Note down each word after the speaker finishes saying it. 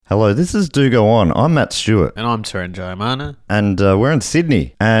Hello, this is Do Go On. I'm Matt Stewart. And I'm Taran Jayamana. And we're in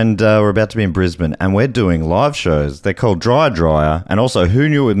Sydney. And we're about to be in Brisbane. And we're doing live shows. They're called Dryer. And also Who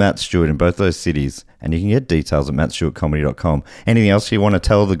Knew with Matt Stewart in both those cities. And you can get details at mattstewartcomedy.com. Anything else you want to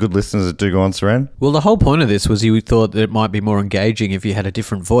tell the good listeners that Do Go On, Saran? Well, the whole point of this was you thought that it might be more engaging if you had a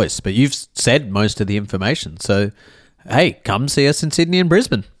different voice. But you've said most of the information. So, hey, come see us in Sydney and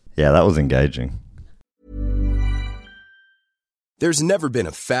Brisbane. Yeah, that was engaging. There's never been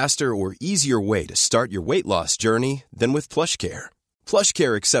a faster or easier way to start your weight loss journey than with PlushCare.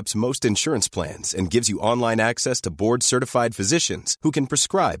 PlushCare accepts most insurance plans and gives you online access to board-certified physicians who can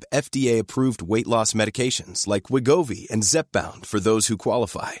prescribe FDA-approved weight loss medications like Wegovy and Zepbound for those who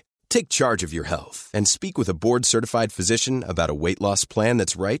qualify. Take charge of your health and speak with a board-certified physician about a weight loss plan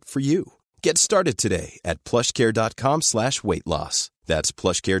that's right for you. Get started today at plushcare.com/weight loss. That's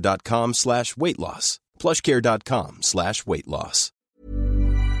plushcare.com/weight loss. plushcare.com/weight loss.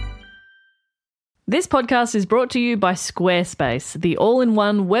 This podcast is brought to you by Squarespace, the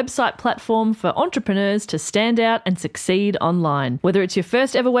all-in-one website platform for entrepreneurs to stand out and succeed online. Whether it's your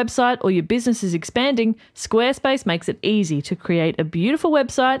first ever website or your business is expanding, Squarespace makes it easy to create a beautiful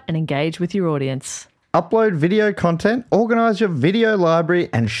website and engage with your audience. Upload video content, organize your video library,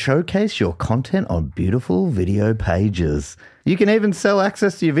 and showcase your content on beautiful video pages. You can even sell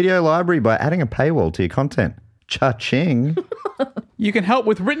access to your video library by adding a paywall to your content. Cha-ching. You can help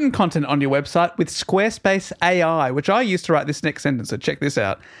with written content on your website with Squarespace AI, which I use to write this next sentence, so check this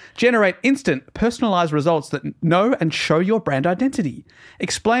out. Generate instant, personalized results that know and show your brand identity.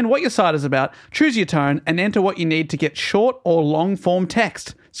 Explain what your site is about, choose your tone, and enter what you need to get short or long-form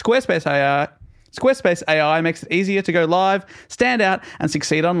text. Squarespace AI makes it easier to go live, stand out, and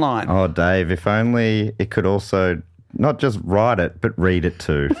succeed online. Oh, Dave, if only it could also not just write it, but read it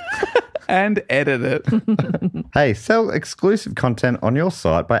too. And edit it. Hey, sell exclusive content on your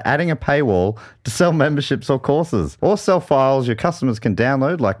site by adding a paywall to sell memberships or courses. Or sell files your customers can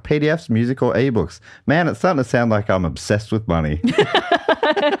download like PDFs, music, or ebooks. Man, it's starting to sound like I'm obsessed with money.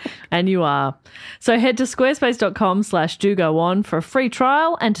 And you are. So head to squarespace.com/dogoon for a free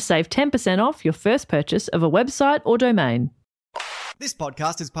trial and to save 10% off your first purchase of a website or domain. This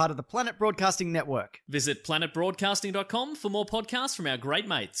podcast is part of the Planet Broadcasting Network. Visit planetbroadcasting.com for more podcasts from our great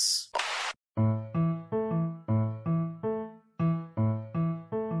mates.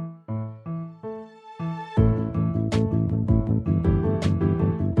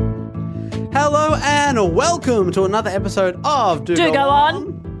 Hello and welcome to another episode of Do Go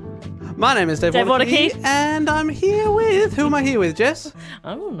On. My name is Dave Waterkey, and I'm here with... Who am I here with, Jess?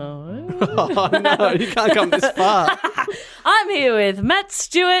 I don't know. Oh, no, you can't come this far. I'm here with Matt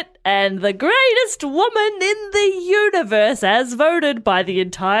Stewart and the greatest woman in the universe as voted by the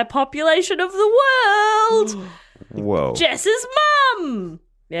entire population of the world. Whoa. Jess's mum.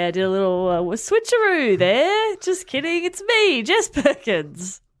 Yeah, I did a little switcheroo there. Just kidding. It's me, Jess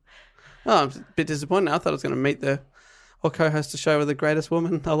Perkins. Oh, I'm a bit disappointed. I thought I was going to meet or co-host a show with the greatest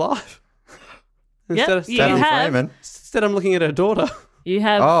woman alive. Yep, you have. Instead, I'm looking at her daughter. You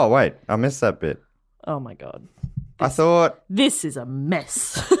have. Oh, wait. I missed that bit. Oh, my God. I thought This is a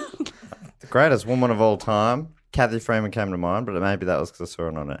mess. the greatest woman of all time, Kathy Freeman, came to mind, but maybe that was because I saw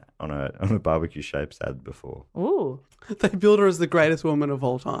it on a barbecue shapes ad before. Ooh. They billed her as the greatest woman of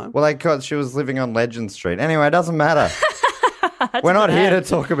all time. Well, she was living on Legend Street. Anyway, it doesn't matter. We're not here to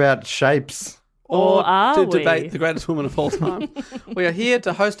talk about shapes. Or are to we? debate the greatest woman of all time. We are here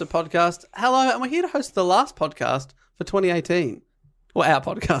to host a podcast. Hello, and we're here to host the last podcast for 2018. Well, our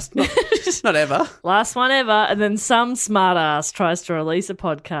podcast, not ever. Last one ever, and then some smartass tries to release a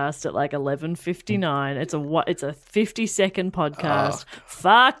podcast at like 11:59. It's a 50-second podcast. Oh.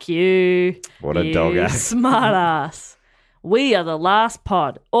 Fuck you. What a dog act. Smartass. We are the last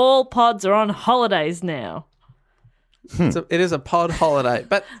pod. All pods are on holidays now. It is a pod holiday,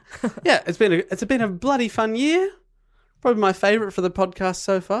 but yeah, it's been a bloody fun year. Probably my favourite for the podcast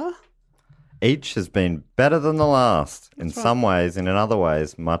so far. Each has been better than the last in some ways, and in other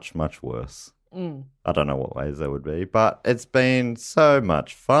ways, much, much worse. I don't know what ways they would be, but it's been so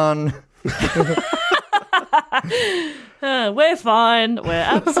much fun. We're fine. We're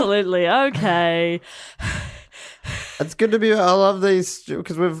absolutely okay. It's good to be. I love these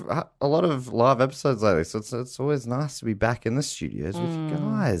because we've a lot of live episodes lately, so it's always nice to be back in the studios with you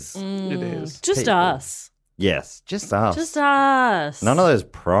guys. It is Just People. us. Yes, just us. Just us. None of those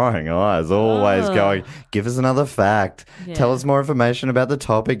prying eyes always going, give us another fact. Yeah. Tell us more information about the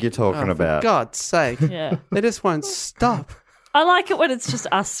topic you're talking For about. God's sake. Yeah. They just won't stop. I like it when it's just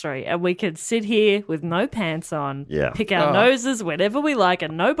us three and we can sit here with no pants on, Yeah. pick our noses whenever we like,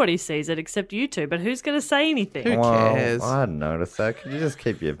 and nobody sees it except you two. But who's going to say anything? Who Well, cares? I hadn't noticed that. Could you just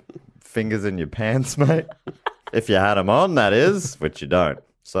keep your fingers in your pants, mate? If you had them on, that is, which you don't.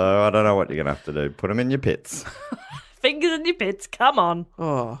 So I don't know what you're going to have to do. Put them in your pits. Fingers in your pits, come on.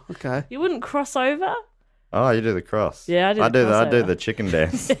 Oh, okay. You wouldn't cross over? Oh, you do the cross. Yeah, I do the I do crossover. the chicken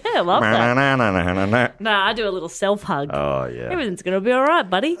dance. Yeah, I love that. that. Nah, I do a little self-hug. Oh, yeah. Everything's going to be all right,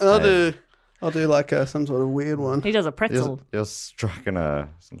 buddy. I'll do like some sort of weird one. He does a pretzel. You're striking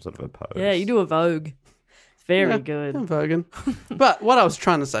some sort of a pose. Yeah, you do a Vogue. Very I'm good. voguing. But what I was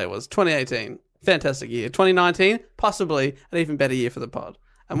trying to say was 2018, fantastic year. 2019, possibly an even better year for the pod.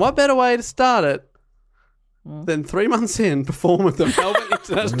 And what better way to start it than 3 months in, perform at the Melbourne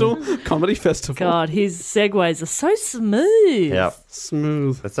International Comedy Festival. God, his segues are so smooth. Yep.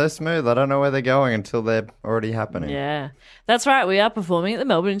 Smooth. It's so smooth. I don't know where they're going until they're already happening. Yeah. That's right. We are performing at the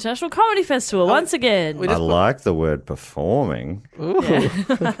Melbourne International Comedy Festival once again. we I like the word performing.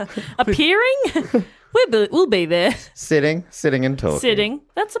 Appearing? We'll be there. Sitting and talking. Sitting.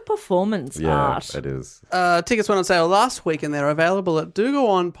 That's a performance Yeah, art. it is. Tickets went on sale last week and they're available at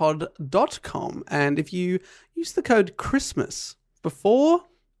dogoonpod.com. And if you use the code Christmas before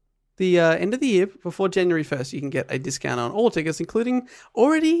the end of the year, before January 1st, you can get a discount on all tickets, including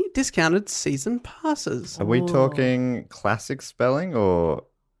already discounted season passes. Are we talking classic spelling or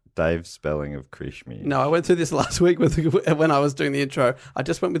Dave's spelling of Krishmi? No, I went through this last week when I was doing the intro. I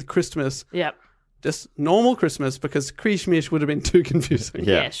just went with Christmas, Yep. just normal Christmas, because Krishmish would have been too confusing.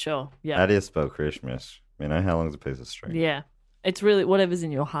 Yeah. Yeah, sure. Yeah. How do you spell Krishmish? You know, how long's a piece of string? Yeah. It's really whatever's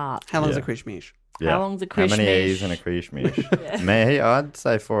in your heart. How long's Yeah. a Krishmish? Yeah. How long's a How many Krishmish? E's in a Krishmish? Me, I'd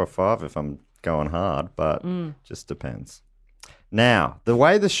say 4 or 5 if I'm going hard, but just depends. Now, the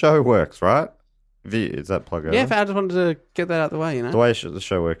way the show works, right? Is that plug over? Yeah, I just wanted to get that out of the way, you know? The way the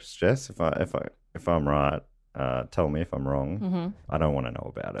show works, Jess, if I'm right, tell me if I'm wrong. I don't want to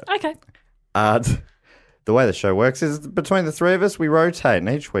know about it. Okay. The way the show works is between the three of us, we rotate, and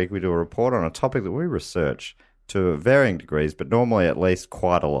each week we do a report on a topic that we research to varying degrees, but normally at least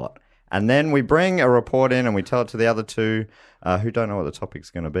quite a lot. And then we bring a report in and we tell it to the other two who don't know what the topic's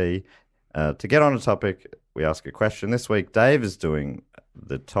going to be. To get on a topic, we ask a question. This week, Dave is doing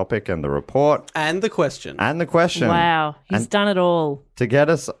the topic and the report And the question. and the question. Wow. He's done it all. To get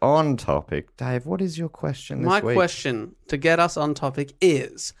us on topic, Dave, what is your question this My week? question to get us on topic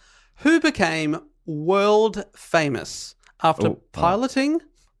is, who became world famous after piloting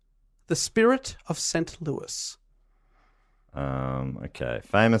the Spirit of St. Louis? Okay,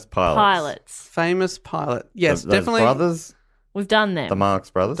 famous pilots. Pilots. Famous pilot. Yes, Those definitely. brothers, We've done them. the Marx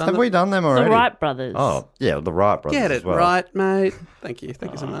brothers. Done Have we done them already? The Wright brothers. Oh, yeah, the Wright brothers. Get as it well. right, mate. Thank you.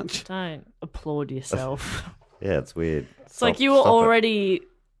 Thank you so much. Don't applaud yourself. Yeah, it's weird. It's like you were already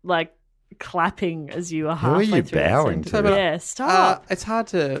like clapping as you were Who are halfway you through that bowing sentence. to? Yeah, stop. It's hard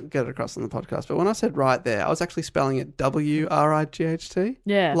to get it across on the podcast, but when I said right there, I was actually spelling it W-R-I-G-H-T.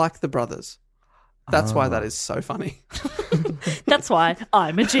 Yeah. Like the brothers. That's why that is so funny. That's why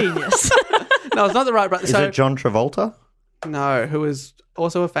I'm a genius. No, it's not the right brother. Is it John Travolta? No, who is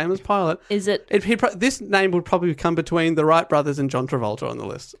also a famous pilot. Is it? This name would probably come between the Wright brothers and John Travolta on the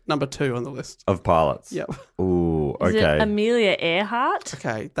list. Number 2 on the list. Of pilots? Yep. Ooh, Is okay. it Amelia Earhart?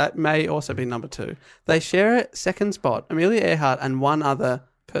 Okay, that may also be number 2. They share a second spot, Amelia Earhart and one other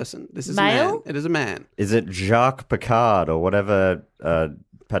person. This is a Male? man. It is a man. Is it Jacques Picard or whatever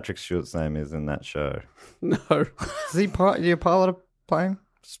Patrick Stewart's name is in that show? No. Is he you pilot a plane?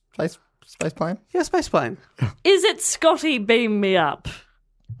 Space plane? Yeah, space plane. Is it Scotty Beam Me Up?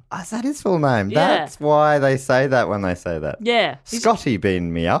 Is that his full name? Yeah. That's why they say that when they say that. Yeah. Scotty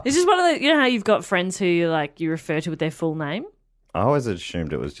beamed me up. Is this one of the, you know how you've got friends who you refer to with their full name? I always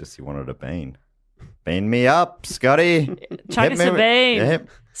assumed it was just he wanted a bean. Bean me up, Scotty. Chuck Hit us me a with- bean. Yep.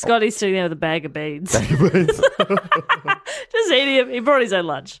 Scotty's sitting there with a bag of beans. Just eating him. He brought his own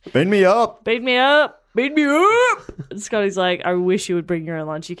lunch. Bean me up. Beat me up. Beat me up. And Scotty's like, I wish you would bring your own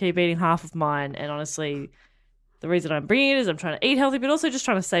lunch. You keep eating half of mine. And honestly, the reason I'm bringing it is I'm trying to eat healthy, but also just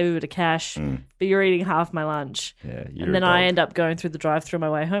trying to save a bit of cash. But you're eating half my lunch. Yeah, you're And then a I dog. end up going through the drive-through on my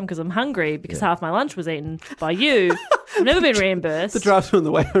way home because I'm hungry because half my lunch was eaten by you. I've never been reimbursed. The drive on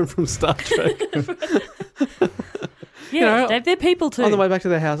the way home from Star Trek. yeah, know, they're people too. on the way back to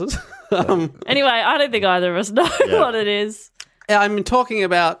their houses. Anyway, I don't think either of us know what it is. I'm talking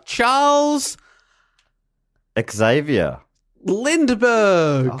about Charles Xavier.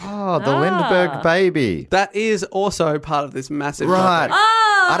 Lindbergh. Oh, the Lindbergh baby. That is also part of this massive Right. topic.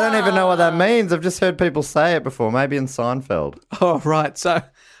 I don't even know what that means. I've just heard people say it before, maybe in Seinfeld. Oh, right. So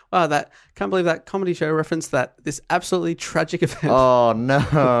Oh, can't believe that comedy show referenced this absolutely tragic event. Oh,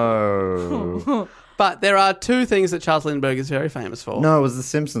 no. But there are two things that Charles Lindbergh is very famous for. No, it was The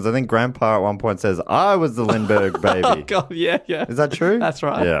Simpsons. I think Grandpa at one point says, I was the Lindbergh baby. Oh, God, yeah. Is that true? That's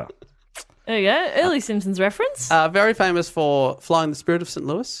right. Yeah. There you go. Early Simpsons reference. Very famous for flying the Spirit of St.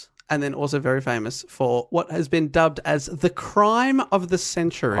 Louis, and then also very famous for what has been dubbed as the crime of the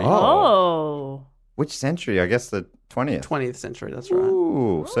century. Oh. Which century? I guess the 20th. 20th century, that's right.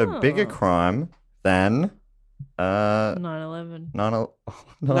 Ooh, so bigger crime than 9/11. No,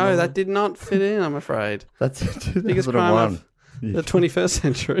 that did not fit in, I'm afraid. That's it. Biggest crime of the 21st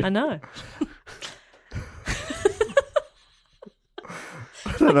century. I know.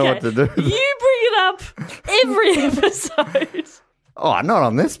 I don't know what to do. You bring it up every episode. Oh, not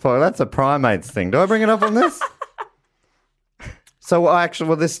on this point. That's a primates thing. Do I bring it up on this? So,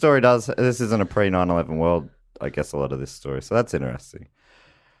 actually, this story does. This isn't a pre 9/11 world. I guess a lot of this story. So that's interesting.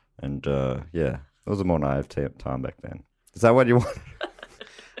 And yeah, it was a more naive time back then. Is that what you want?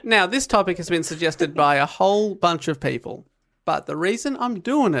 Now, this topic has been suggested by a whole bunch of people, but the reason I'm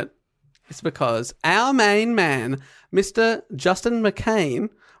doing it is because our main man, Mr. Justin McCain,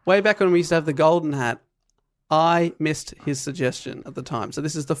 way back when we used to have the golden hat, I missed his suggestion at the time. So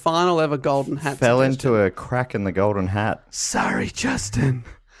this is the final ever golden hat Fell suggestion. into a crack in the golden hat. Sorry, Justin.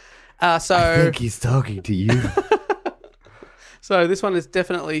 I think he's talking to you. So this one is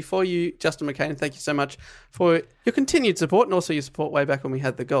definitely for you, Justin McCain. Thank you so much for your continued support and also your support way back when we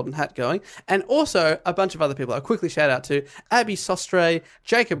had the golden hat going. And also a bunch of other people. I'll quickly shout out to Abby Sostre,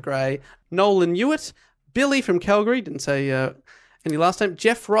 Jacob Gray, Nolan Hewitt, Billy from Calgary, didn't say any last name,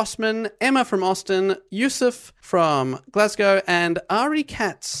 Jeff Rossman, Emma from Austin, Yusuf from Glasgow, and Ari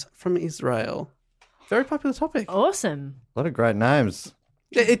Katz from Israel. Very popular topic. Awesome. A lot of great names.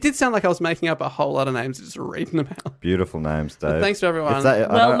 It did sound like I was making up a whole lot of names, just reading them out. Beautiful names, Dave. But thanks to everyone.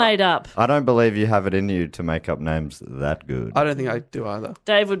 Well made up. I don't believe you have it in you to make up names that good. I don't think I do either.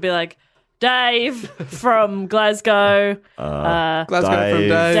 Dave would be like, Dave from Glasgow. Glasgow from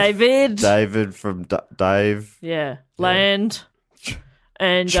Dave. David. David from Dave. Yeah. Land.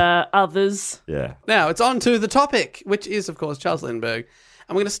 And others. Yeah. Now, it's on to the topic, which is, of course, Charles Lindbergh.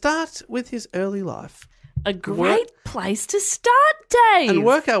 And we're going to start with his early life. A great place to start, Dave. And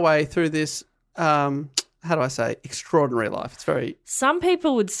work our way through this, how do I say, extraordinary life. It's very... Some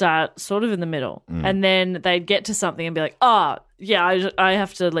people would start sort of in the middle and then they'd get to something and be like, oh, yeah, I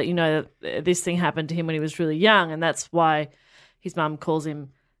have to let you know that this thing happened to him when he was really young and that's why his mum calls him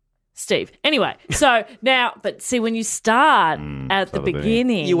Steve. Anyway, so now, but see, when you start at the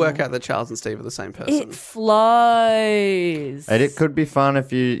beginning, You work out that Charles and Steve are the same person. it flows. And it could be fun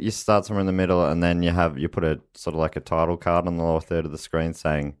if you start somewhere in the middle and then you put a sort of like a title card on the lower third of the screen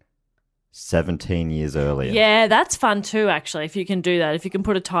saying 17 years earlier. Yeah, that's fun too, actually, if you can do that. If you can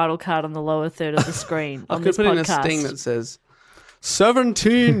put a title card on the lower third of the screen I on could this put in a podcast. sting that says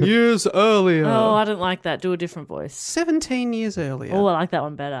 17 years earlier. Oh, I don't like that. Do a different voice. 17 years earlier. Oh, I like that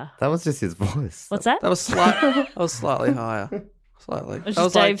one better. That was just his voice. What's that? That was slightly higher. Slightly. It's That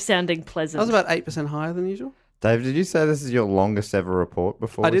was just Dave sounding pleasant. That was about 8% higher than usual. Dave, did you say this is your longest ever report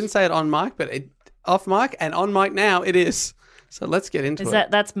before? I didn't say it on mic, but off mic and on mic now it is. So let's get into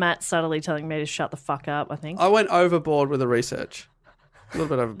it. That's Matt subtly telling me to shut the fuck up, I think. I went overboard with the research. A little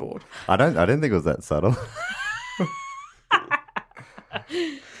bit overboard. I didn't think it was that subtle.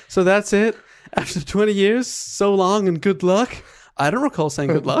 So that's it. After 20 years, so long and good luck. I don't recall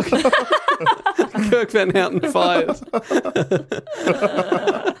saying good luck. Kirk Van Houten fired. I'm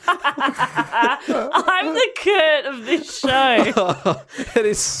the Kurt of this show. It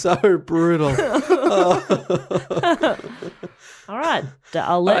is so brutal. All right.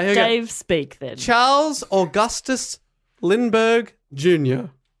 I'll let here we go. Dave speak then. Charles Augustus Lindbergh Jr.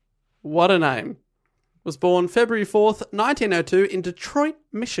 What a name. Was born February 4th, 1902 in Detroit,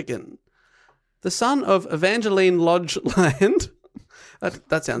 Michigan. The son of Evangeline Lodge Land.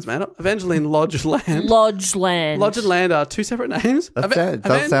 That sounds made up. Evangeline Lodge Land. Lodge Land. Lodge and Land are two separate names. That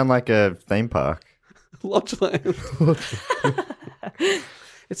does sound like a theme park. Lodge Land.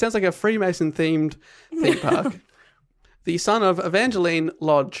 It sounds like a Freemason themed theme park. The son of Evangeline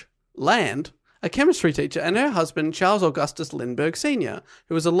Lodge Land, a chemistry teacher, and her husband, Charles Augustus Lindbergh Sr.,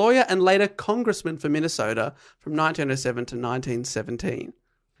 who was a lawyer and later congressman for Minnesota from 1907 to 1917.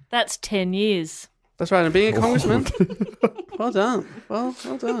 That's 10 years. That's right, and being a congressman, well done. Well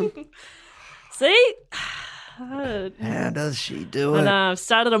done. See? How does she do And it? I've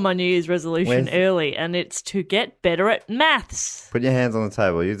started on my New Year's resolution early, and it's to get better at maths. Put your hands on the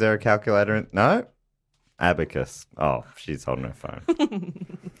table. Is there a calculator? No? Abacus. Oh, she's holding her phone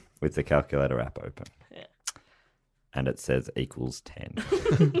with the calculator app open. and it says equals 10.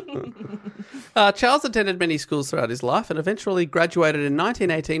 Charles attended many schools throughout his life and eventually graduated in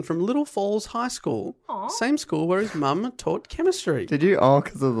 1918 from Little Falls High School, same school where his mum taught chemistry. Did you? Oh,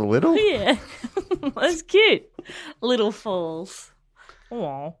 because of the little? Yeah. That's cute. Little Falls.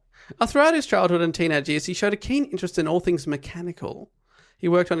 Aw. Throughout his childhood and teenage years, he showed a keen interest in all things mechanical. He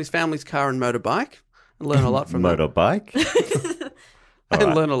worked on his family's car and motorbike and learned a lot from that. Motorbike?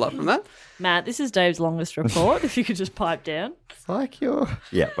 And learned a lot from that. Matt, this is Dave's longest report. If you could just pipe down. It's like you're...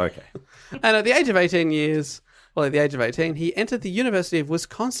 Yeah, okay. And at the age of 18, he entered the University of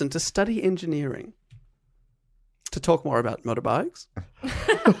Wisconsin to study engineering. To talk more about motorbikes.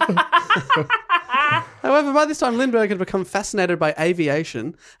 However, by this time, Lindbergh had become fascinated by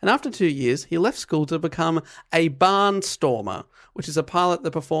aviation, and after 2 years, he left school to become a barnstormer, which is a pilot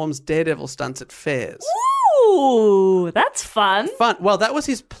that performs daredevil stunts at fairs. Ooh, that's fun. Fun. Well, that was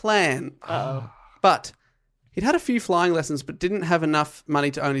his plan. But he'd had a few flying lessons, but didn't have enough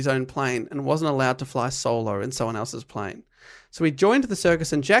money to own his own plane and wasn't allowed to fly solo in someone else's plane. So he joined the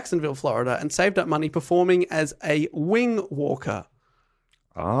circus in Jacksonville, Florida, and saved up money performing as a wing walker.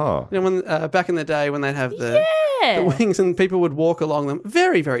 Oh. You know, when back in the day when they'd have the wings and people would walk along them,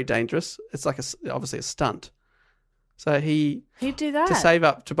 very, very dangerous. It's like obviously a stunt. So He'd do that. to save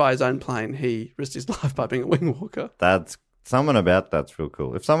up to buy his own plane, he risked his life by being a wing walker. That's... Something about that's real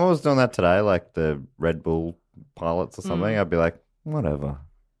cool. If someone was doing that today, like the Red Bull pilots or something, I'd be like, whatever.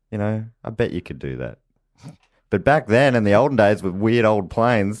 You know, I bet you could do that. But back then, in the olden days with weird old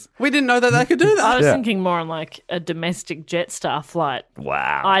planes... We didn't know that they could do that. I was thinking more on like a domestic Jetstar flight.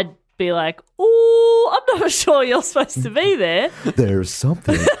 Wow. I'd be like, ooh, I'm not sure you're supposed to be there. There's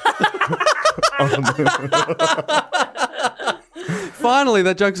something. Finally,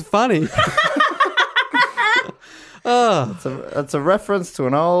 that joke's funny. It's a reference to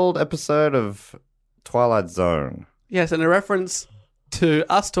an old episode of Twilight Zone. Yes, and a reference to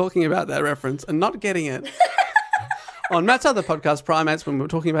us talking about that reference and not getting it. On Matt's other podcast, Primates, when we were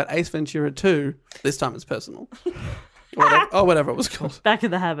talking about Ace Ventura 2, this time it's personal. Whatever it was called. Back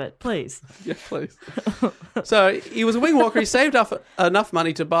in the habit, please. Yeah, please. So he was a wing walker. He saved up enough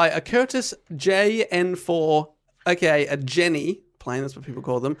money to buy a Curtiss JN4, aka a Jenny plane, that's what people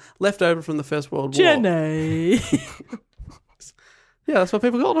call them, left over from the First World War. Jenny. Yeah, that's what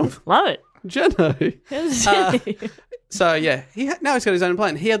people called them. Love it. Jenny. Jenny. So, yeah, now he's got his own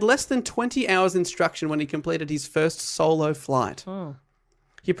plane. He had less than 20 hours instruction when he completed his first solo flight.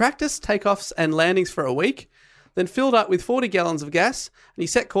 He practiced takeoffs and landings for a week, then filled up with 40 gallons of gas, and he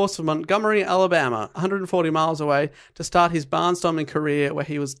set course for Montgomery, Alabama, 140 miles away, to start his barnstorming career where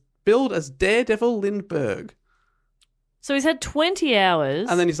he was billed as Daredevil Lindbergh. So he's had 20 hours.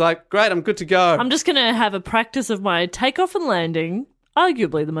 And then he's like, great, I'm good to go. I'm just going to have a practice of my takeoff and landing,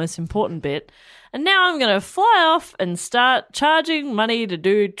 arguably the most important bit. And now I'm going to fly off and start charging money to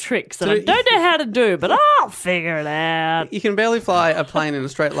do tricks that I don't know how to do, but I'll figure it out. You can barely fly a plane in a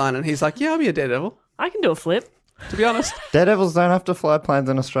straight line, and he's like, yeah, I'll be a daredevil, I can do a flip. to be honest. Daredevils don't have to fly planes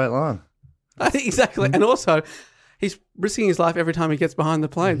in a straight line. Exactly. And also, he's risking his life every time he gets behind the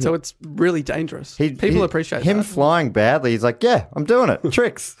plane, so it's really dangerous. People appreciate him that. flying badly. He's like, yeah, I'm doing it.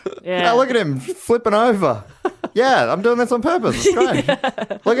 Tricks. Yeah. Oh, look at him flipping over. Yeah, I'm doing this on purpose. It's great.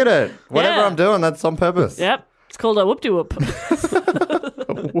 Look at it. Whatever Yeah. I'm doing, that's on purpose. Yep. It's called a whoop-de-whoop. It's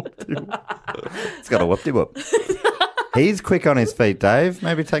got a whoop-de-whoop. He's quick on his feet, Dave.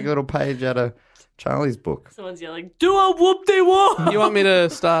 Maybe take a little page out of Charlie's book. Someone's yelling, do a whoop-de-whoop. You want me to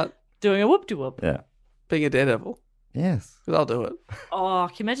start Doing a whoop-de-whoop. Yeah. being a daredevil? Yes. Because I'll do it. Oh,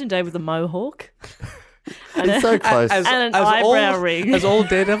 can you imagine Dave with a mohawk? He's so close. And an eyebrow ring. As all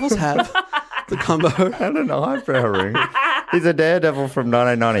daredevils have, the combo. And an eyebrow ring. He's a daredevil from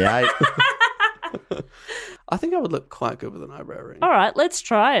 1998. I think I would look quite good with an eyebrow ring. All right, let's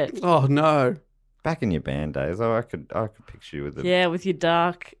try it. Oh, no. Back in your band days, I could picture you with it. Yeah, with your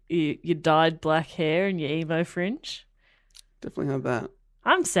your dyed black hair and your emo fringe. Definitely have that.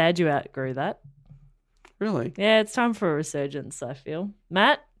 I'm sad you outgrew that. Really? Yeah, it's time for a resurgence, I feel.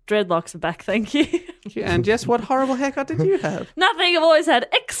 Matt, dreadlocks are back, thank you. And Jess, what horrible haircut did you have? Nothing, I've always had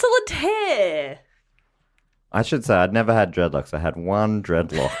excellent hair. I should say I'd never had dreadlocks. I had one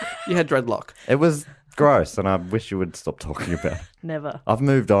dreadlock. You had dreadlock. It was gross, and I wish you would stop talking about it. Never. I've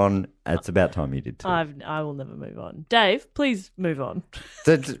moved on. It's about time you did too. I will never move on. Dave, please move on.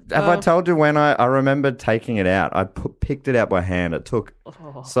 Have I told you when I remember taking it out? I picked it out by hand. It took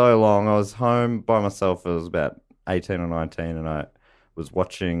so long. I was home by myself. I was about 18 or 19, and I was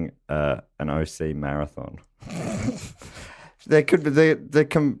watching an OC marathon. There could be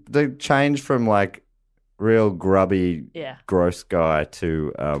the change from like real grubby, Yeah. gross guy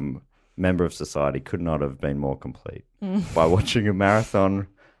to member of society could not have been more complete by watching a marathon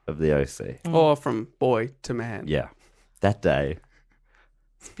of the OC. Or from boy to man. Yeah. That day.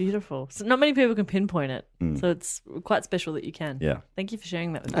 It's beautiful. So not many people can pinpoint it. So it's quite special that you can. Yeah. Thank you for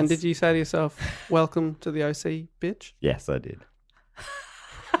sharing that with us. And did you say to yourself, welcome to the OC, bitch? Yes, I did.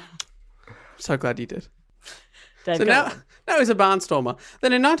 So glad you did. Dave, So go now on. he's a barnstormer.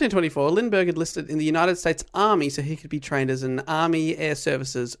 Then in 1924, Lindbergh enlisted in the United States Army so he could be trained as an Army Air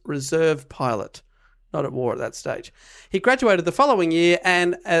Services reserve pilot. Not at war at that stage. He graduated the following year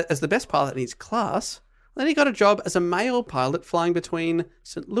and as the best pilot in his class. Then he got a job as a male pilot flying between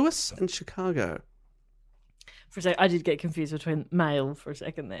St. Louis and Chicago. For a sec, I did get confused between male for a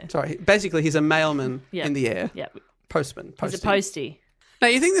second there. Sorry, basically he's a mailman Yeah. in the air. Yeah. Postman. He's a posting. postie. Now,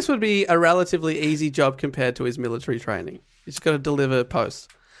 you think this would be a relatively easy job compared to his military training? He's got to deliver posts.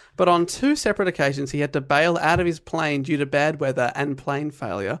 But on 2 separate occasions, he had to bail out of his plane due to bad weather and plane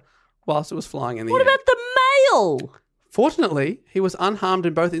failure whilst it was flying in the What air. about the male? Fortunately, he was unharmed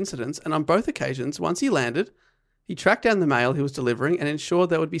in both incidents, and on both occasions, once he landed, he tracked down the mail he was delivering and ensured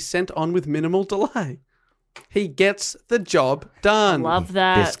they would be sent on with minimal delay. He gets the job done. Love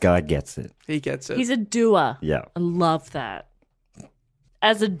that. This guy gets it. He gets it. He's a doer. Yeah. I love that.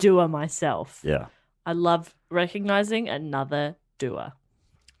 As a doer myself, Yeah. I love recognizing another doer.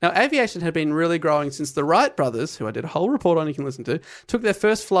 Now, aviation had been really growing since the Wright brothers, who I did a whole report on you can listen to, took their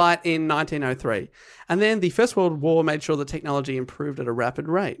first flight in 1903. And then the First World War made sure the technology improved at a rapid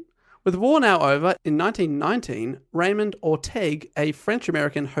rate. With the war now over, in 1919, Raymond Ortegue, a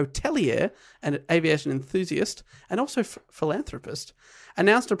French-American hotelier and aviation enthusiast, and also philanthropist,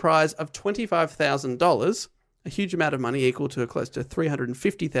 announced a prize of $25,000, a huge amount of money equal to close to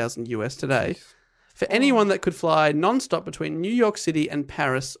 $350,000 US today, for anyone that could fly non-stop between New York City and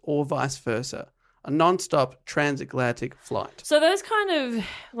Paris or vice versa. A non-stop transatlantic flight. So those kind of,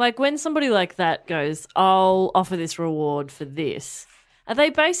 like when somebody like that goes, I'll offer this reward for this, are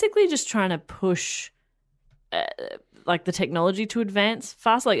they basically just trying to push like the technology to advance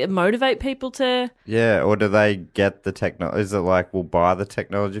fast, like motivate people to... Yeah, or do they get the technology? Is it like, we'll buy the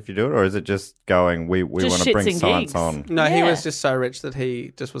technology if you do it? Or is it just going, we Just want to shits bring and science gigs. on? No, he Yeah. was just so rich that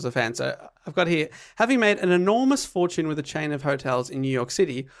he just was a fan. So I've got here, having made an enormous fortune with a chain of hotels in New York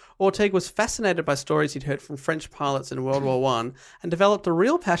City, Ortegue was fascinated by stories he'd heard from French pilots in World War I and developed a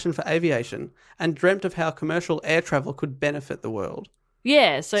real passion for aviation and dreamt of how commercial air travel could benefit the world.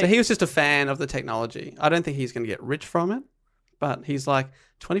 Yeah, so So he was just a fan of the technology. I don't think he's going to get rich from it, but he's like,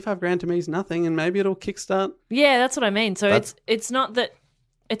 25 grand to me is nothing and maybe it'll kickstart. yeah, that's what I mean. So That's- it's not that,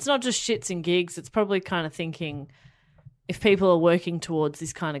 it's not just shits and gigs. It's probably kind of thinking if people are working towards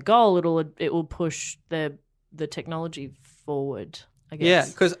this kind of goal, it will push the technology forward, I guess. Yeah,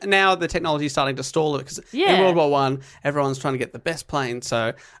 because now the technology is starting to stall it. Because Yeah. in World War One, everyone's trying to get the best plane.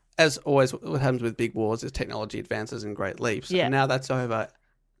 So, as always, what happens with big wars is technology advances in great leaps. Yeah. And now that's over.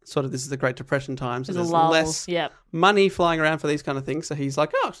 Sort of, this is the Great Depression time, so There's a there's lull. less Yep. money flying around for these kind of things. So he's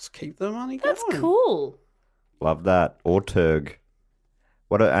like, "Oh, just keep the money going." That's cool. Love that. Ortegue.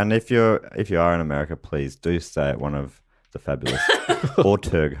 And if you are in America, please do stay at one of the fabulous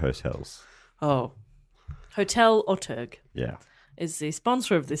Ortegue hotels. Oh, Hotel Ortegue Yeah. is the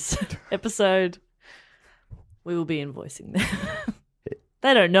sponsor of this episode. We will be invoicing them.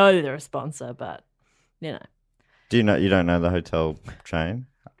 They don't know they're a sponsor, but you know. You don't know the hotel chain?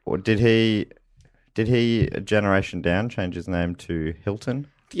 Or did he a generation down change his name to Hilton?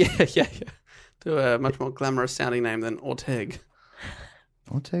 yeah. To a much more glamorous sounding name than Ortegue.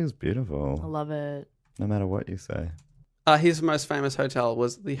 Ortegue's I beautiful. love it. No matter what you say. His most famous hotel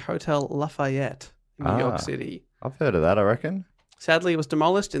was the Hotel Lafayette in New York City. I've heard of that, I reckon. Sadly, it was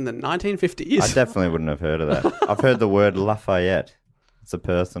demolished in the 1950s. I definitely wouldn't have heard of that. I've heard the word Lafayette. It's a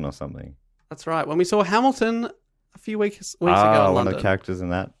person or something. That's right. When we saw Hamilton a few weeks ago in one London. of the characters in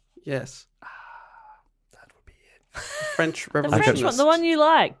that. Yes. That would be it. French The Revolutionist. French one, the one you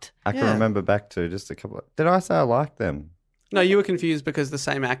liked. I can Yeah. remember back to just a couple of... Did I say I liked them? No, you were confused because the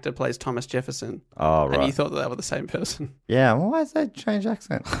same actor plays Thomas Jefferson. Oh, And you right. thought that they were the same person. Yeah, well, why is that change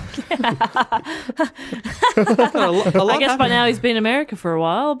accent? I guess by now he's been in America for a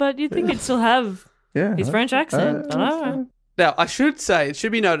while, but you'd think he'd still have Yeah. his French accent. I don't know. Now, I should say, it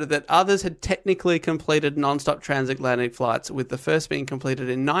should be noted that others had technically completed non-stop transatlantic flights, with the first being completed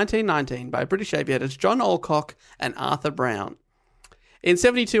in 1919 by British aviators John Alcock and Arthur Brown. In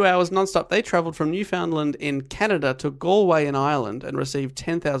 72 hours non-stop, they travelled from Newfoundland in Canada to Galway in Ireland and received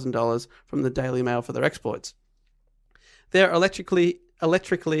 $10,000 from the Daily Mail for their exploits. Their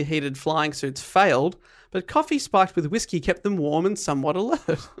electrically heated flying suits failed, but coffee spiked with whiskey kept them warm and somewhat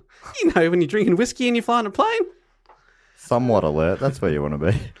alert. You know, when you're drinking whiskey and you're flying a plane. Somewhat alert. That's where you want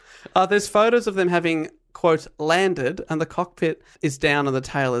to be. There's photos of them having, quote, landed, and the cockpit is down and the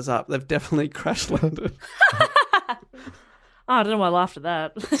tail is up. They've definitely crash landed. Oh, I don't know why I laughed at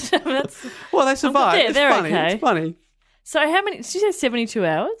that. That's, Well, they survived. they're it's funny. okay. It's funny. so how many? Did you say 72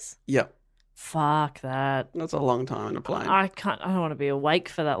 hours? Yep. Fuck that. That's a long time in a plane. I don't want to be awake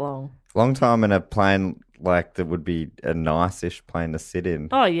for that long. Long time in a plane like that would be a nice-ish plane to sit in.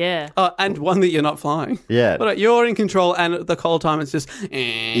 Oh, yeah. Oh, and one that you're not flying. Yeah. But you're in control, and the whole time it's just.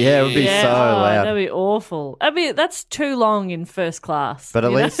 Yeah, it would be Yeah, so loud. that'd be awful. That's too long in first class. But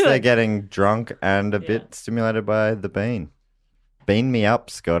at you know? least they're getting drunk and a bit stimulated by the bean. Bean me up,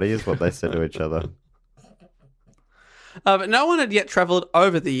 Scotty, is what they said to each other. But no one had yet travelled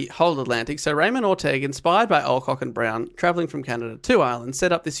over the whole Atlantic, so Raymond Ortega, inspired by Alcock and Brown, travelling from Canada to Ireland,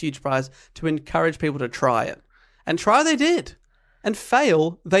 set up this huge prize to encourage people to try it. And try they did. And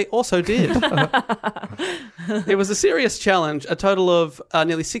fail they also did. It was a serious challenge, a total of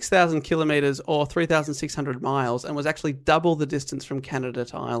nearly 6,000 kilometres or 3,600 miles, and was actually double the distance from Canada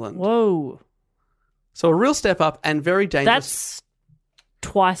to Ireland. Whoa. So a real step up and very dangerous. That's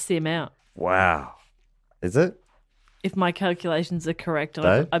twice the amount. Wow. Is it? If my calculations are correct,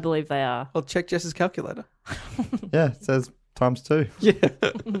 Dave? I believe they are. Well, check Jess's calculator. Yeah, it says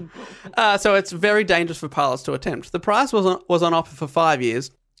 ×2. So it's very dangerous for pilots to attempt. The prize was on offer for 5 years,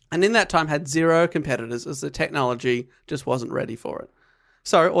 and in that time had zero competitors as the technology just wasn't ready for it.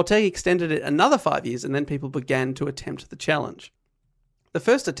 So Ortega extended it another 5 years, and then people began to attempt the challenge. The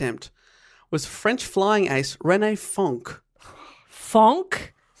first attempt was French flying ace René Fonck.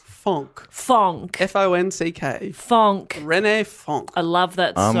 Fonck? Fonck. Fonck. F-O-N-C-K. Fonck. René Fonck. I love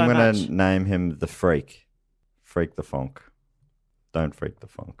that I'm so going much. to name him the Freak. Freak the Fonk. Don't freak the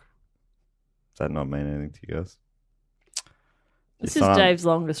Fonk. Does that not mean anything to you guys? This Your is son- Dave's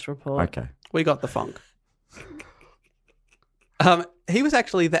longest report. Okay. We got the Fonck. He was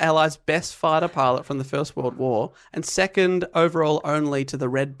actually the Allies' best fighter pilot from the First World War and second overall only to the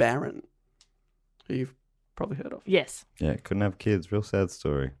Red Baron, who you've probably heard of. Yes. Yeah, couldn't have kids. Real sad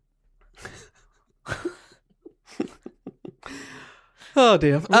story. Oh,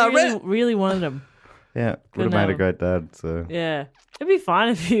 dear. Really wanted him. Yeah, would have Couldn't made a have him. great dad. So Yeah. It'd be fine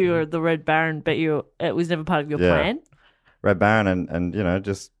if you were the Red Baron, but it was never part of your Yeah. plan. Red Baron and you know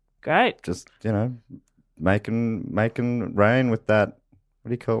just Great. you know making rain with that. What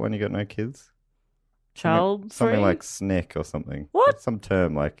do you call it when you got no kids? Child Something free? like SNCC or something. What? Some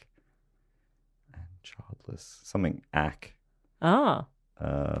term like childless. Something ack. Ah.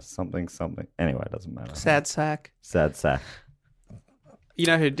 Something. Anyway, it doesn't matter. Sad sack. Sad sack. You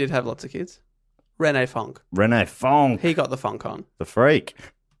know who did have lots of kids? René Fonck. René Fonck, He got the Fonck on. the Freak.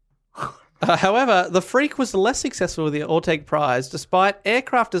 However, the Freak was less successful with the Ortega prize, despite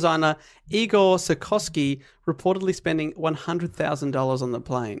aircraft designer Igor Sikorsky reportedly spending $100,000 on the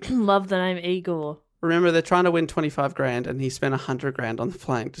plane. Love the name Igor. Remember, they're trying to win 25 grand, and he spent 100 grand on the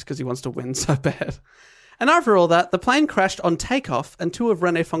plane just because he wants to win so bad. And after all that, the plane crashed on takeoff, and 2 of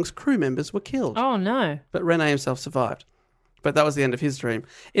René Fonck's crew members were killed. Oh, no. But René himself survived. But that was the end of his dream.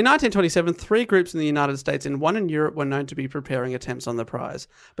 In 1927, 3 groups in the United States and 1 in Europe were known to be preparing attempts on the prize.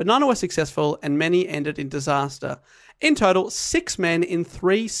 But none were successful, and many ended in disaster. In total, 6 men in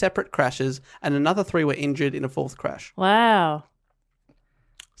 3 separate crashes, and another 3 were injured in a 4th crash. Wow.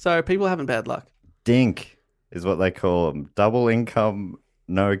 So people having bad luck. Dink is what they call them. Double income,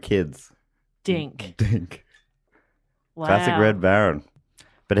 no kids. Dink. Dink. Wow. Classic Red Baron.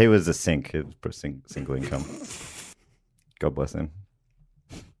 But he was a sink. He was single income. God bless him.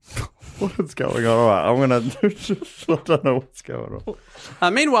 What is going on? All right, I'm going to... I don't know what's going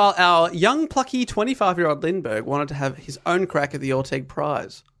on. Meanwhile, our young, plucky 25-year-old Lindbergh wanted to have his own crack at the Ortega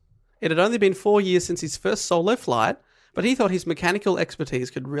prize. It had only been 4 years since his first solo flight, but he thought his mechanical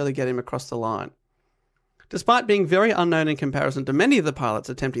expertise could really get him across the line. Despite being very unknown in comparison to many of the pilots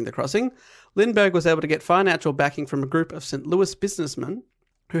attempting the crossing, Lindbergh was able to get financial backing from a group of St. Louis businessmen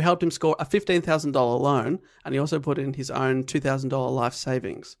who helped him score a $15,000 loan, and he also put in his own $2,000 life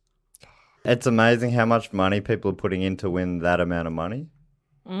savings. It's amazing how much money people are putting in to win that amount of money.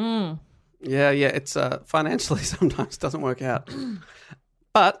 Mm. Yeah, it's financially sometimes doesn't work out.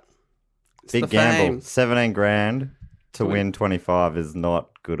 But it's Big the gamble. fame. 17 grand to win 25 is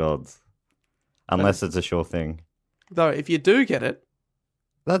not good odds. Unless it's a sure thing. Though, if you do get it,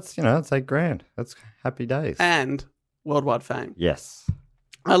 That's, it's 8 grand. That's happy days. and worldwide fame. Yes.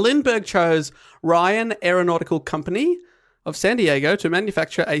 Lindbergh chose Ryan Aeronautical Company of San Diego to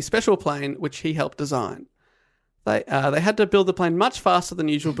manufacture a special plane which he helped design. They had to build the plane much faster than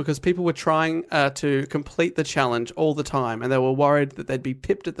usual because people were trying to complete the challenge all the time, and they were worried that they'd be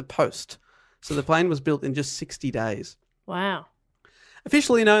pipped at the post. So the plane was built in just 60 days. Wow.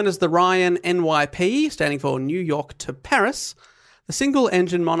 Officially known as the Ryan NYP, standing for New York to Paris, the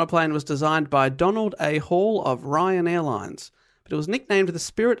single-engine monoplane was designed by Donald A. Hall of Ryan Airlines, but it was nicknamed the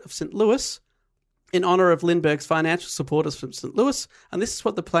Spirit of St. Louis in honor of Lindbergh's financial supporters from St. Louis, and this is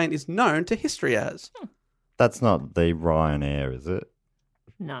what the plane is known to history as. That's not the Ryanair, is it?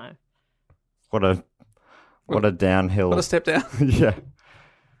 No. What a downhill. What a step down. Yeah.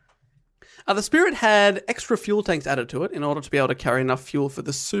 The Spirit had extra fuel tanks added to it in order to be able to carry enough fuel for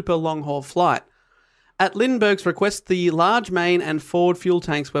the super long-haul flight. At Lindbergh's request, the large main and forward fuel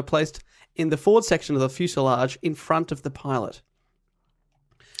tanks were placed in the forward section of the fuselage in front of the pilot.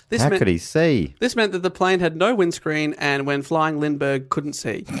 How could he see? This meant that the plane had no windscreen, and when flying, Lindbergh couldn't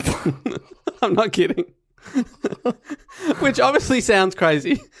see. I'm not kidding. Which obviously sounds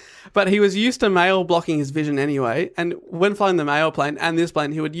crazy, but he was used to mail blocking his vision anyway, and when flying the mail plane and this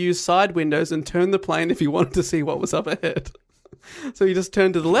plane, he would use side windows and turn the plane if he wanted to see what was up ahead. So he just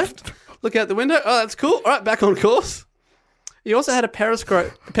turned to the left, look out the window, oh, that's cool, all right, back on course. He also had a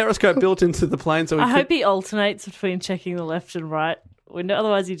periscope built into the plane, so I hope he alternates between checking the left and right window,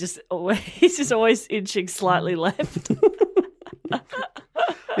 otherwise he's just always inching slightly left.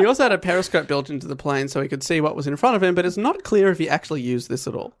 He also had a periscope built into the plane so he could see what was in front of him, but it's not clear if he actually used this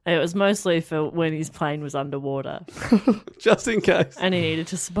at all. It was mostly for when his plane was underwater. Just in case. And he needed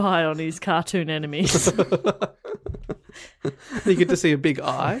to spy on his cartoon enemies. You get to see a big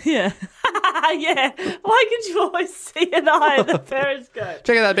eye. Yeah. Yeah. Why could you always see an eye in the periscope?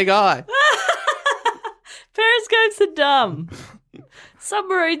 Check out that big eye. Periscopes are dumb.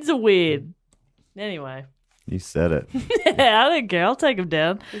 Submarines are weird. Anyway. You said it. Yeah, I don't care. I'll take them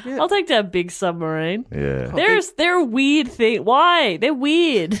down. I'll take down Big Submarine. Yeah. They're a weird thing. Why? They're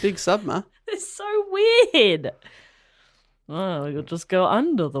weird. Big subma. They're so weird. Oh, we'll just go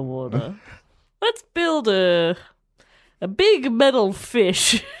under the water. Let's build a big metal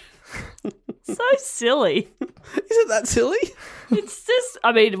fish. So silly. Isn't that silly? It's just,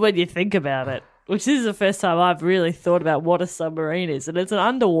 I mean, when you think about it, which is the first time I've really thought about what a submarine is, and it's an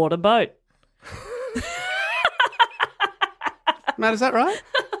underwater boat. Matt, is that right?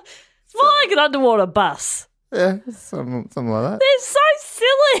 It's more like an underwater bus. Yeah, something like that. They're so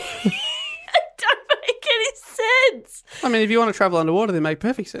silly. It don't make any sense. I mean, if you want to travel underwater, they make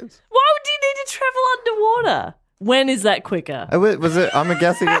perfect sense. Why would you need to travel underwater? When is that quicker? Was it? I'm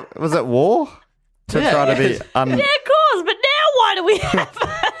guessing. Was it war? To try to be. Yeah, of course. But now why do we have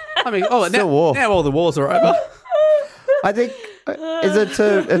that? I mean, Still war. Now all the wars are over. I think. Is it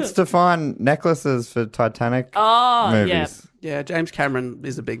to? It's to find necklaces for Titanic movies. Yeah, James Cameron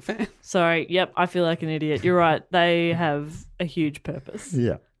is a big fan. Sorry. Yep. I feel like an idiot. You're right. They have a huge purpose.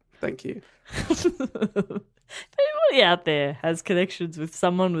 Yeah. Thank you. Anybody out there has connections with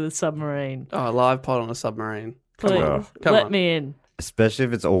someone with a submarine? Oh, a live pod on a submarine. Please, Come let on. me in. Especially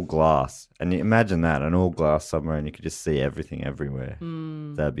if it's all glass. And you imagine that, an all glass submarine, you could just see everything everywhere.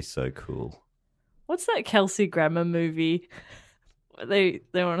 That'd be so cool. What's that Kelsey Grammer movie? They're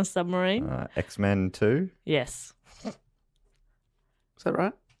on a submarine? X-Men 2? Yes. Is that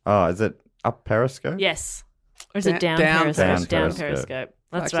right? Oh, is it up Periscope? Yes. Or is it Down Periscope? Periscope. Down Periscope.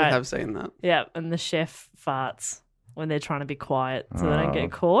 That's I right. actually have seen that. Yeah, and the chef farts when they're trying to be quiet so they don't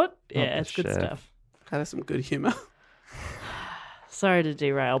get caught. Yeah, the it's good chef. stuff. That is some good humour. Sorry to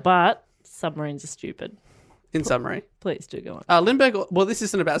derail, but submarines are stupid. In summary. Please do go on. Lindbergh, well, this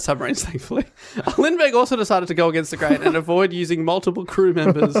isn't about submarines, thankfully. Lindbergh also decided to go against the grain and avoid using multiple crew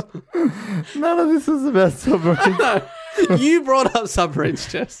members. None of this is about submarines. No, you brought up submarines,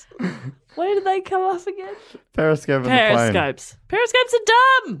 Jess. Where did they come off again? Periscope and the plane. Periscopes. Periscopes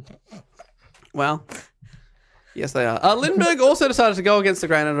are dumb. Well, yes, they are. Lindbergh also decided to go against the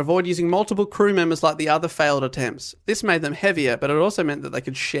grain and avoid using multiple crew members like the other failed attempts. This made them heavier, but it also meant that they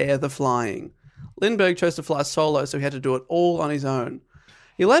could share the flying. Lindbergh chose to fly solo, so he had to do it all on his own.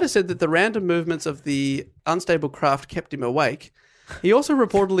 He later said that the random movements of the unstable craft kept him awake. He also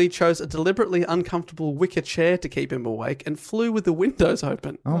reportedly chose a deliberately uncomfortable wicker chair to keep him awake and flew with the windows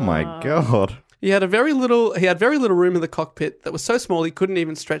open. Oh my God. He had very little room in the cockpit that was so small he couldn't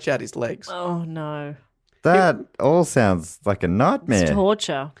even stretch out his legs. Oh, no. That all sounds like a nightmare. It's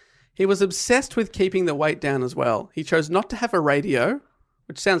torture. He was obsessed with keeping the weight down as well. He chose not to have a radio,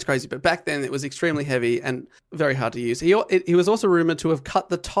 which sounds crazy, but back then it was extremely heavy and very hard to use. He was also rumoured to have cut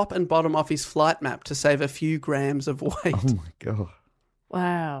the top and bottom off his flight map to save a few grams of weight. Oh my God.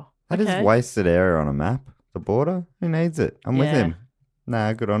 Wow. That is wasted area on a map. The border? Who needs it? I'm with Yeah. him.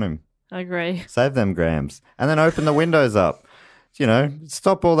 Nah, good on him. I agree. Save them grams. And then open the windows up. You know,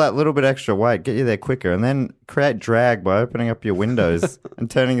 stop all that little bit extra weight, get you there quicker, and then create drag by opening up your windows and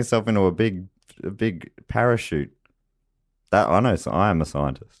turning yourself into a big parachute. That I know. So I am a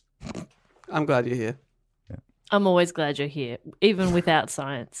scientist. I'm glad you're here. I'm always glad you're here, even without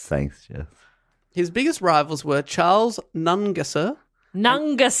science. Thanks, Jess. His biggest rivals were Charles Nungesser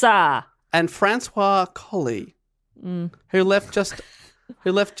Nungasa. and Francois Colli, who left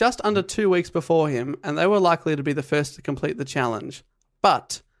just under 2 weeks before him, and they were likely to be the first to complete the challenge.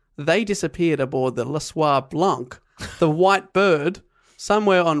 But they disappeared aboard the Le Soir Blanc, the White Bird,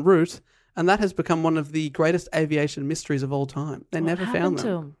 somewhere en route, and that has become one of the greatest aviation mysteries of all time. They never found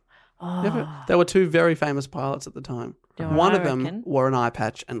them. There were two very famous pilots at the time. You know what One I of them reckon? wore an eye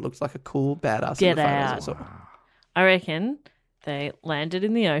patch and looked like a cool badass Get in the photos I out. saw. I reckon they landed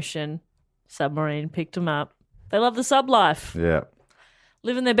in the ocean. Submarine picked them up. They love the sub life. Yeah.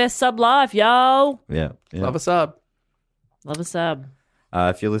 Living their best sub life, yo. Yeah. Yeah. Love a sub. Love a sub.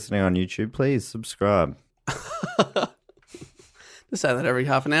 If you're listening on YouTube, please subscribe. Just say that every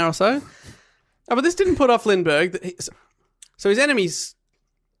half an hour or so. Oh, but this didn't put off Lindbergh. So his enemies,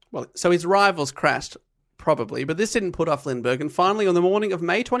 so his rivals crashed, probably, but this didn't put off Lindbergh. And finally, on the morning of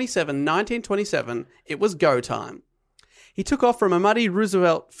May 27, 1927, it was go time. He took off from a muddy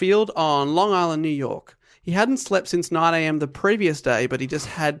Roosevelt Field on Long Island, New York. He hadn't slept since 9 a.m. the previous day, but he just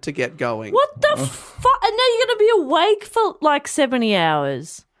had to get going. What the fuck? And now you're going to be awake for like 70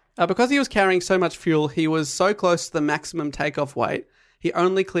 hours. Because he was carrying so much fuel, he was so close to the maximum takeoff weight, he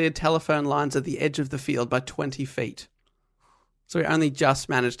only cleared telephone lines at the edge of the field by 20 feet. So he only just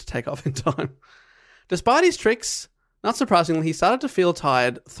managed to take off in time. Despite his tricks, not surprisingly, he started to feel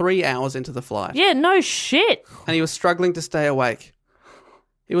tired 3 hours into the flight. Yeah, no shit. And he was struggling to stay awake.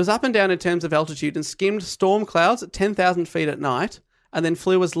 He was up and down in terms of altitude and skimmed storm clouds at 10,000 feet at night, and then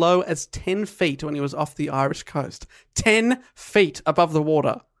flew as low as 10 feet when he was off the Irish coast. 10 feet above the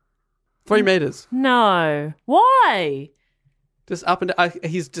water. 3 meters. No. Why? Just up and down.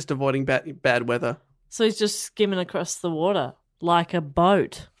 He's just avoiding bad weather. So he's just skimming across the water like a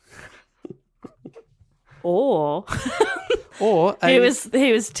boat. Or Or he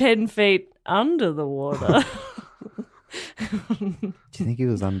was 10 feet under the water. Do you think he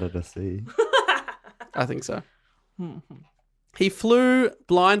was under the sea? I think so. He flew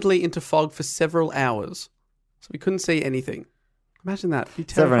blindly into fog for several hours, so he couldn't see anything. Imagine that. It'd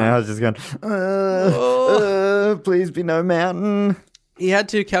be 7 terrifying. hours just going, please be no mountain. He had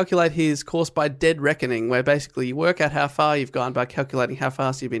to calculate his course by dead reckoning, where basically you work out how far you've gone by calculating how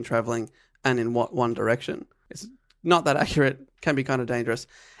fast you've been traveling and in what one direction. It's not that accurate, can be kind of dangerous.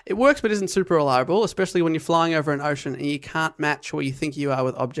 It works but isn't super reliable, especially when you're flying over an ocean and you can't match where you think you are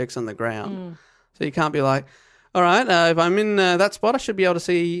with objects on the ground. So you can't be like, all right, if I'm in that spot, I should be able to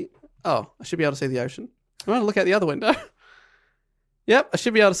see the ocean. I'm going to look out the other window. Yep, I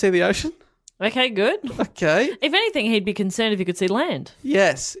should be able to see the ocean. Okay, good. Okay. If anything, he'd be concerned if he could see land.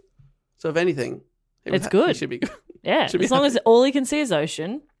 Yes. So if anything, It's good. He should be good. Yeah, Should be as long happy. as all he can see is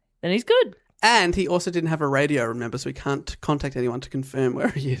ocean, then he's good. And he also didn't have a radio, remember, so he can't contact anyone to confirm where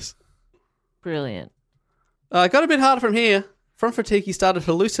he is. Brilliant. It got a bit harder from here. From fatigue, he started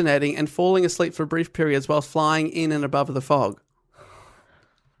hallucinating and falling asleep for brief periods whilst flying in and above the fog.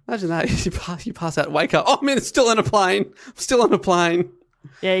 Imagine that. You pass out, wake up. Oh, man, it's still in a plane. I'm still on a plane.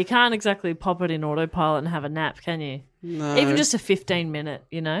 Yeah, you can't exactly pop it in autopilot and have a nap, can you? No. Even just a 15-minute,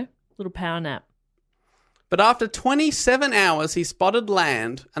 little power nap. But after 27 hours, he spotted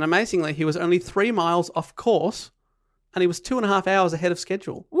land, and amazingly, he was only 3 miles off course, and he was 2.5 hours ahead of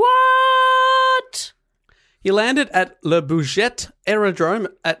schedule. What? He landed at Le Bourget Aerodrome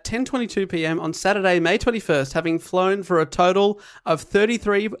at 10:22 p.m. on Saturday, May 21st, having flown for a total of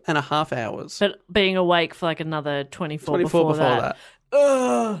 33.5 hours. But being awake for like another 24 before that. that.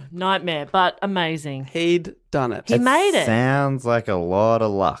 Ugh, nightmare, but amazing. He'd done it. He made it. Sounds like a lot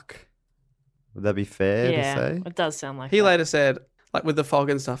of luck. Would that be fair Yeah, to say? it does sound like He that. later said, like with the fog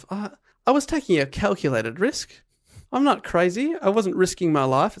and stuff, I was taking a calculated risk. I'm not crazy. I wasn't risking my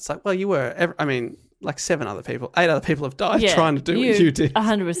life. It's like, well, you were. Like 8 other people have died trying to do what you did.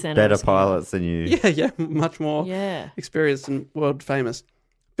 100% Better risky. pilots than you. Yeah, much more Yeah. experienced and world famous.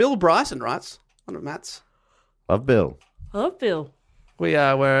 Bill Bryson writes, one of Matt's. Love Bill. I love Bill. We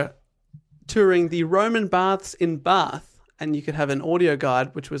were touring the Roman baths in Bath, and you could have an audio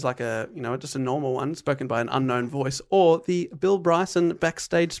guide, which was like just a normal one spoken by an unknown voice, or the Bill Bryson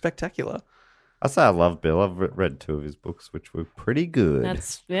Backstage Spectacular. I say I love Bill. I've read 2 of his books, which were pretty good.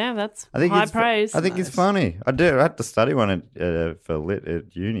 That's I think high it's, praise. I think he's funny. I had to study one for lit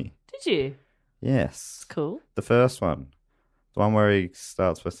at uni. Did you? Yes. Cool. The first one. The one where he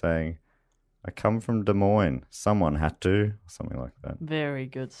starts by saying, I come from Des Moines. Someone had to. Or something like that. Very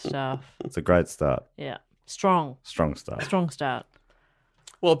good stuff. It's a great start. Yeah. Strong Strong start. start.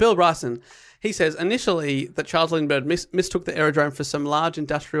 Well, Bill Bryson, he says initially that Charles Lindbergh mistook the aerodrome for some large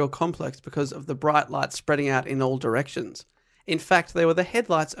industrial complex because of the bright lights spreading out in all directions. In fact, they were the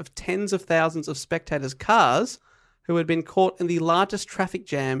headlights of tens of thousands of spectators' cars who had been caught in the largest traffic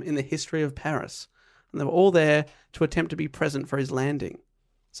jam in the history of Paris. And they were all there to attempt to be present for his landing.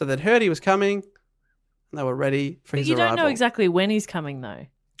 So they'd heard he was coming, and they were ready for his arrival. You don't know exactly when he's coming, though.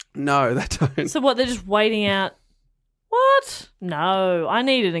 No, they don't. So what, they're just waiting out? What? No, I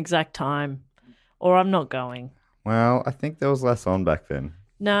need an exact time, or I'm not going. Well, I think there was less on back then.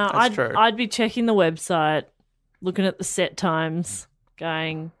 No, That's true. I'd be checking the website, looking at the set times,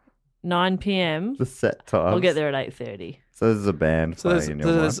 going 9 p.m. The set times. I'll get there at 8:30. So there's a band So playing in your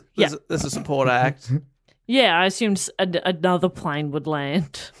mind. there's a support act. Yeah, I assumed another plane would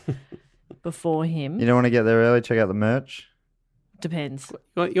land before him. You don't want to get there early, check out the merch? Depends.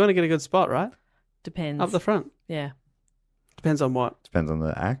 You want to get a good spot, right? Depends. Up the front. Yeah. Depends on what. Depends on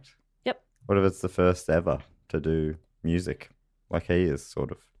the act. Yep. What if it's the first ever to do music? Like he is,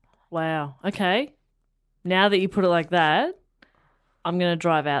 sort of. Wow. Okay. Now that you put it like that, I'm going to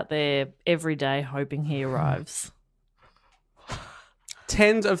drive out there every day hoping he arrives.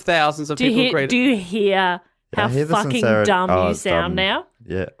 Tens of thousands of Do you people hear how I hear the fucking sincerity- dumb Oh, you it's sound dumb. now?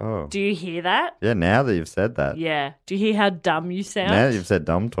 Yeah. Oh. Do you hear that? Yeah, now that you've said that. Yeah. Do you hear how dumb you sound? Now that you've said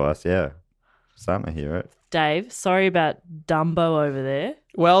dumb twice, yeah. Starting to hear it. Dave, sorry about Dumbo over there.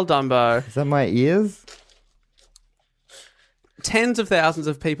 Well, Dumbo. Is that my ears? Tens of thousands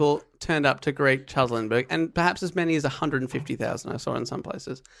of people turned up to greet Charles Lindbergh, and perhaps as many as 150,000 I saw in some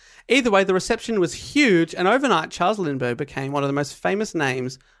places. Either way, the reception was huge, and overnight Charles Lindbergh became one of the most famous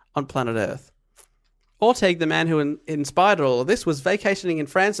names on planet Earth. Orteig, the man who inspired all of this, was vacationing in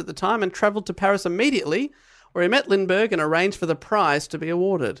France at the time and travelled to Paris immediately, where he met Lindbergh and arranged for the prize to be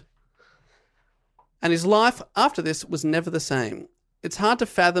awarded. And his life after this was never the same. It's hard to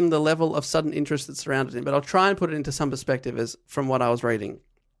fathom the level of sudden interest that surrounded him, but I'll try and put it into some perspective from what I was reading.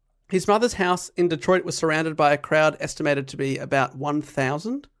 His mother's house in Detroit was surrounded by a crowd estimated to be about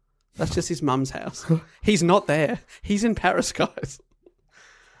 1,000. That's just his mum's house. He's not there. He's in Paris, guys.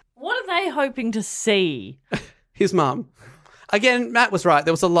 What are they hoping to see? His mum. Again, Matt was right.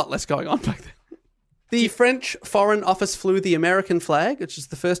 There was a lot less going on back then. The French Foreign Office flew the American flag, which is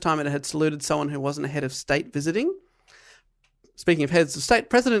the first time it had saluted someone who wasn't a head of state visiting. Speaking of heads of state,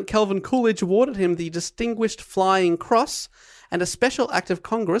 President Calvin Coolidge awarded him the Distinguished Flying Cross, and a special act of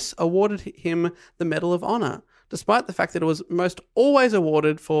Congress awarded him the Medal of Honor, despite the fact that it was most always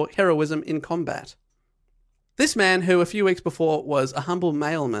awarded for heroism in combat. This man, who a few weeks before was a humble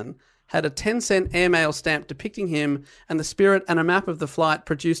mailman, had a 10-cent airmail stamp depicting him and the spirit and a map of the flight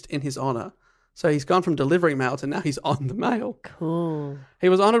produced in his honor. So he's gone from delivering mail to now he's on the mail. Cool. He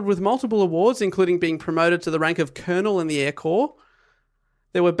was honoured with multiple awards, including being promoted to the rank of colonel in the Air Corps.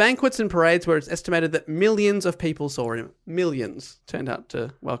 There were banquets and parades where it's estimated that millions of people saw him. Millions turned out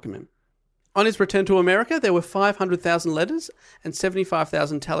to welcome him. On his return to America, there were 500,000 letters and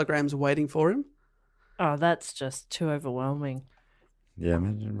 75,000 telegrams waiting for him. Oh, that's just too overwhelming. Yeah,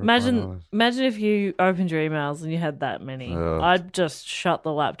 imagine Imagine if you opened your emails and you had that many. Ugh. I'd just shut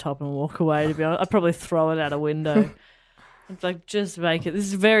the laptop and walk away, to be honest. I'd probably throw it out a window. I'd like, just make it. This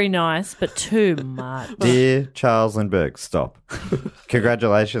is very nice, but too much. Dear Charles Lindbergh, stop.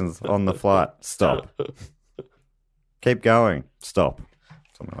 Congratulations on the flight. Stop. Keep going. Stop.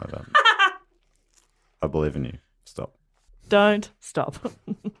 Something like that. I believe in you. Stop. Don't stop.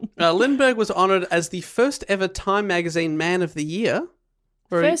 Lindbergh was honoured as the first ever Time Magazine Man of the Year.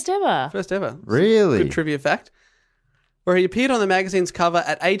 First ever. First ever. Really? Good trivia fact. Where he appeared on the magazine's cover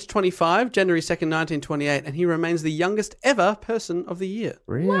at age 25, January 2nd, 1928, and he remains the youngest ever person of the year.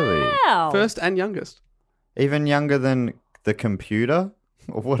 Really? Wow. First and youngest. Even younger than the computer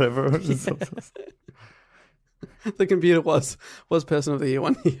or whatever it is. The computer was person of the year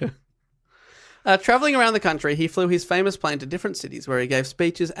one year. Travelling around the country, he flew his famous plane to different cities where he gave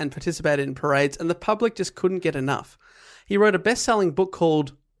speeches and participated in parades, and the public just couldn't get enough. He wrote a best-selling book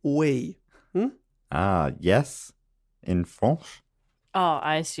called Oui. Yes. In French? Oh,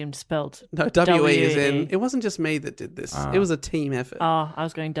 I assumed spelled. No, W-E is W-E. in. It wasn't just me that did this. It was a team effort. Oh, I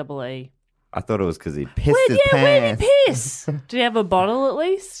was going double E. I thought it was because he pissed his Where'd pants. he piss? Did he have a bottle at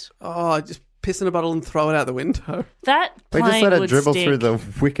least? Oh, just piss in a bottle and throw it out the window. That We plane just let it would dribble stick. through the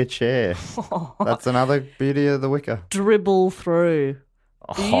wicker chair. That's another beauty of the wicker. Dribble through.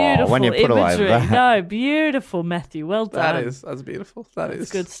 Beautiful Oh, when you put it like imagery. that. No, beautiful, Matthew. Well done. That's beautiful. That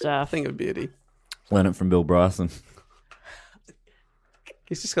is good stuff. a thing of beauty. Learn it from Bill Bryson.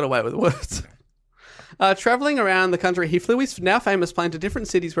 He's just got away with words. Travelling around the country, he flew his now famous plane to different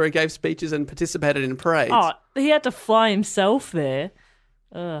cities where he gave speeches and participated in parades. Oh, he had to fly himself there.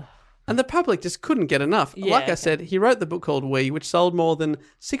 Ugh. And the public just couldn't get enough. Yeah, Like I okay. said, he wrote the book called We, which sold more than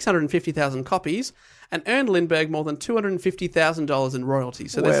 650,000 copies and earned Lindbergh more than $250,000 in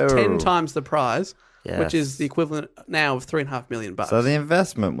royalties. So there's Whoa. 10 times the prize, which Yes. is the equivalent now of $3.5 million. So the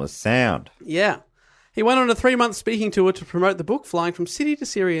investment was sound. Yeah. He went on a 3-month speaking tour to promote the book, flying from city to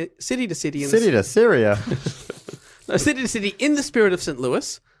city in City to Syria. city to city in the spirit of St.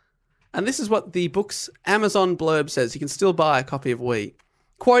 Louis. And this is what the book's Amazon blurb says. You can still buy a copy of We.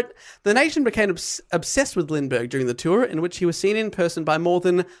 Quote, the nation became obsessed with Lindbergh during the tour, in which he was seen in person by more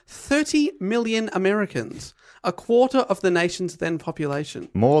than 30 million Americans, a quarter of the nation's then population.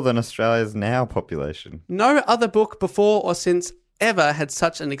 More than Australia's now population. No other book before or since ever had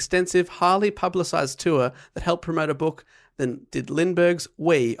such an extensive, highly publicised tour that helped promote a book than did Lindbergh's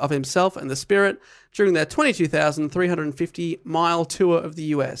We of himself and the Spirit during their 22,350-mile tour of the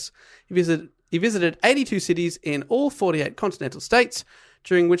US. He visited 82 cities in all 48 continental states,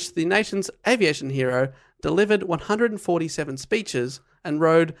 during which the nation's aviation hero delivered 147 speeches and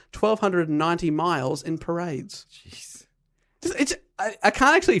rode 1,290 miles in parades. Jeez. I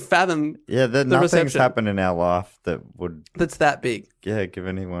can't actually fathom Yeah, the nothing's reception happened in our life that would, that's that big. give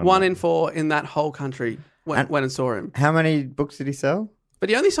anyone... 1 in 4 in that whole country went and saw him. How many books did he sell? But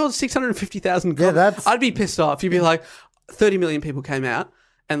he only sold 650,000 copies. Yeah, that's- I'd be pissed off. You'd be like, 30 million people came out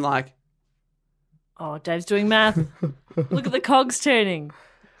and like... Oh, Dave's doing math. Look at the cogs turning.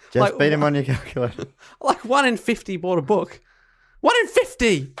 Just Like, beat him on your calculator. Like 1 in 50 bought a book. 1 in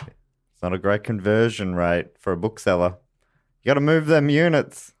 50! It's not a great conversion rate for a bookseller. You got to move them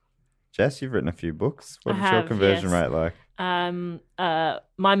units. Jess, you've written a few books. What I is your have, conversion yes. rate like?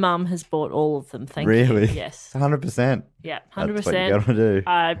 My mum has bought all of them. Thank Really? you. Yes. 100%. Yeah, 100%. That's what you got to do.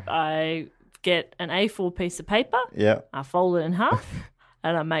 I get an A4 piece of paper. Yeah. I fold it in half,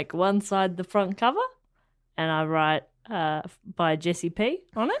 and I make one side the front cover, and I write by Jesse P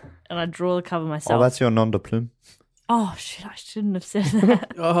on it, and I draw the cover myself. Oh, that's your nom de plume. Oh, shit, I shouldn't have said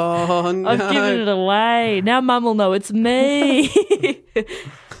that. Oh, no. I've given it away. Now Mum will know it's me.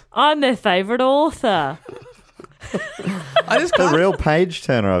 I'm their favourite author. I just The can't... real page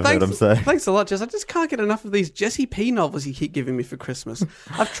turner, I've heard him say. Thanks a lot, Jess. I just can't get enough of these Jesse P novels you keep giving me for Christmas.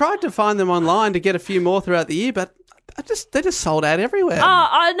 I've tried to find them online to get a few more throughout the year, but they're just sold out everywhere. Oh,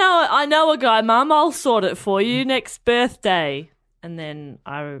 I know a guy, Mum. I'll sort it for you next birthday. And then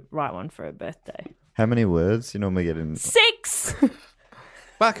I write one for her birthday. How many words you normally get in? 6.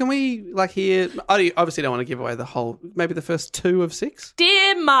 But can we hear? I obviously don't want to give away the whole. Maybe the first 2 of 6.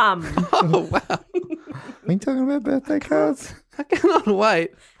 Dear Mum. Oh wow! Are you talking about birthday cards? I cannot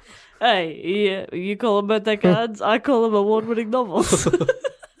wait. Hey, you call them birthday cards. I call them award-winning novels.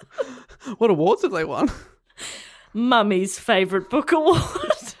 What awards have they won? Mummy's favourite book award.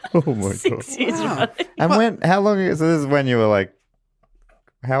 Oh my 6 years running. And how long ago? So this is when you were like,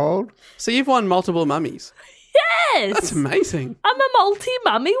 how old? So you've won multiple mummies. Yes. That's amazing. I'm a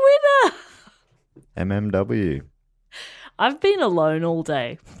multi-mummy winner. MMW. I've been alone all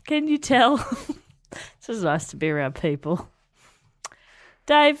day. Can you tell? It's just nice to be around people.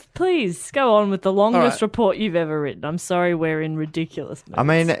 Dave, please go on with the longest right. report you've ever written. I'm sorry we're in ridiculous moods. I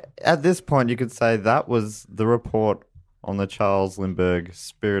mean, at this point, you could say that was the report on the Charles Lindbergh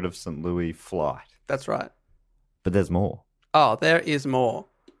Spirit of St. Louis flight. That's right. But there's more. Oh, there is more.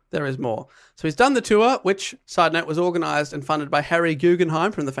 There is more. So he's done the tour, which, side note, was organised and funded by Harry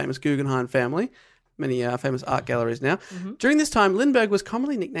Guggenheim from the famous Guggenheim family. Many famous art galleries now. Mm-hmm. During this time, Lindbergh was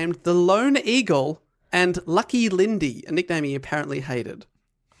commonly nicknamed the Lone Eagle and Lucky Lindy, a nickname he apparently hated.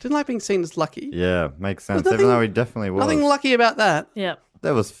 Didn't like being seen as lucky. Yeah, makes sense. There's Even though he definitely was. Nothing lucky about that. Yeah.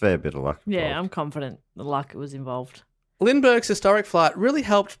 There was a fair bit of luck. Yeah, involved. I'm confident the luck was involved. Lindbergh's historic flight really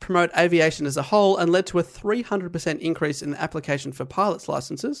helped promote aviation as a whole and led to a 300% increase in the application for pilot's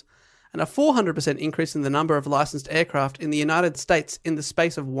licenses and a 400% increase in the number of licensed aircraft in the United States in the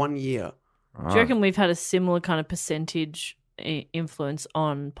space of 1 year. Do you reckon we've had a similar kind of percentage influence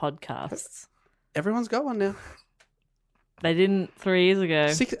on podcasts? Everyone's got one now. They didn't 3 years ago.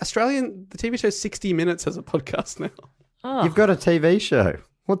 The TV show 60 Minutes has a podcast now. Oh. You've got a TV show.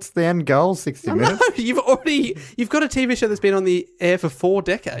 What's the end goal? 60 minutes? No, you've got a TV show that's been on the air for 4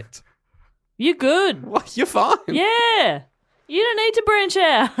 decades. You're good. Well, you're fine. Yeah. You don't need to branch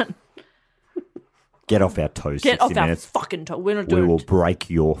out. Get off our toes, Get 60 off minutes. our fucking toe. We're not We doing will break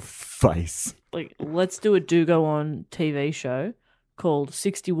your face. like, let's do a do-go on TV show called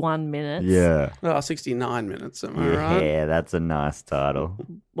 61 Minutes. Yeah. Oh, 69 minutes, am I right? Yeah, that's a nice title.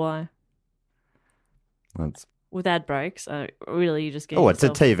 Why? That's... With ad breaks. Really, you just get Oh, it's a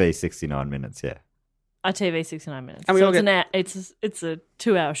yourself TV 69 minutes, yeah. a TV 69 minutes. And we so all it's a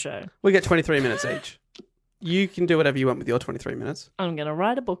 2-hour show. We get 23 minutes each. You can do whatever you want with your 23 minutes. I'm going to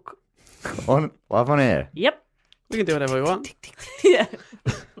write a book. Live on air. Yep. We can do whatever we want. Yeah.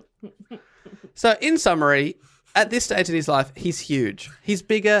 So, in summary, at this stage in his life, he's huge. He's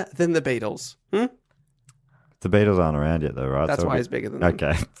bigger than the Beatles. The Beatles aren't around yet, though, right? That's why it'll he's bigger than them.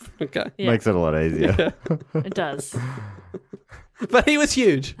 Okay. Okay. Yeah. Makes it a lot easier. It does. But he was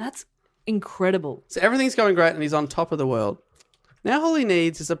huge. That's incredible. So everything's going great and he's on top of the world. Now all he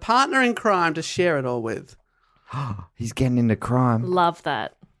needs is a partner in crime to share it all with. He's getting into crime. Love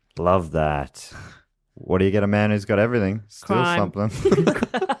that. Love that. What do you get a man who's got everything? Steal Crime. something.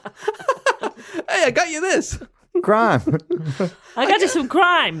 Hey, I got you this. Crime. I got you some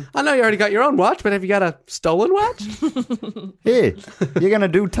crime. I know you already got your own watch, but have you got a stolen watch? Here, you're going to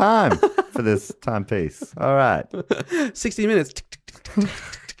do time for this timepiece. All right. 60 minutes.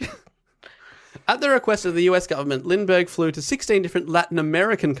 At the request of the US government, Lindbergh flew to 16 different Latin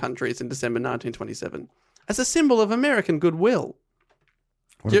American countries in December 1927 as a symbol of American goodwill.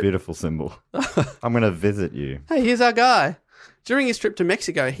 What a beautiful symbol. I'm going to visit you. Hey, here's our guy. During his trip to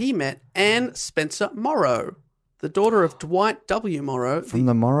Mexico, he met Anne Spencer Morrow, the daughter of Dwight W. Morrow. From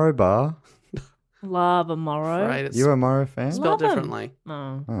the Morrow Bar? Love a Morrow. Right, it's You a Morrow fan? spelled Love 'em. differently.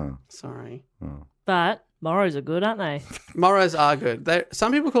 No. Oh. Sorry. But Morrows are good, aren't they? Morrows are good.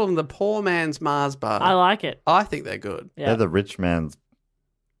 Some people call them the poor man's Mars bar. I like it. I think they're good. Yeah. They're the rich man's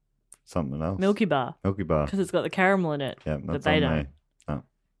something else. Milky Bar. Milky Bar. Because it's got the caramel in it. Yeah, that that's they on don't. me. Oh.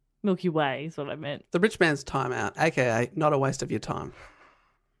 Milky Way is what I meant. The rich man's time out, aka not a waste of your time.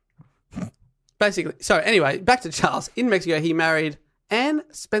 Basically. So anyway, back to Charles. In Mexico, he married Anne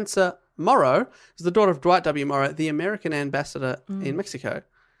Spencer Morrow, who's the daughter of Dwight W. Morrow, the American ambassador in Mexico.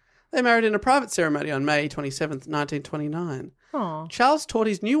 They married in a private ceremony on May 27th, 1929. Aw. Charles taught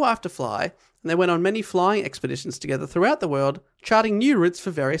his new wife to fly, and they went on many flying expeditions together throughout the world, charting new routes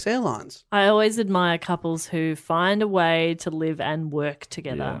for various airlines. I always admire couples who find a way to live and work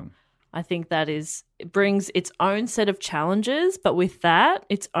together. Yeah. I think that it brings its own set of challenges, but with that,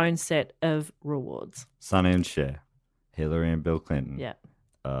 its own set of rewards. Sonny and Cher. Hillary and Bill Clinton. Yeah.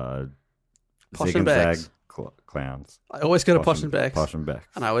 Zig Posh and and Zag Becks. clowns. I always go to Posh and Becks, Posh and Becks.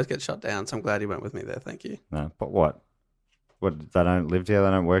 and I always get shot down, so I'm glad he went with me there. Thank you. No, but what? What, they don't live together,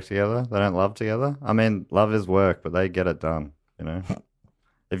 they don't work together, they don't love together? I mean, love is work, but they get it done, you know?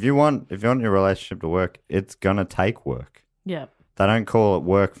 If you want your relationship to work, it's going to take work. Yeah. They don't call it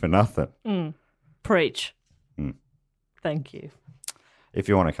work for nothing. Preach. Mm. Thank you. If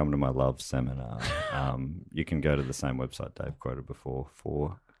you want to come to my love seminar, you can go to the same website Dave quoted before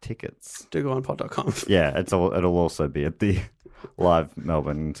for tickets. DoGoOnPod.com. Yeah, it'll also be at the live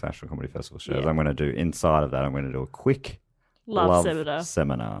Melbourne International Comedy Festival shows. Yeah. I'm going to do, inside of that, I'm going to do a quick Love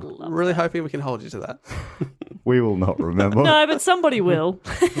seminar. Really hoping we can hold you to that. We will not remember. No, but somebody will.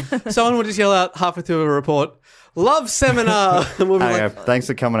 Someone will just yell out halfway through a report, "Love seminar!" And we'll be Hey, like, thanks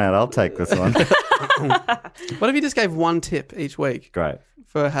for coming out. I'll take this one. what if you just gave one tip each week Great.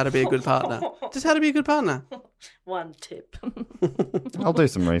 for how to be a good partner? Just how to be a good partner. One tip. I'll do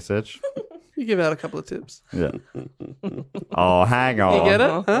some research. You give out a couple of tips. Yeah. Oh, hang on. You get it?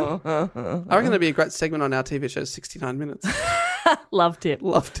 Huh? I reckon that'd be a great segment on our TV show, 69 Minutes. Love tip.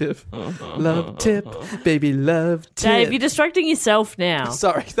 Love tip. Love tip. Baby, love tip. Dave, you're distracting yourself now.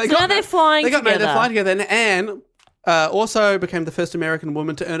 Sorry. Now they're flying They're together. flying together. And Anne also became the first American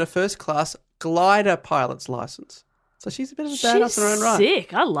woman to earn a first-class glider pilot's license. So she's a bit of a badass She's in her own right.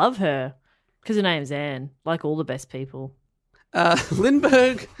 sick. I love her. Because her name's Anne, like all the best people.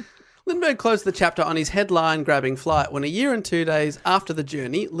 Lindbergh closed the chapter on his headline-grabbing flight when a year and 2 days after the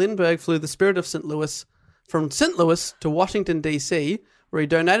journey, Lindbergh flew the Spirit of St. Louis from St. Louis to Washington, D.C., where he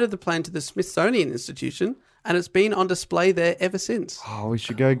donated the plane to the Smithsonian Institution, and it's been on display there ever since. Oh, we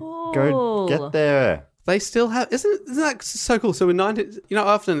should go Cool. get there. They still have... Isn't that so cool? So in 19... You know,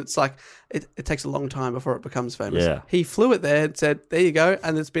 often it's like... It takes a long time before it becomes famous. Yeah. He flew it there and said, there you go,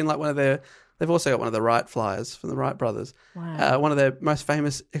 and it's been like one of their... They've also got one of the Wright flyers from the Wright brothers. Wow. One of their most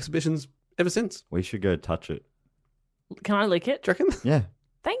famous exhibitions ever since. We should go touch it. Can I lick it? Do you reckon? Yeah,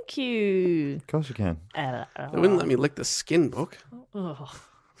 Thank you. of course you can. They wouldn't let me lick the skin book. Ugh.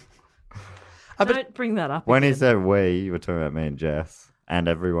 I bet- Don't bring that up When he again. said we, you were talking about me and Jess and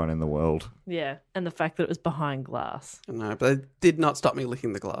everyone in the world. Yeah, and the fact that it was behind glass. No, but it did not stop me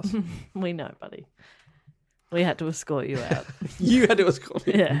licking the glass. We know, buddy. We had to escort you out. You had to escort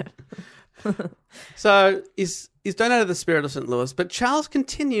me. Yeah. So he's donated the Spirit of St. Louis, but Charles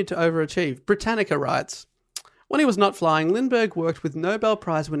continued to overachieve. Britannica writes, when he was not flying, Lindbergh worked with Nobel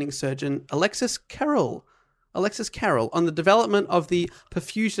Prize-winning surgeon Alexis Carrel on the development of the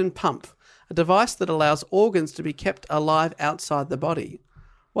perfusion pump, a device that allows organs to be kept alive outside the body.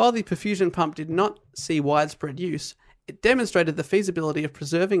 While the perfusion pump did not see widespread use, it demonstrated the feasibility of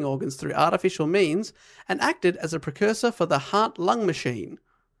preserving organs through artificial means and acted as a precursor for the heart-lung machine.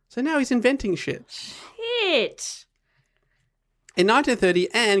 So now he's inventing shit. Shit. In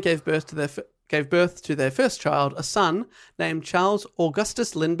 1930, Anne gave birth to their first child, a son named Charles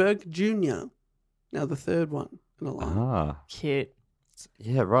Augustus Lindbergh Jr. Now the third one in a line. Ah. Cute.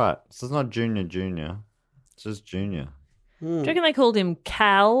 Yeah, right. So it's not junior. It's just junior. Do you reckon they called him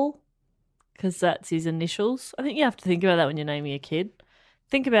Cal? Because that's his initials. I think you have to think about that when you're naming a kid.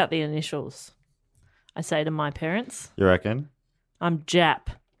 Think about the initials. I say to my parents, You reckon? I'm Jap.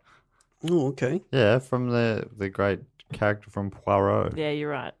 Oh, okay. Yeah, from the great character from Poirot. Yeah, you're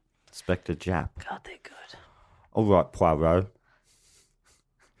right. Inspector Jap. God, they're good. All right, Poirot.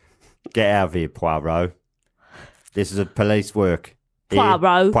 Get out of here, Poirot. This is a police work. Here,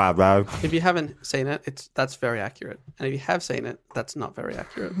 Poirot. Poirot. If you haven't seen it, that's very accurate. And if you have seen it, that's not very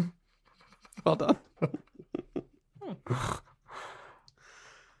accurate. Well done.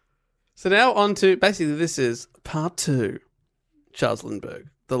 So now on to, basically this is part 2. Charles Lindbergh,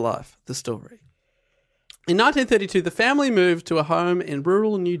 the life, the story. In 1932, the family moved to a home in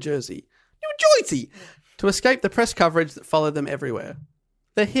rural New Jersey, to escape the press coverage that followed them everywhere.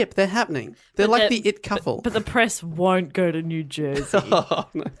 They're hip, they're happening. They're But like they're- the it couple. But the press won't go to New Jersey. Oh,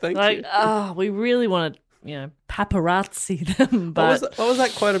 no, thank Like, you. we really want to, paparazzi them, but What was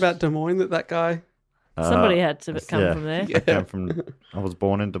that quote about Des Moines that guy? somebody had to come Yeah. from there. I came from. I was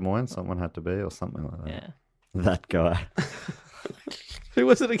born in Des Moines. Someone had to be, or something like that. Yeah. That guy, Who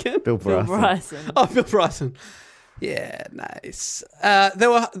was it again? Bill Bryson. Bryson. Oh, Bill Bryson. Yeah, nice.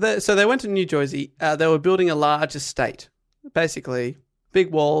 So they went to New Jersey. They were building a large estate, basically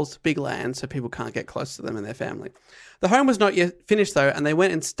big walls, big land, so people can't get close to them and their family. The home was not yet finished though, and they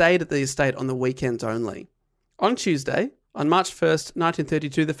went and stayed at the estate on the weekends only. On Tuesday, on March 1st,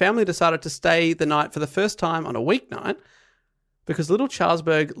 1932, the family decided to stay the night for the first time on a weeknight because little Charles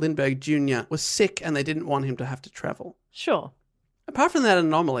Lindbergh Jr. was sick and they didn't want him to have to travel. Sure. Apart from that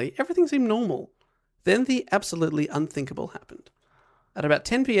anomaly, everything seemed normal. Then the absolutely unthinkable happened. At about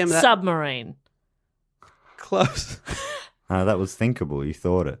 10 p.m. Submarine. Close. That was thinkable. You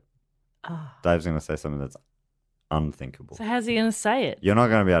thought it. Ah. Dave's going to say something that's unthinkable. So how's he going to say it? You're not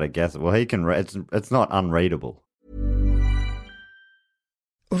going to be able to guess it. Well, he can. It's not unreadable.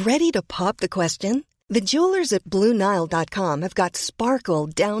 Ready to pop the question? The jewelers at BlueNile.com have got sparkle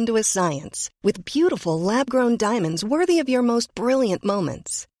down to a science with beautiful lab-grown diamonds worthy of your most brilliant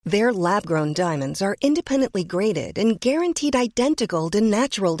moments. Their lab-grown diamonds are independently graded and guaranteed identical to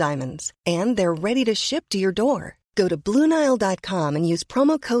natural diamonds, and they're ready to ship to your door. Go to BlueNile.com and use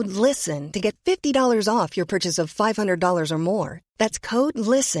promo code LISTEN to get $50 off your purchase of $500 or more. That's code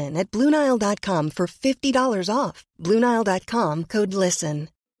LISTEN at BlueNile.com for $50 off. BlueNile.com, code LISTEN.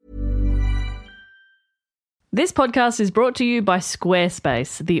 This podcast is brought to you by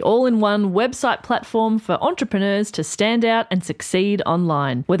Squarespace, the all-in-one website platform for entrepreneurs to stand out and succeed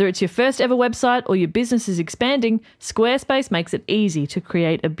online. Whether it's your first ever website or your business is expanding, Squarespace makes it easy to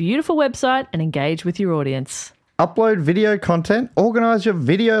create a beautiful website and engage with your audience. Upload video content, organize your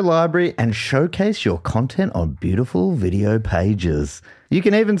video library, and showcase your content on beautiful video pages. You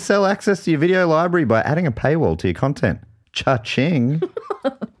can even sell access to your video library by adding a paywall to your content. Cha-ching.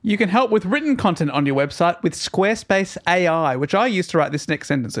 You can help with written content on your website with Squarespace AI, which I use to write this next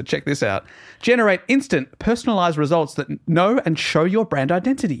sentence, so check this out. Generate instant, personalized results that know and show your brand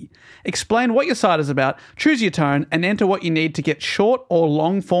identity. Explain what your site is about, choose your tone, and enter what you need to get short or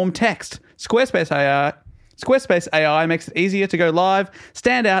long-form text. Squarespace AI makes it easier to go live,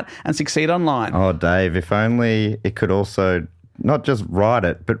 stand out, and succeed online. Oh, Dave, if only it could also not just write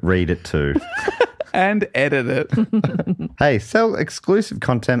it, but read it too. And edit it. Hey, sell exclusive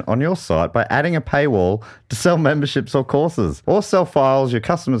content on your site by adding a paywall to sell memberships or courses, or sell files your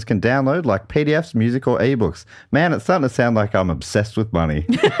customers can download like PDFs, music, or ebooks. Man, it's starting to sound like I'm obsessed with money.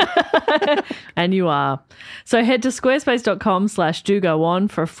 And you are. So head to squarespace.com/dogoon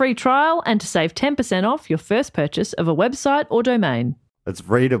for a free trial and to save 10% off your first purchase of a website or domain. It's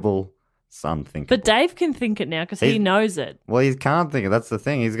readable. It's unthinkable. But Dave can think it now because he knows it. Well, he can't think it. That's the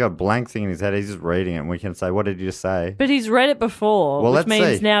thing. He's got a blank thing in his head. He's just reading it, and we can say, what did you just say? But he's read it before, Well, which let's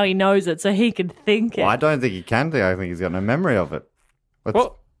means see. now he knows it, so he can think it. Well, I don't think he can think. I think he's got no memory of it.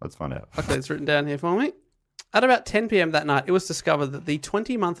 Let's find out. Okay, it's written down here for me. At about 10 p.m. that night, it was discovered that the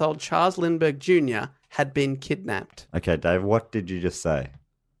 20-month-old Charles Lindbergh Jr. had been kidnapped. Okay, Dave, what did you just say?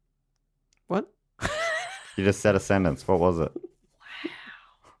 What? You just said a sentence. What was it?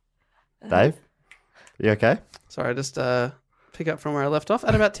 Wow. Dave? You okay? Sorry, I just pick up from where I left off.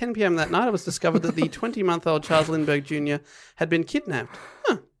 At about 10 p.m. that night, it was discovered that the 20-month-old Charles Lindbergh Jr. had been kidnapped.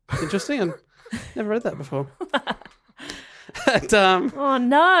 Huh, interesting. I've never read that before. And, Oh,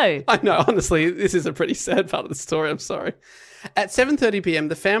 no. I know, honestly, this is a pretty sad part of the story. I'm sorry. At 7:30 p.m.,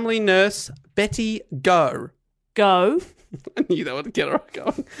 the family nurse, Betty Go. Go. I knew that would get her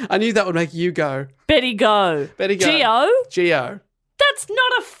going. I knew that would make you go. Betty Go. Betty Go. Geo? Geo. That's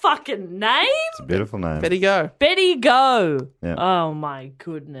not a fucking name. It's a beautiful name. Betty Go. Betty Go. Yeah. Oh, my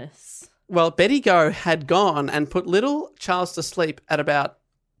goodness. Well, Betty Go had gone and put little Charles to sleep at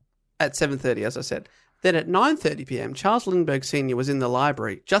 7:30, as I said. Then at 9:30 p.m., Charles Lindbergh Sr. was in the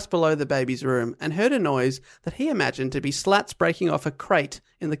library, just below the baby's room, and heard a noise that he imagined to be slats breaking off a crate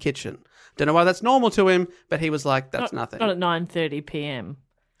in the kitchen. Don't know why that's normal to him, but he was like, that's nothing. Not at 9:30 p.m.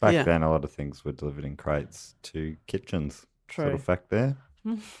 Back Yeah. then, a lot of things were delivered in crates to kitchens. True. Little fact there.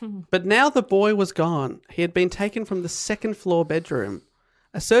 But now the boy was gone. He had been taken from the second floor bedroom.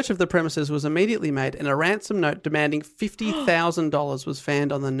 A search of the premises was immediately made, and a ransom note demanding $50,000 was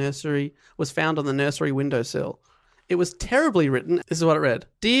found on the nursery windowsill. It was terribly written. This is what it read: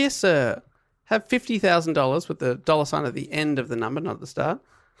 "Dear Sir, have $50,000 with the dollar sign at the end of the number, not at the start,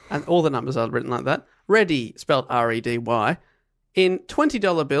 and all the numbers are written like that. Ready, spelled R-E-D-Y, in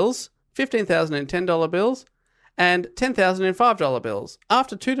 $20 bills, $15,000 in $10 bills." And $10,000 in $5 bills.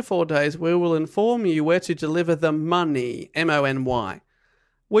 After 2 to 4 days, we will inform you where to deliver the money, M-O-N-Y.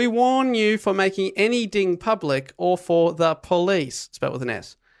 We warn you for making any ding public or for the police, spelled with an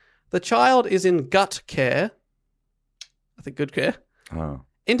S. The child is in gut care. I think good care. Oh.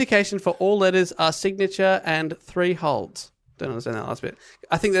 Indication for all letters are signature and 3 holds. Don't understand that last bit.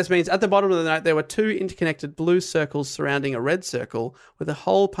 I think this means at the bottom of the note there were 2 interconnected blue circles surrounding a red circle with a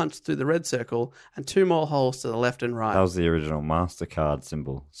hole punched through the red circle and 2 more holes to the left and right. That was the original MasterCard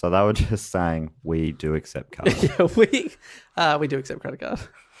symbol. So they were just saying, we do accept cards. Yeah, we do accept credit card.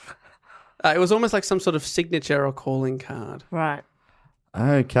 It was almost like some sort of signature or calling card. Right.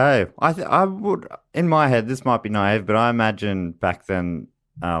 Okay. I would, in my head, this might be naive, but I imagine back then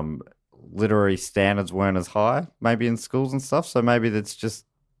literary standards weren't as high, maybe in schools and stuff. So maybe that's just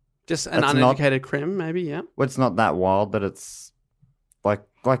an that's uneducated crim, maybe. Yeah. Well, it's not that wild, but it's like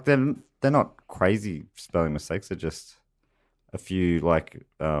they're not crazy spelling mistakes. They're just a few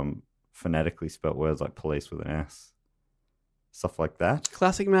phonetically spelt words like police with an S, stuff like that.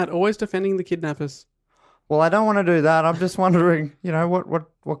 Classic Matt, always defending the kidnappers. Well, I don't want to do that. I'm just wondering,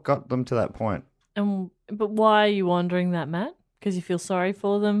 what got them to that point. But why are you wondering that, Matt? Because you feel sorry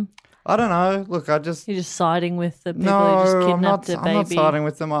for them? I don't know. Look, You're just siding with the people who just kidnapped a baby? I'm not siding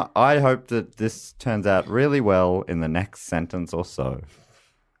with them. I hope that this turns out really well in the next sentence or so.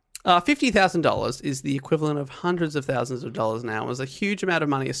 $50,000 is the equivalent of hundreds of thousands of dollars now. It was a huge amount of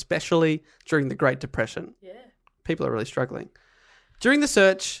money, especially during the Great Depression. Yeah. People are really struggling. During the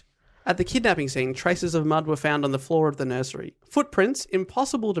search at the kidnapping scene, traces of mud were found on the floor of the nursery. Footprints,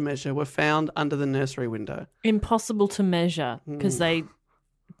 impossible to measure, were found under the nursery window. Impossible to measure because they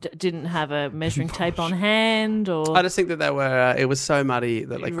didn't have a measuring tape on hand, or I just think that they were. It was so muddy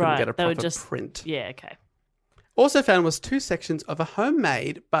that they couldn't get a proper print. Yeah, okay. Also found was 2 sections of a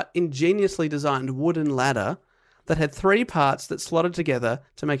homemade but ingeniously designed wooden ladder that had 3 parts that slotted together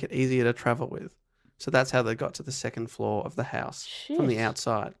to make it easier to travel with. So that's how they got to the second floor of the house from the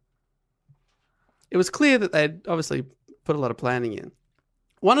outside. It was clear that they'd obviously put a lot of planning in.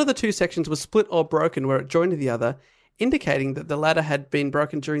 One of the 2 sections was split or broken where it joined to the other, indicating that the ladder had been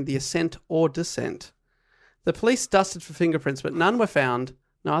broken during the ascent or descent. The police dusted for fingerprints, but none were found,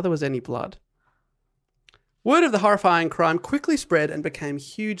 neither was any blood. Word of the horrifying crime quickly spread and became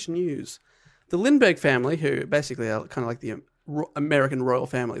huge news. The Lindbergh family, who basically are kind of like the American royal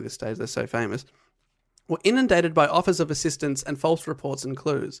family at this stage, they're so famous, were inundated by offers of assistance and false reports and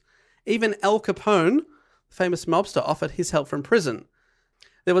clues. Even Al Capone, the famous mobster, offered his help from prison.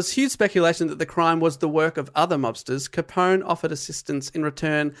 There was huge speculation that the crime was the work of other mobsters. Capone offered assistance in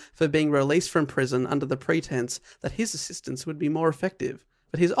return for being released from prison under the pretense that his assistance would be more effective,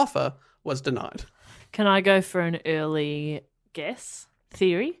 but his offer was denied. Can I go for an early guess?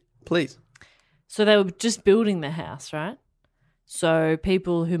 Theory? Please. So they were just building the house, right? So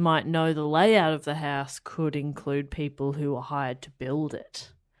people who might know the layout of the house could include people who were hired to build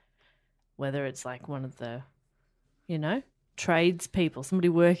it. Whether it's like one of the, tradespeople, somebody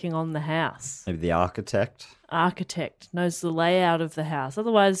working on the house. Maybe the architect. Architect knows the layout of the house.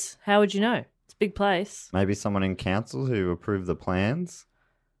 Otherwise, how would you know? It's a big place. Maybe someone in council who approved the plans.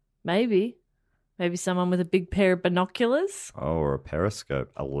 Maybe someone with a big pair of binoculars. Oh, or a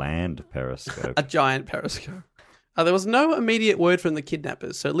periscope. A land periscope. A giant periscope. There was no immediate word from the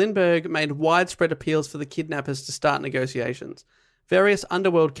kidnappers, so Lindbergh made widespread appeals for the kidnappers to start negotiations. Various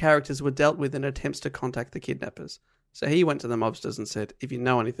underworld characters were dealt with in attempts to contact the kidnappers. So he went to the mobsters and said, if you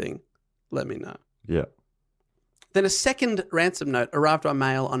know anything, let me know. Yeah. Then a second ransom note arrived by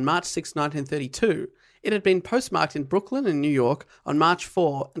mail on March 6, 1932. It had been postmarked in Brooklyn and New York on March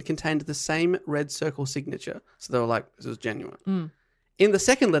 4 and contained the same red circle signature. So they were like, this was genuine. In the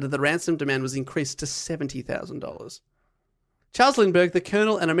second letter, the ransom demand was increased to $70,000. Charles Lindbergh, the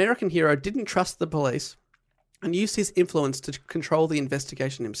colonel and American hero, didn't trust the police and used his influence to control the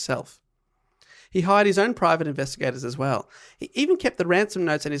investigation himself. He hired his own private investigators as well. He even kept the ransom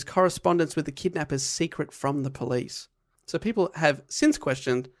notes and his correspondence with the kidnappers secret from the police. So people have since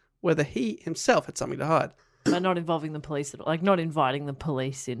questioned whether he himself had something to hide. But not involving the police at all. Like, not inviting the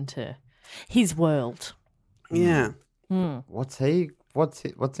police into his world. Yeah. What's in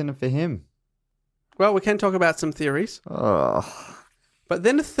it for him? Well, we can talk about some theories. Oh. But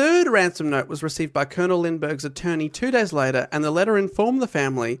then a third ransom note was received by Colonel Lindbergh's attorney 2 days later, and the letter informed the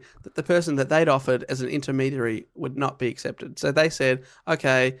family that the person that they'd offered as an intermediary would not be accepted. So they said,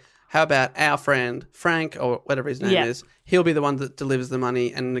 okay, how about our friend, Frank, or whatever his name is, he'll be the one that delivers the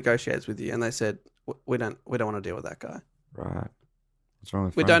money and negotiates with you. And they said, we don't want to deal with that guy. Right. What's wrong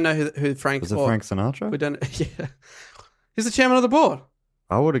with We Frank? don't know who Frank Was it Frank Sinatra? We don't. Yeah, he's the chairman of the board.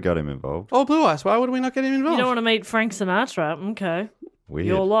 I would have got him involved. Oh, Blue Eyes. Why would we not get him involved? You don't want to meet Frank Sinatra? Okay. Weird.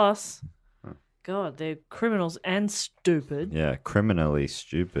 Your loss. God, they're criminals and stupid. Yeah, criminally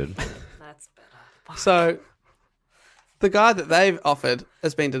stupid. That's better. So the guy that they've offered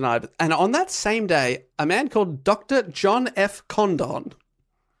has been denied. And on that same day, a man called Dr. John F. Condon.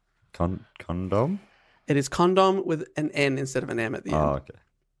 Condom? It is condom with an N instead of an M at the end. Oh, okay.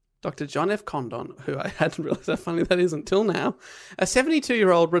 Dr. John F. Condon, who I hadn't realised how funny that is until now, a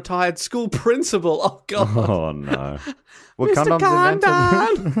 72-year-old retired school principal. Oh, God. Oh, no. Well, Mr.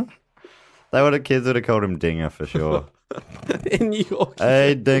 condoms invented? Kids would have called him Dinger for sure. In New York.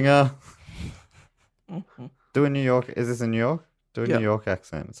 Hey, Dinger. Do a New York. Is this in New York? Do a Yep. New York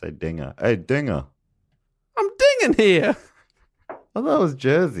accent. Say Dinger. Hey, Dinger. I'm dinging here. I thought it was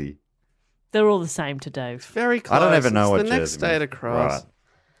Jersey. They're all the same to Dave. Very close. I don't even know It's what the Jersey next state means. across. Right.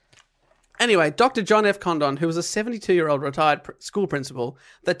 Anyway, Dr. John F. Condon, who was a 72-year-old retired school principal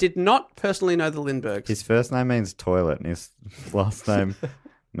that did not personally know the Lindberghs. His first name means toilet and his last name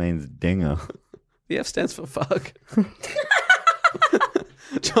means Dinger. The F stands for fuck.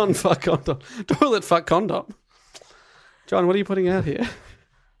 John fuck condom. Toilet fuck condom. John, what are you putting out here?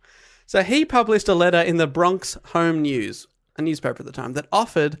 So he published a letter in the Bronx Home News, a newspaper at the time, that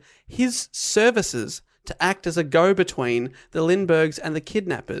offered his services to act as a go-between the Lindberghs and the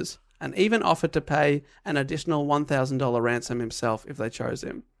kidnappers, and even offered to pay an additional $1,000 ransom himself if they chose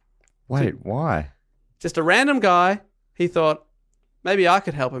him. Wait, why? Just a random guy. He thought, maybe I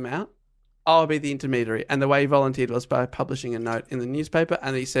could help him out. I'll be the intermediary. And the way he volunteered was by publishing a note in the newspaper.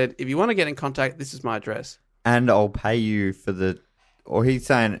 And he said, if you want to get in contact, this is my address. And I'll pay you for the... Or he's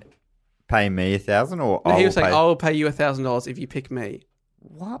saying, pay me $1,000 or No, he was I'll saying, pay... I'll pay you $1,000 if you pick me.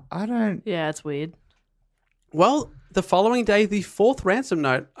 What? I don't... Yeah, it's weird. Well, the following day, the fourth ransom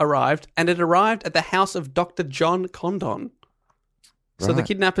note arrived, and it arrived at the house of Dr. John Condon. So the Right.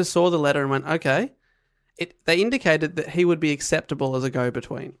 kidnappers saw the letter and went, okay. They indicated that he would be acceptable as a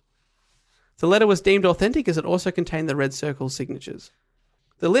go-between. The letter was deemed authentic as it also contained the red circle signatures.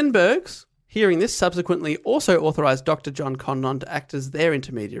 The Lindberghs, hearing this, subsequently also authorized Dr. John Condon to act as their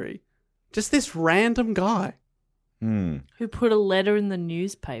intermediary. Just this random guy. Who put a letter in the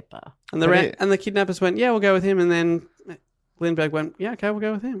newspaper. And But the kidnappers went, yeah, we'll go with him. And then Lindbergh went, yeah, okay, we'll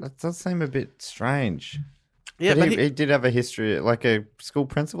go with him. That does seem a bit strange. Yeah, but he did have a history, like a school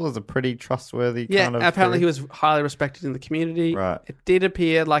principal is a pretty trustworthy kind of... apparently he career. was highly respected in the community. Right. It did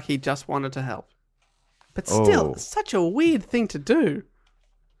appear like he just wanted to help. But still, Oh. such a weird thing to do.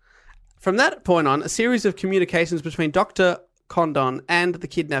 From that point on, a series of communications between Dr. Condon and the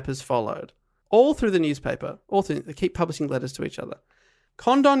kidnappers followed. All through the newspaper. They keep publishing letters to each other.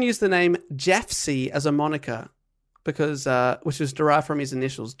 Condon used the name Jafsey as a moniker, because which was derived from his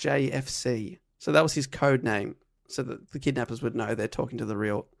initials, JFC. So that was his code name, so that the kidnappers would know they're talking to the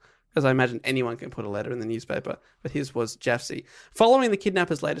real... Because I imagine anyone can put a letter in the newspaper, but his was Jafsey. Following the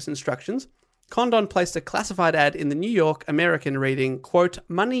kidnappers' latest instructions, Condon placed a classified ad in the New York American reading, quote,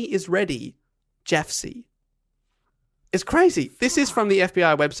 "Money is ready, Jafsey." It's crazy. This is from the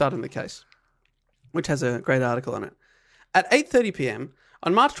FBI website in the case, which has a great article on it. At 8:30 p.m.,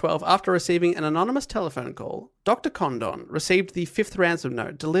 on March 12, after receiving an anonymous telephone call, Dr. Condon received the fifth ransom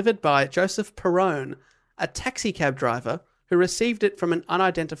note delivered by Joseph Perrone, a taxi cab driver who received it from an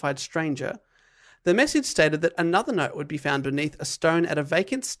unidentified stranger. The message stated that another note would be found beneath a stone at a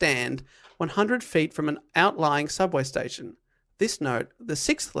vacant stand 100 feet from an outlying subway station. This note, the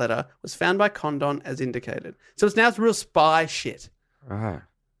 6th letter, was found by Condon as indicated. So it's real spy shit. Right.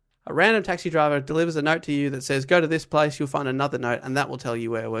 A random taxi driver delivers a note to you that says, go to this place, you'll find another note, and that will tell you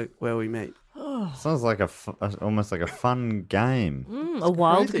where we meet. Sounds like almost like a fun game. A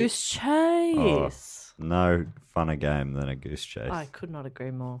wild crazy. goose chase. No funner game than a goose chase. I could not agree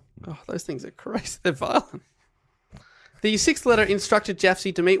more. Oh, those things are crazy. They're violent. The 6th letter instructed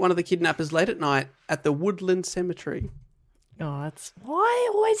Jaffe to meet one of the kidnappers late at night at the Woodland Cemetery. Oh, that's why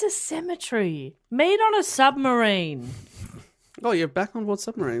always a cemetery. Meet on a submarine. Oh, you're back on board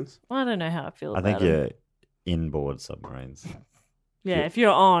submarines. I don't know how I feel I about think it. you're inboard submarines. Yeah, if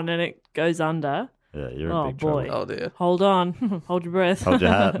you're on and it goes under. Yeah, you're Oh, in big boy. trouble. Oh, dear. Hold on. Hold your breath. Hold your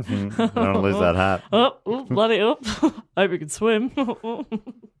hat. You don't want to lose that hat. Oh, bloody up. Hope you can swim.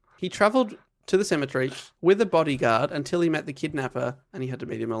 He travelled to the cemetery with a bodyguard until he met the kidnapper and he had to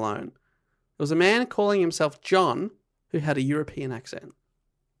meet him alone. It was a man calling himself John who had a European accent.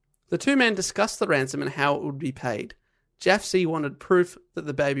 The two men discussed the ransom and how it would be paid. Jaffe wanted proof that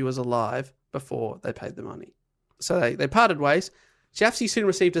the baby was alive before they paid the money. So they parted ways. Jaffe soon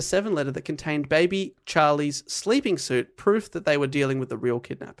received a 7 letter that contained baby Charlie's sleeping suit, proof that they were dealing with the real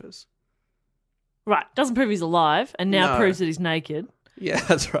kidnappers. Right, doesn't prove he's alive and now No. proves that he's naked. Yeah,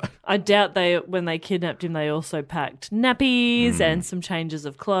 that's right. I doubt when they kidnapped him, they also packed nappies and some changes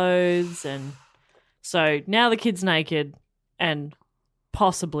of clothes. And so now the kid's naked and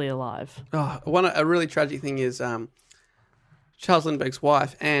possibly alive. Oh, a really tragic thing is Charles Lindbergh's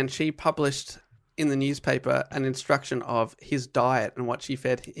wife, and she published in the newspaper an instruction of his diet and what she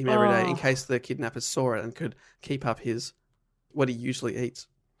fed him every day in case the kidnappers saw it and could keep up what he usually eats.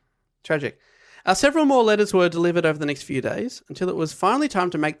 Tragic. Several more letters were delivered over the next few days until it was finally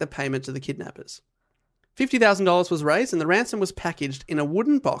time to make the payment to the kidnappers. $50,000 was raised and the ransom was packaged in a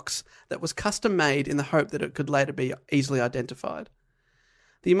wooden box that was custom made in the hope that it could later be easily identified.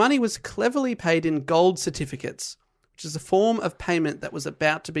 The money was cleverly paid in gold certificates, which is a form of payment that was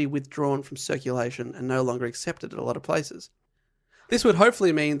about to be withdrawn from circulation and no longer accepted at a lot of places. This would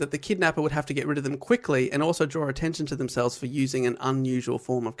hopefully mean that the kidnapper would have to get rid of them quickly and also draw attention to themselves for using an unusual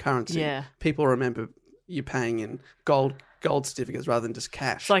form of currency. Yeah. People remember you paying in gold certificates rather than just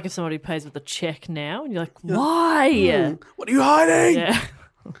cash. It's like if somebody pays with a check now and you're like, why? What are you hiding? Yeah.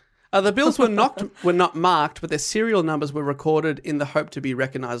 The bills were not marked, but their serial numbers were recorded in the hope to be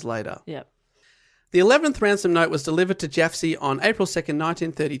recognised later. Yep. The 11th ransom note was delivered to Jaffe on April 2nd,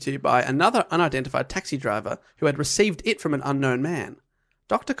 1932 by another unidentified taxi driver who had received it from an unknown man.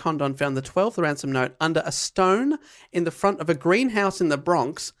 Dr. Condon found the 12th ransom note under a stone in the front of a greenhouse in the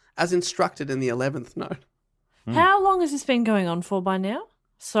Bronx, as instructed in the 11th note. How long has this been going on for by now?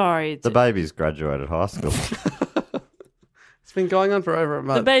 Sorry. The baby's graduated high school. It's been going on for over a The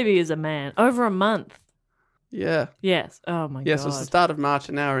month. baby is a man. Over a month. Yeah. Yes. Oh, my Yes, God. it was the start of March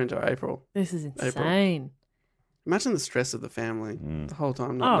and now we're into April. This is insane. Imagine the stress of the family the whole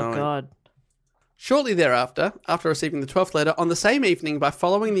time not Oh, knowing. God. Shortly thereafter, after receiving the 12th letter, on the same evening, by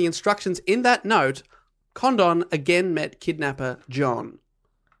following the instructions in that note, Condon again met kidnapper John.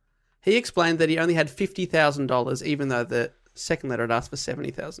 He explained that he only had $50,000, even though the second letter had asked for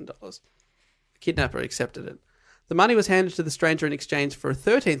 $70,000. The kidnapper accepted it. The money was handed to the stranger in exchange for a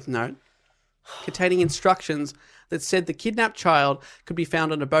 13th note containing instructions that said the kidnapped child could be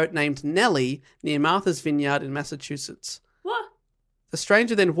found on a boat named Nellie near Martha's Vineyard in Massachusetts. What? The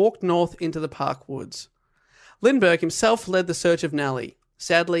stranger then walked north into the park woods. Lindbergh himself led the search of Nellie.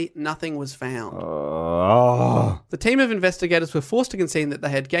 Sadly, nothing was found. Oh. The team of investigators were forced to concede that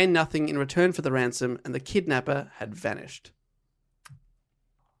they had gained nothing in return for the ransom and the kidnapper had vanished.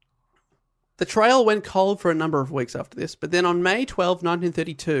 The trail went cold for a number of weeks after this, but then on May 12,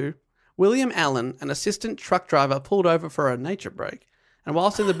 1932, William Allen, an assistant truck driver, pulled over for a nature break, and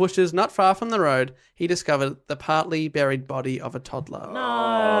whilst in the bushes not far from the road, he discovered the partly buried body of a toddler.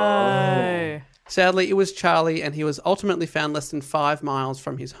 No. Sadly, it was Charlie, and he was ultimately found less than 5 miles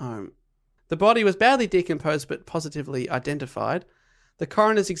from his home. The body was badly decomposed but positively identified. The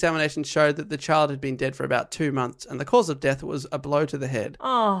coroner's examination showed that the child had been dead for about 2 months, and the cause of death was a blow to the head.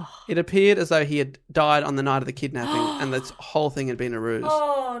 Oh. It appeared as though he had died on the night of the kidnapping, and this whole thing had been a ruse.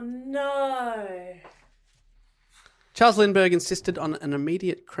 Oh, no. Charles Lindbergh insisted on an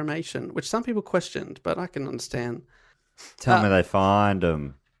immediate cremation, which some people questioned, but I can understand. Tell me they find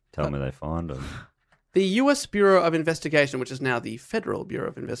him. Tell me they find him. The US Bureau of Investigation, which is now the Federal Bureau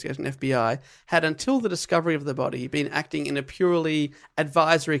of Investigation, FBI, had until the discovery of the body been acting in a purely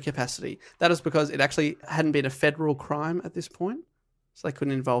advisory capacity. That is because it actually hadn't been a federal crime at this point. so they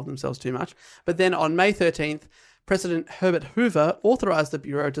couldn't involve themselves too much. But then on May 13th, President Herbert Hoover authorized the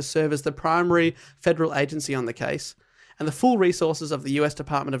Bureau to serve as the primary federal agency on the case, and the full resources of the U.S.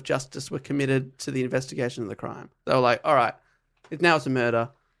 Department of Justice were committed to the investigation of the crime. They were like, all right, now it's a murder.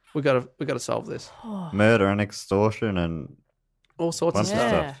 We got to solve this. Murder and extortion and All sorts of bunch of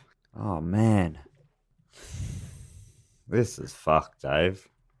stuff. stuff. Oh, man. This is fucked, Dave.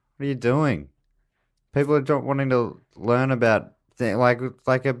 What are you doing? People are wanting to learn about,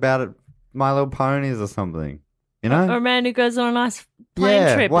 like about My Little Ponies or something. You know? Or a man who goes on a nice plane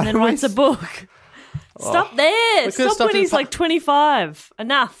Yeah, trip why and then do we writes a book. Stop there. could've Stop stopped when in he's like 25.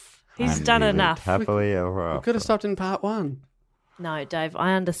 Enough. He's And done he lived enough. Happily ever We after. could have stopped in part 1. No, Dave,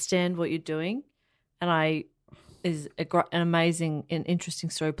 I understand what you're doing, and is an amazing and interesting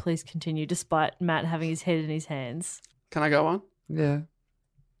story. Please continue, despite Matt having his head in his hands. Can I go on? Yeah.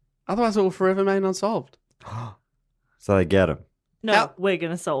 Otherwise, it will forever remain unsolved. So they get him. No, How- we're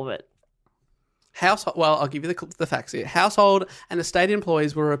going to solve it. Well, I'll give you the facts here. Household and estate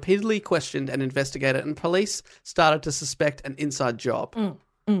employees were repeatedly questioned and investigated, and police started to suspect an inside job.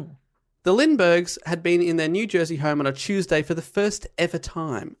 The Lindberghs had been in their New Jersey home on a Tuesday for the first ever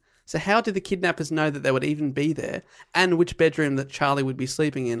time. So how did the kidnappers know that they would even be there, and which bedroom that Charlie would be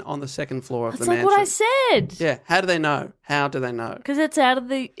sleeping in on the second floor of That's the like mansion? what I said. Yeah, how do they know? How do they know? Because it's out of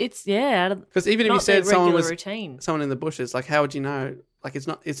the. Out of. Because even if you not said their someone regular was routine. someone in the bushes, like how would you know? Like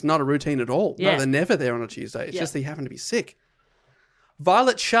it's not a routine at all. Yeah. No, they're never there on a Tuesday. It's Yeah. just they happen to be sick.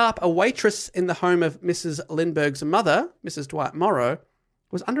 Violet Sharp, a waitress in the home of Mrs. Lindbergh's mother, Mrs. Dwight Morrow,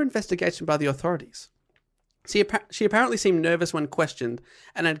 was under investigation by the authorities. She apparently seemed nervous when questioned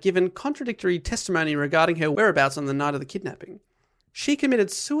and had given contradictory testimony regarding her whereabouts on the night of the kidnapping. She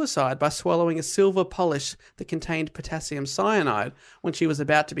committed suicide by swallowing a silver polish that contained potassium cyanide when she was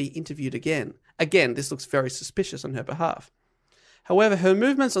about to be interviewed again. Again, this looks very suspicious on her behalf. However, her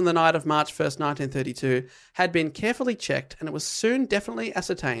movements on the night of March 1st, 1932 had been carefully checked, and it was soon definitely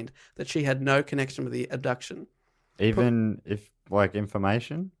ascertained that she had no connection with the abduction. Even if, like,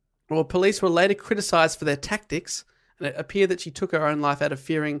 information? Well, police were later criticised for their tactics, and it appeared that she took her own life out of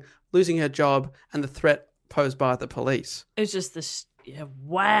fearing losing her job and the threat posed by the police. It was just this. Yeah,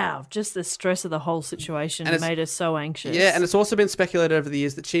 wow. Just the stress of the whole situation And it's- made her so anxious. Yeah, and it's also been speculated over the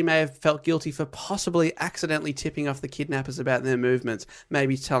years that she may have felt guilty for possibly accidentally tipping off the kidnappers about their movements,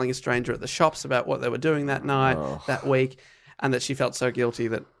 maybe telling a stranger at the shops about what they were doing that night, that week, and that she felt so guilty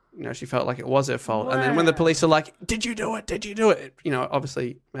that, you know, she felt like it was her fault. And then when the police are like, did you do it? Did you do it? You know,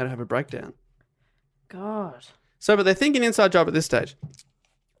 obviously made her have a breakdown. God. So, but they're thinking inside job at this stage.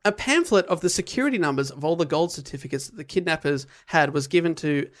 A pamphlet of the security numbers of all the gold certificates that the kidnappers had was given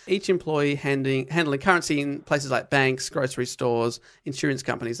to each employee handling currency in places like banks, grocery stores, insurance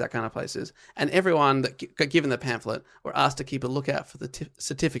companies, that kind of places. And everyone that got given the pamphlet were asked to keep a lookout for the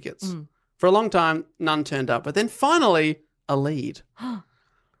certificates. For a long time, none turned up. But then finally, a lead.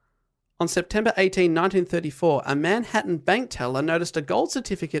 On September 18, 1934, a Manhattan bank teller noticed a gold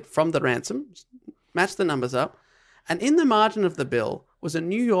certificate from the ransom, matched the numbers up, and in the margin of the bill was a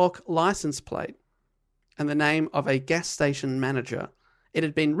New York license plate and the name of a gas station manager. It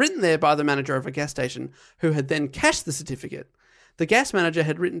had been written there by the manager of a gas station who had then cashed the certificate. The gas manager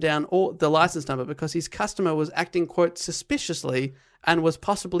had written down the license number because his customer was acting, quote, suspiciously and was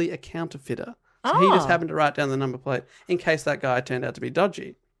possibly a counterfeiter. So he just happened to write down the number plate in case that guy turned out to be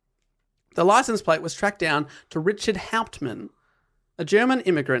dodgy. The license plate was tracked down to Richard Hauptmann, a German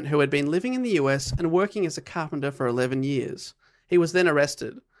immigrant who had been living in the US and working as a carpenter for 11 years. He was then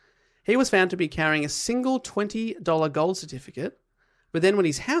arrested. He was found to be carrying a single $20 gold certificate, but then when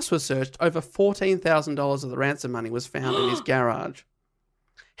his house was searched, over $14,000 of the ransom money was found in his garage.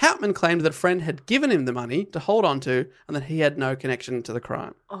 Hauptmann claimed that a friend had given him the money to hold on to and that he had no connection to the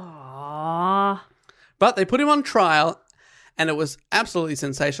crime. Aww. But they put him on trial, and it was absolutely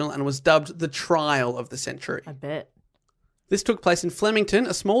sensational and was dubbed the trial of the century. I bet. This took place in Flemington,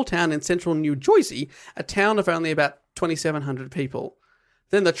 a small town in central New Jersey, a town of only about 2,700 people.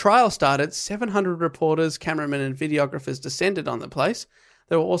 Then the trial started. 700 reporters, cameramen, and videographers descended on the place.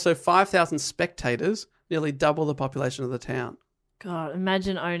 There were also 5,000 spectators, nearly double the population of the town. God,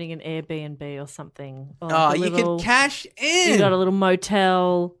 imagine owning an Airbnb or something. Or Oh, like a you little- could cash in. You got a little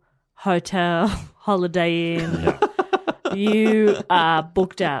motel, hotel, Holiday Inn. You are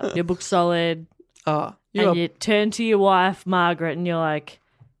booked out. You're booked solid. Oh, And you turn to your wife, Margaret, and you're like,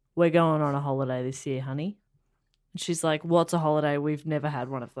 we're going on a holiday this year, honey. And she's like, what's a holiday? We've never had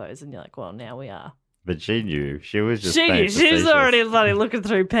one of those. And you're like, well, now we are. But she knew. She was just She being knew. She's facetious. already bloody looking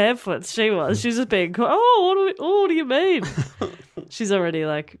through pamphlets. She was. She's just being, what do you mean? She's already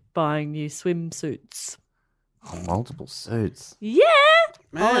like buying new swimsuits. Multiple suits. Yeah.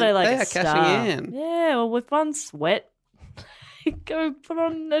 Man, Holiday like they a are star. cashing in. Yeah, well, if one's wet, go put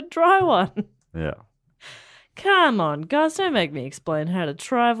on a dry one. Yeah. Come on, guys, don't make me explain how to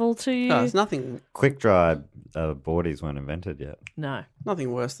travel to you. Oh, it's nothing Quick dry boardies weren't invented yet. No.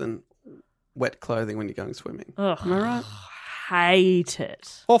 worse than wet clothing when you're going swimming. Ugh. Am I right? Hate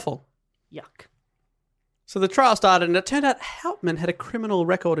it. Awful. Yuck. So the trial started, and it turned out Hauptmann had a criminal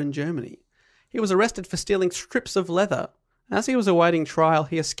record in Germany. He was arrested for stealing strips of leather. As he was awaiting trial,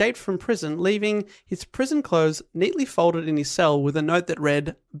 he escaped from prison, leaving his prison clothes neatly folded in his cell with a note that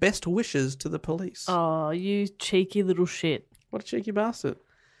read, "Best wishes to the police." Oh, you cheeky little shit. What a cheeky bastard.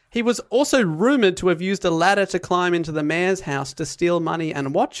 He was also rumoured to have used a ladder to climb into the mayor's house to steal money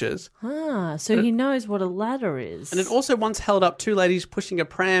and watches. Ah, so he knows what a ladder is. And it also once held up two ladies pushing a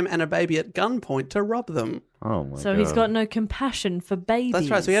pram and a baby at gunpoint to rob them. Oh, my God. So he's got no compassion for babies. That's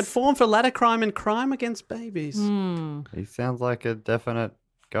right. So he had form for ladder crime and crime against babies. He sounds like a definite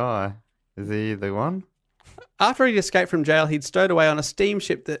guy. Is he the one? After he'd escaped from jail, he'd stowed away on a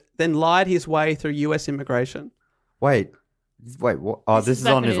steamship that then lied his way through US immigration. Wait, what? Oh, this is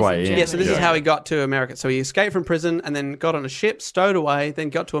back on when his he was way in in. Germany. Yeah, so this is how he got to America. So he escaped from prison and then got on a ship, stowed away, then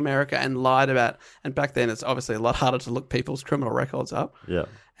got to America and lied about. And back then, it's obviously a lot harder to look people's criminal records up. Yeah.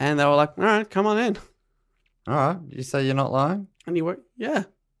 And they were like, "All right, come on in." All right. You say you're not lying? And you were, yeah,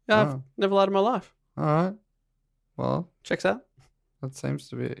 I've Oh. never lied in my life. All right. Well, Checks out. that seems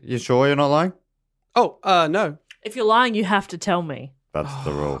to be. You sure you're not lying? Oh, no. If you're lying, you have to tell me. That's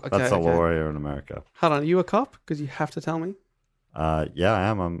the rule. okay, That's the okay. law here in America. Hold on, are you a cop? Because you have to tell me. Yeah, I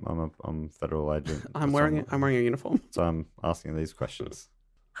am. I'm a federal agent. I'm wearing a uniform. So I'm asking these questions.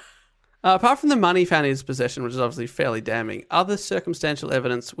 Apart from the money found in his possession, which is obviously fairly damning, other circumstantial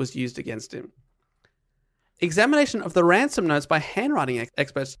evidence was used against him. Examination of the ransom notes by handwriting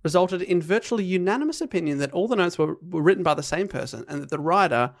experts resulted in virtually unanimous opinion that all the notes were written by the same person and that the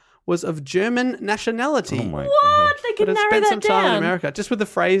writer was of German nationality. Oh my What? God. They But can had narrow spent that some time in down. America, just with the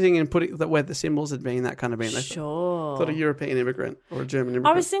phrasing and putting where the symbols had been, that kind of being. They Sure. thought a European immigrant or a German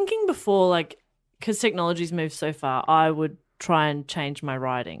immigrant. I was thinking before, like, because technology's moved so far, I would try and change my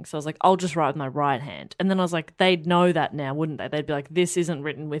writing. So I was like, I'll just write with my right hand. And then I was like, they'd know that now, wouldn't they? They'd be like, this isn't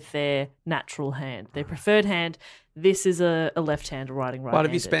written with their natural hand, their preferred hand. This is a left hand writing right. Why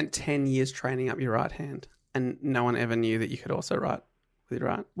have you spent 10 years training up your right hand and no one ever knew that you could also write with your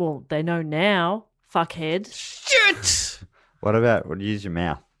right? Well, they know now, fuckhead. Shit! What about would you use your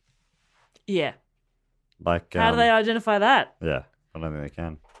mouth? Yeah. Like How do they identify that? Yeah, I don't think they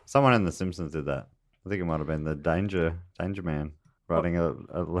can. Someone in The Simpsons did that. I think it might have been the Danger Man writing a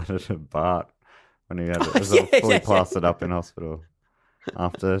letter to Bart when he had it was all fully plastered up in hospital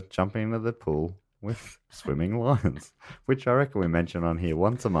after jumping into the pool with swimming lions, which I reckon we mention on here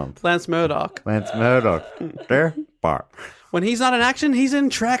once a month. Lance Murdoch. Lance Murdoch. There, Bart. When he's not in action, he's in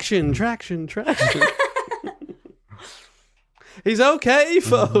traction. He's okay,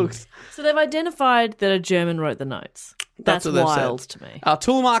 folks. So they've identified that a German wrote the notes. That's what they've wild said. to me.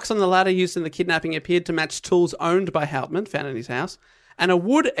 Tool marks on the ladder used in the kidnapping appeared to match tools owned by Hauptmann, found in his house, and a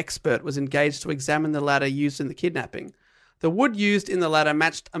wood expert was engaged to examine the ladder used in the kidnapping. The wood used in the ladder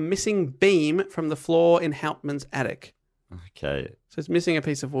matched a missing beam from the floor in Hauptmann's attic. Okay. So it's missing a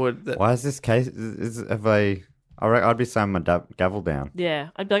piece of wood. That Why is this case? I'd be saying my gavel down. Yeah.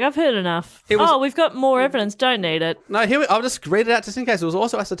 I'd be like, I've heard enough. It was- We've got more evidence. Don't need it. No, I'll just read it out just in case. It was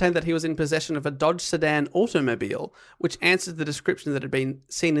also ascertained that he was in possession of a Dodge sedan automobile, which answered the description that had been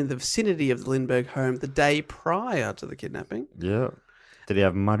seen in the vicinity of the Lindbergh home the day prior to the kidnapping. Yeah. Did he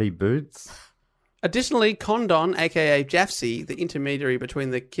have muddy boots? Additionally, Condon, aka Jafsy, the intermediary between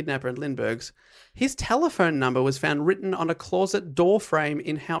the kidnapper and Lindberghs, his telephone number was found written on a closet door frame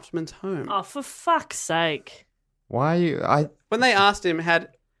in Hauptmann's home. Oh, for fuck's sake. Why are you? When they asked him,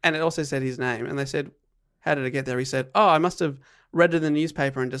 and it also said his name, and they said, how did it get there? He said, I must have read it in the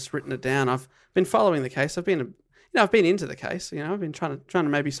newspaper and just written it down. I've been following the case. I've been into the case. I've been trying to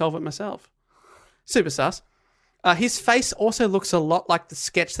maybe solve it myself. Super sus. His face also looks a lot like the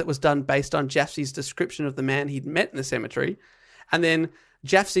sketch that was done based on Jafsy's description of the man he'd met in the cemetery. And then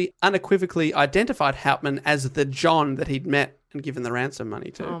Jafsy unequivocally identified Hauptmann as the John that he'd met and given the ransom money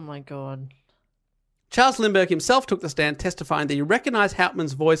to. Oh, my God. Charles Lindbergh himself took the stand, testifying that he recognized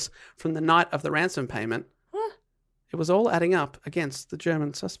Hauptmann's voice from the night of the ransom payment. What? It was all adding up against the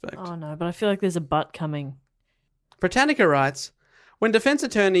German suspect. Oh, no, but I feel like there's a but coming. Britannica writes, when defense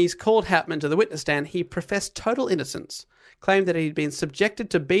attorneys called Hauptmann to the witness stand, he professed total innocence, claimed that he'd been subjected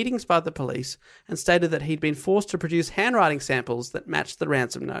to beatings by the police, and stated that he'd been forced to produce handwriting samples that matched the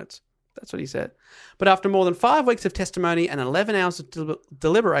ransom notes. That's what he said. But after more than 5 weeks of testimony and 11 hours of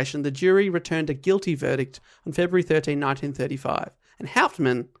deliberation, the jury returned a guilty verdict on February 13, 1935, and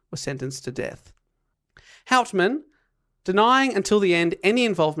Hauptmann was sentenced to death. Hauptmann, denying until the end any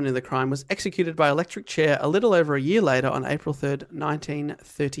involvement in the crime, was executed by electric chair a little over a year later on April 3rd,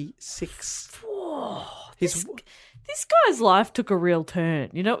 1936. This guy's life took a real turn.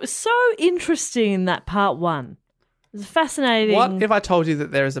 You know, it was so interesting in that part 1. It was fascinating. What if I told you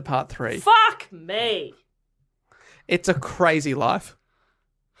that there is a part 3? Fuck me. It's a crazy life.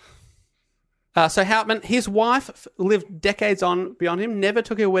 So Hauptmann, his wife lived decades on beyond him, never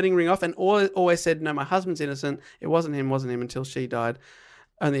took her wedding ring off, and always said, no, my husband's innocent. It wasn't him until she died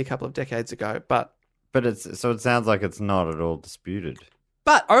only a couple of decades ago. But it sounds like it's not at all disputed.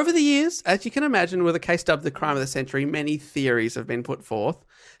 But over the years, as you can imagine, with a case dubbed the crime of the century, many theories have been put forth.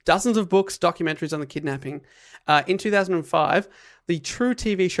 Dozens of books, documentaries on the kidnapping. In 2005, the True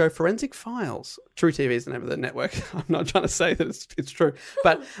TV show Forensic Files, True TV is the name of the network. I'm not trying to say that it's true.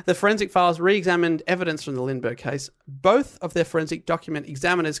 But the Forensic Files re-examined evidence from the Lindbergh case. Both of their forensic document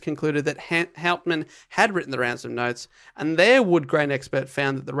examiners concluded that Hauptmann had written the ransom notes, and their wood grain expert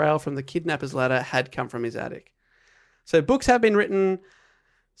found that the rail from the kidnapper's ladder had come from his attic. So books have been written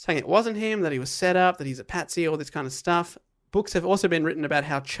saying it wasn't him, that he was set up, that he's a patsy, all this kind of stuff. Books have also been written about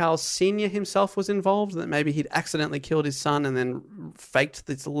how Charles Sr. himself was involved, that maybe he'd accidentally killed his son and then faked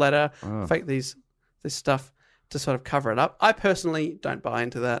this letter, faked this stuff to sort of cover it up. I personally don't buy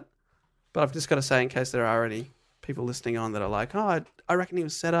into that, but I've just got to say, in case there are any people listening on that are like, oh, I reckon he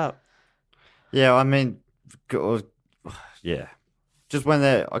was set up. Yeah, I mean, yeah. Just when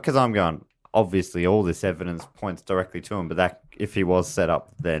they're, because I'm going, obviously all this evidence points directly to him, but that if he was set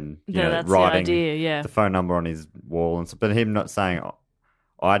up, then that's writing the idea, the phone number on his wall and stuff, but him not saying, oh,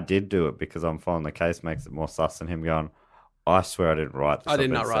 I did do it because I'm following the case makes it more sus than him going, I swear I didn't write this. I did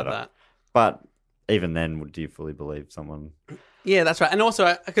not write that. But even then, do you fully believe someone? Yeah, that's right. And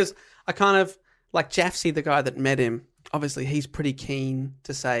also, because I kind of, like Jaffsy, the guy that met him, obviously he's pretty keen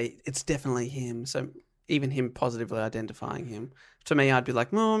to say it's definitely him. So even him positively identifying him, to me, I'd be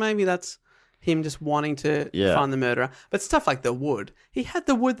like, well, maybe that's him just wanting to find the murderer. But stuff like the wood. He had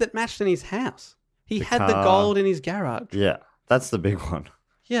the wood that matched in his house. He had the gold in his garage. Yeah, that's the big one.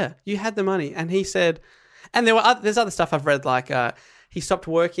 Yeah, you had the money. And he said, and there's other stuff I've read, like he stopped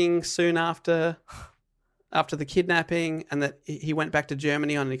working soon after the kidnapping, and that he went back to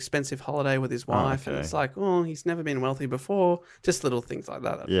Germany on an expensive holiday with his wife. Okay. And it's like, oh, he's never been wealthy before. Just little things like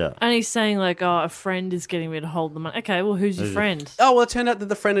that. Yeah. And he's saying like, oh, a friend is getting me to hold the money. Okay, well, who's your friend? Oh, well, it turned out that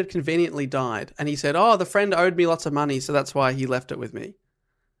the friend had conveniently died. And he said, oh, the friend owed me lots of money, so that's why he left it with me.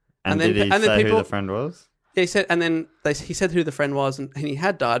 And did he say who the friend was? Yeah, he said, and then he said who the friend was, and he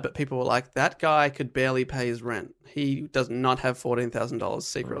had died, but people were like, that guy could barely pay his rent. He does not have $14,000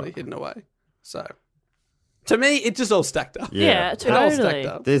 secretly hidden away. So, to me, it just all stacked up. Yeah, It all stacked totally.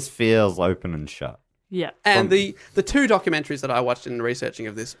 up. This feels open and shut. Yeah. And the two documentaries that I watched in researching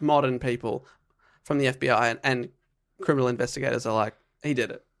of this, modern people from the FBI and criminal investigators are like, he did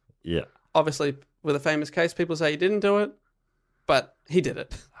it. Yeah. Obviously, with a famous case, people say he didn't do it, but he did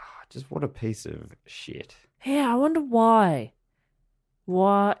it. Just what a piece of shit. Yeah, I wonder why.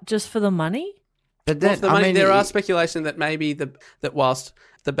 Why? Just for the money? But Well, then, for the money, there are speculation that maybe that whilst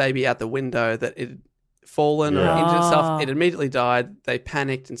the baby out the window, that it had fallen or injured itself, it immediately died. They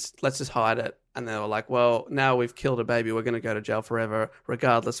panicked and let's just hide it. And they were like, well, now we've killed a baby. We're going to go to jail forever.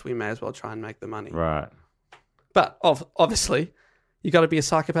 Regardless, we may as well try and make the money. Right. But obviously, you got to be a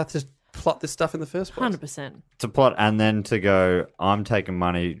psychopath to plot this stuff in the first place. 100%. To plot and then to go, I'm taking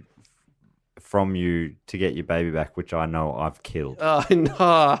money from you to get your baby back, which I know I've killed. Oh,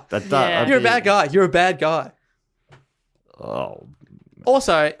 no. Yeah. You're a bad guy. You're a bad guy. Oh,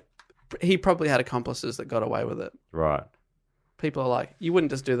 Also, he probably had accomplices that got away with it. right. People are like, you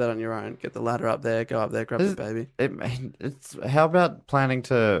wouldn't just do that on your own. Get the ladder up there, go up there, grab the baby. It's how about planning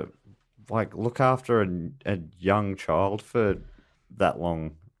to like look after a young child for that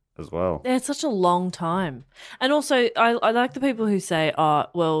long as well? Yeah, it's such a long time. And also, I like the people who say, oh,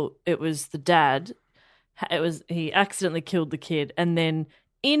 well, it was the dad. He accidentally killed the kid and then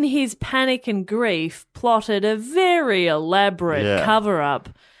in his panic and grief plotted a very elaborate cover-up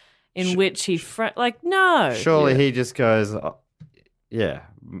in which he... no. Surely he just goes,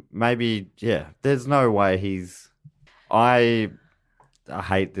 maybe, there's no way he's... I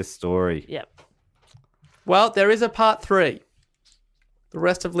hate this story. Yep. Well, there is a part 3. The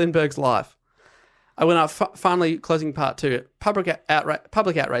rest of Lindbergh's life. Finally, closing part 2. Public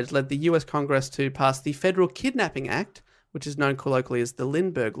outrage led the US Congress to pass the Federal Kidnapping Act, which is known colloquially as the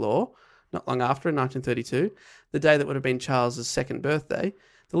Lindbergh Law, not long after, in 1932, the day that would have been Charles's second birthday.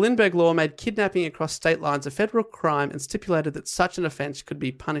 The Lindbergh Law made kidnapping across state lines a federal crime and stipulated that such an offence could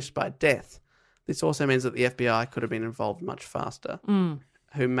be punished by death. This also means that the FBI could have been involved much faster,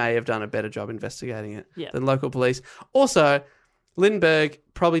 who may have done a better job investigating it than local police. Also, Lindbergh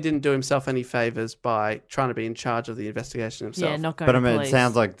probably didn't do himself any favours by trying to be in charge of the investigation himself. Yeah, not going But to I mean, police. it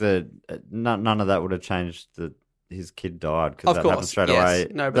sounds like none of that would have changed that his kid died because Of that course, happened straight yes. away.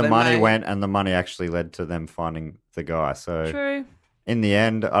 No, but the they money may- went, and the money actually led to them finding the guy. So True. in the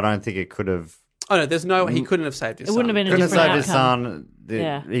end, I don't think it could have. Oh, no, there's no... He couldn't have saved his It wouldn't son. have been a Couldn't have different saved his outcome. son.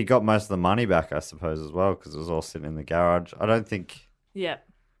 Yeah. He got most of the money back, I suppose, as well, because it was all sitting in the garage. I don't think Yeah.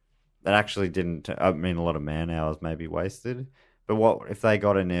 that actually didn't. I mean, a lot of man hours maybe wasted. But what if they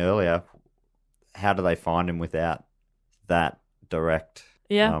got in earlier? How do they find him without that direct?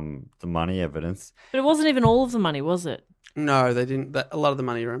 Yeah. The money evidence. But it wasn't even all of the money, was it? No, they didn't. A lot of the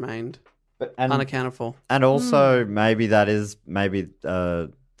money remained And unaccounted for. And also, maybe that is the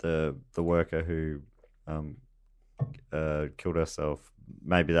worker who killed herself.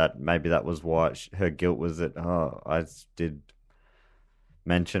 Maybe that was why her guilt was that. Oh, I did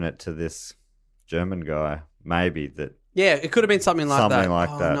mention it to this German guy. Maybe that. Yeah, it could have been something like that. Something like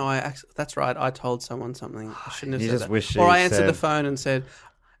oh, that. No, that's right. I told someone something. I shouldn't have You said just that. wish Or you I answered the said- phone and said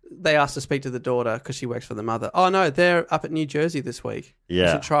they asked to speak to the daughter because she works for the mother. Oh no, they're up at New Jersey this week. You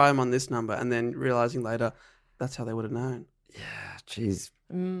Yeah. should try them on this number, and then realizing later that's how they would have known. Jeez.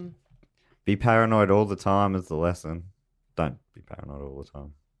 Be paranoid all the time is the lesson. Don't be paranoid all the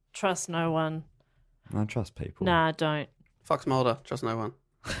time. Trust no one. I trust people. Nah, don't. Fox Mulder, trust no one.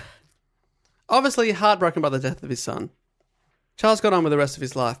 Obviously heartbroken by the death of his son. Charles got on with the rest of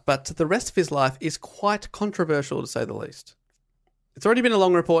his life, but the rest of his life is quite controversial to say the least. It's already been a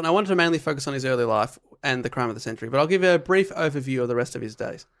long report, and I wanted to mainly focus on his early life and the crime of the century, but I'll give you a brief overview of the rest of his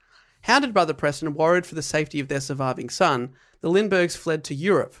days. Hounded by the press and worried for the safety of their surviving son, the Lindberghs fled to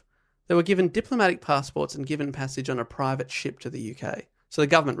Europe. They were given diplomatic passports and given passage on a private ship to the UK. So the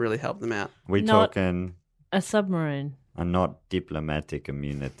government really helped them out. We Not- talking A submarine. and not diplomatic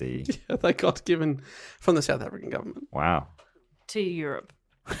immunity. They got given from the South African government. Wow. To Europe.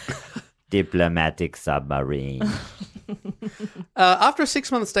 Diplomatic submarine. After a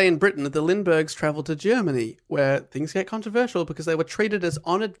 6-month stay in Britain, the Lindberghs travelled to Germany, where things get controversial because they were treated as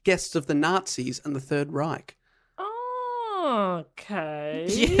honoured guests of the Nazis and the Third Reich. Okay.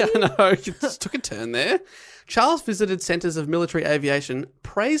 Yeah, I know. It just took a turn there. Charles visited centres of military aviation,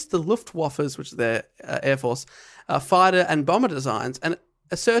 praised the Luftwaffe's, which is their Air Force, fighter and bomber designs, and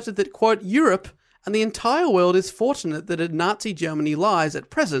asserted that, quote, Europe and the entire world is fortunate that a Nazi Germany lies at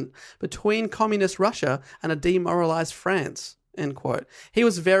present between communist Russia and a demoralised France, end quote. He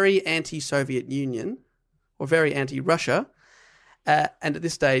was very anti-Soviet Union, or very anti-Russia, and at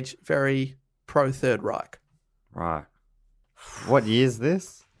this stage, very pro-Third Reich. Right. What year is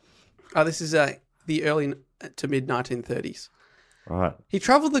this? This is the early to mid-1930s. Right. He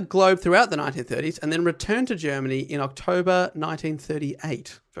travelled the globe throughout the 1930s and then returned to Germany in October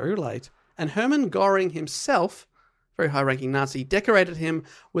 1938, very late. And Hermann Göring himself, very high-ranking Nazi, decorated him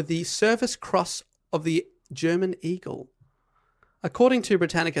with the Service Cross of the German Eagle. According to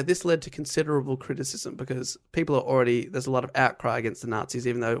Britannica, this led to considerable criticism because people are already, there's a lot of outcry against the Nazis,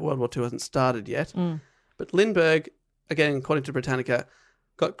 even though World War II hasn't started yet. But Lindbergh, again, according to Britannica,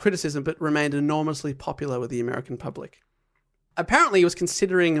 got criticism but remained enormously popular with the American public. Apparently, he was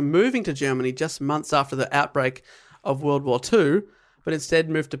considering moving to Germany just months after the outbreak of World War II, but instead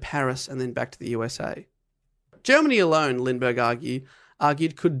moved to Paris and then back to the USA. Germany alone, Lindbergh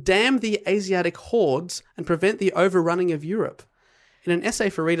argued, could dam the Asiatic hordes and prevent the overrunning of Europe. In an essay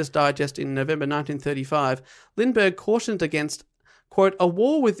for Reader's Digest in November 1935, Lindbergh cautioned against, quote, a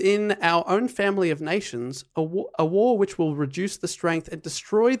war within our own family of nations, a war which will reduce the strength and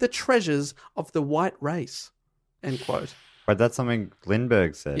destroy the treasures of the white race, end quote. But that's something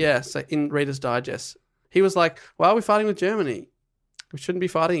Lindbergh said. Yeah, so in Reader's Digest. He was like, why are we fighting with Germany? We shouldn't be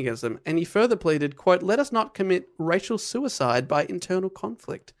fighting against them. And he further pleaded, quote, let us not commit racial suicide by internal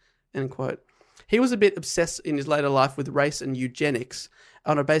conflict, end quote. He was a bit obsessed in his later life with race and eugenics,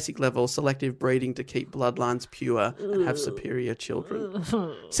 on a basic level, selective breeding to keep bloodlines pure and have superior children.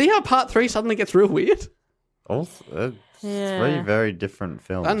 See how part 3 suddenly gets real weird? Also, it's Yeah. three very different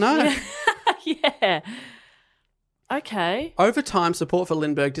films. I know. Yeah. Okay. Over time, support for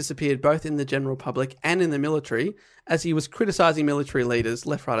Lindbergh disappeared both in the general public and in the military, as he was criticising military leaders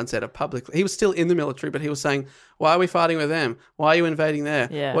left, right and centre publicly. He was still in the military, but he was saying, why are we fighting with them? Why are you invading there?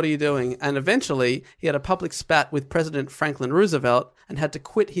 Yeah. What are you doing? And eventually, he had a public spat with President Franklin Roosevelt and had to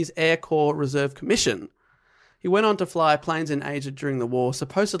quit his Air Corps Reserve Commission. He went on to fly planes in Asia during the war,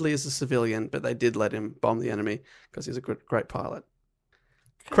 supposedly as a civilian, but they did let him bomb the enemy because he's a great pilot.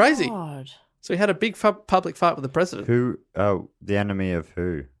 Crazy. God. So he had a big public fight with the president. Who? Oh, the enemy of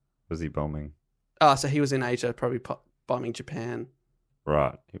who was he bombing? Oh, so he was in Asia, probably bombing Japan.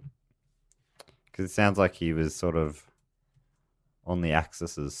 Right. Because it sounds like he was sort of on the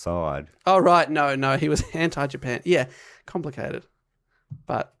Axis's side. Oh, right. No, he was anti-Japan. Yeah, complicated.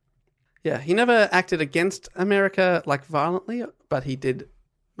 But, yeah, he never acted against America, like, violently, but he did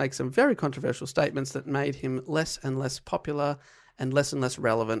make some very controversial statements that made him less and less popular and less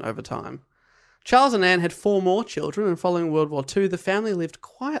relevant over time. Charles and Anne had 4 more children, and following World War II, the family lived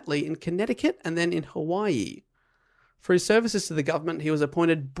quietly in Connecticut and then in Hawaii. For his services to the government, he was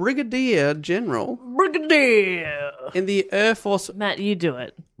appointed Brigadier General Brigadier. in the Air Force. Matt, you do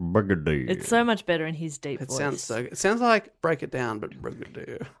it. Brigadier. It's so much better in his deep It voice. sounds like Break It Down, but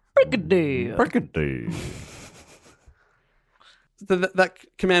Brigadier. Brigadier. Brigadier. That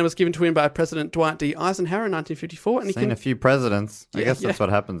command was given to him by President Dwight D. Eisenhower in 1954, and he Seen a few presidents. I Yeah, guess that's yeah. what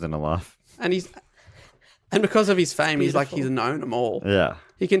happens in a life. and because of his fame, he's known them all. Yeah.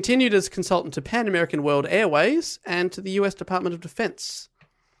 He continued as consultant to Pan American World Airways and to the U.S. Department of Defense.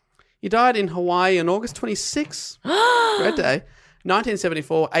 He died in Hawaii on August 26, great day,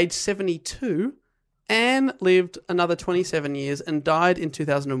 1974, age 72. Anne lived another 27 years and died in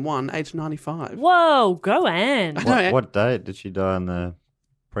 2001, age 95. Whoa, go Anne. I know, What date did she die in the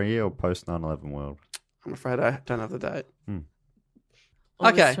pre or post 9/11 world? I'm afraid I don't have the date.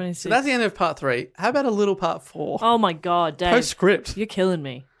 August Okay, 26th. so that's the end of part 3. How about a little part 4? Oh my God, Dave. Postscript. You're killing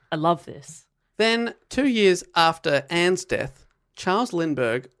me. I love this. Then, 2 years after Anne's death, Charles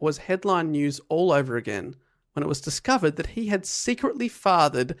Lindbergh was headline news all over again when it was discovered that he had secretly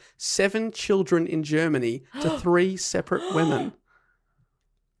fathered 7 children in Germany to 3 separate women.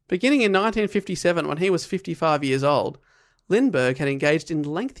 Beginning in 1957, when he was 55 years old, Lindbergh had engaged in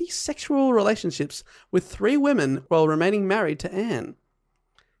lengthy sexual relationships with 3 women while remaining married to Anne.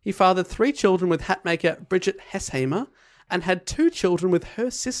 He fathered 3 children with hatmaker Bridget Hessheimer and had 2 children with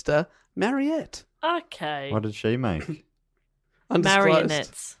her sister, Mariette. Okay. What did she make? Undisclosed.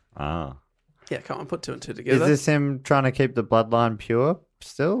 Marionettes. Ah. Yeah, come on, put 2 and 2 Is together. this him trying to keep the bloodline pure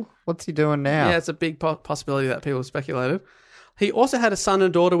still? What's he doing now? Yeah, it's a big possibility that people have speculated. He also had a son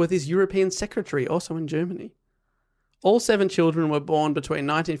and daughter with his European secretary, also in Germany. All 7 children were born between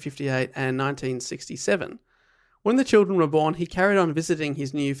 1958 and 1967. When the children were born, he carried on visiting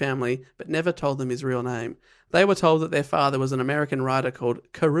his new family, but never told them his real name. They were told that their father was an American writer called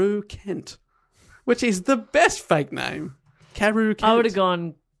Carew Kent, which is the best fake name. Carew Kent. I would have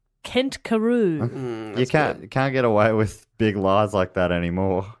gone Kent Carew. You can't get away with big lies like that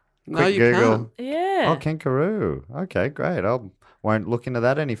anymore. No, Quick you Google. can't. Yeah. Oh, Kangaroo. Okay, great. I won't look into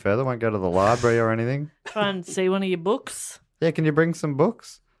that any further. Won't go to the library or anything. Try and see one of your books. Yeah, can you bring some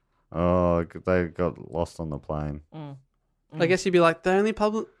books? Oh, they got lost on the plane. I guess you'd be like, they're only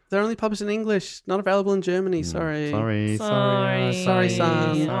published in English, not available in Germany. Sorry. Sorry. Sorry,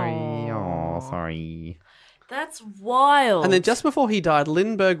 son. Sorry. Oh, sorry. That's wild. And then just before he died,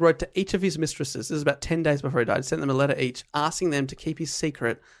 Lindbergh wrote to each of his mistresses, this is about 10 days before he died, sent them a letter each, asking them to keep his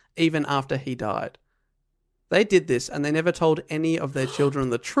secret even after he died. They did this, and they never told any of their children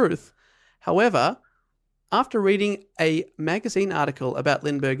the truth. However, after reading a magazine article about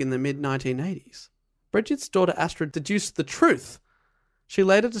Lindbergh in the mid-1980s, Bridget's daughter Astrid deduced the truth. She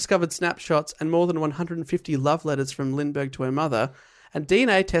later discovered snapshots and more than 150 love letters from Lindbergh to her mother, and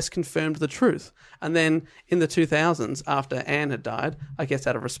DNA tests confirmed the truth. And then in the 2000s, after Anne had died, I guess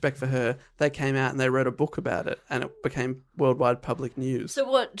out of respect for her, they came out and they wrote a book about it, and it became worldwide public news. So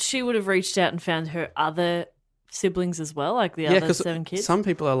what? She would have reached out and found her other siblings as well, like the other 7 kids? Some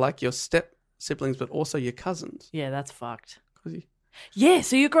people are like your step siblings, but also your cousins. Yeah, that's fucked. 'Cause you- Yeah,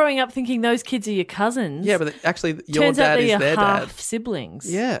 so you're growing up thinking those kids are your cousins. Yeah, but actually your Turns out dad they're is your their half dad. siblings.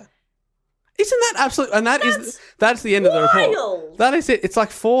 Yeah. Isn't that absolute? And that's the end of the report. wild. That is it. It's like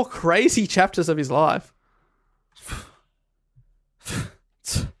 4 crazy chapters of his life.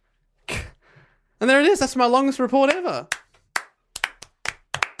 And there it is. That's my longest report ever.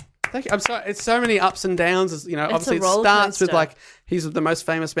 Thank you. I'm sorry. It's so many ups and downs. It's, obviously it roller starts with coaster. like he's the most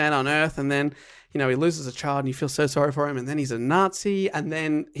famous man on earth, and then he loses a child, and you feel so sorry for him, and then he's a Nazi, and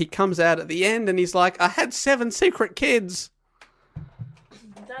then he comes out at the end, and he's like, I had 7 secret kids.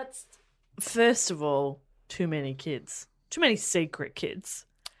 That's, first of all, too many kids. Too many secret kids.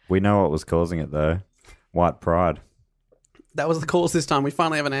 We know what was causing it, though. White pride. That was the cause this time. We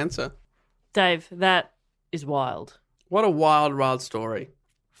finally have an answer. Dave, that is wild. What a wild, wild story.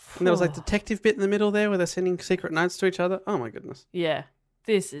 And there was like detective bit in the middle there where they're sending secret notes to each other. Oh my goodness. Yeah,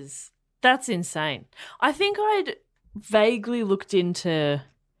 that's insane. I think I'd vaguely looked into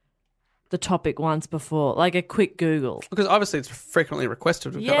the topic once before, like a quick Google. Because obviously it's frequently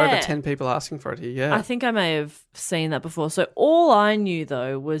requested. We've got Yeah. over 10 people asking for it here. Yeah. I think I may have seen that before. So all I knew,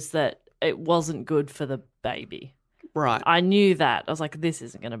 though, was that it wasn't good for the baby. Right. I knew that. I was like, this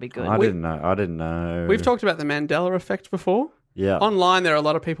isn't going to be good. I didn't know. We've talked about the Mandela effect before. Yeah. Online, there are a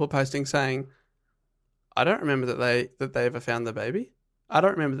lot of people posting saying, I don't remember that they ever found the baby. I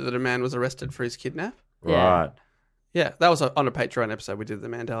don't remember that a man was arrested for his kidnap. Yeah. Right. Yeah, that was on a Patreon episode. We did the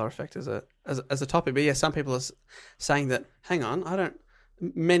Mandela effect as a topic. But yeah, some people are saying that, hang on,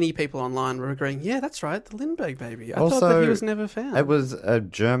 many people online were agreeing, yeah, that's right, the Lindbergh baby. I thought that he was never found. It was a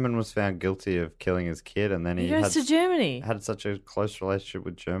German was found guilty of killing his kid, and then He goes to Germany. had such a close relationship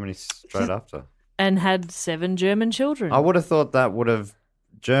with Germany straight after. And had 7 German children. I would have thought that would have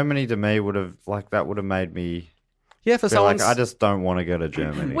Germany to me would have made me Yeah, for feel someone like I just don't want to go to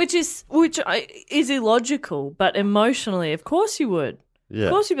Germany. Which is illogical, but emotionally, of course you would. Yeah.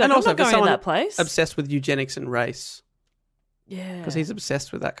 Of course you'd be like, and I'm also not for going to someone that place. obsessed with eugenics and race, Yeah. because he's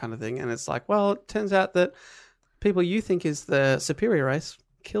obsessed with that kind of thing. And it's like, well, it turns out that people you think is the superior race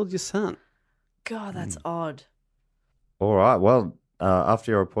killed your son. God, that's odd. All right. Well,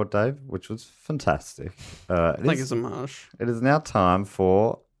 after your report, Dave, which was fantastic, Thank you so much. it is now time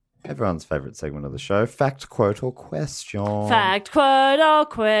for everyone's favourite segment of the show, Fact, Quote, or Question. Fact, quote, or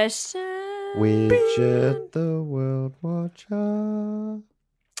question. Widget the World Watcher.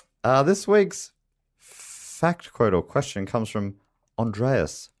 This week's fact, quote, or question comes from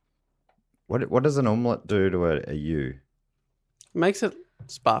Andreas. What does an omelette do to a U? Makes it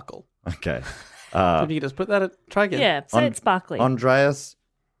sparkle. Okay. Could you just put that try again? Yeah, say it sparkly. Andreas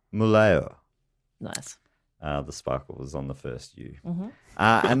Muleo. Nice. The sparkle was on the first U.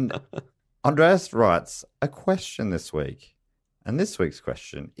 And Andreas writes a question this week. And this week's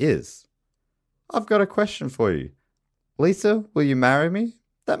question is, I've got a question for you. Lisa, will you marry me?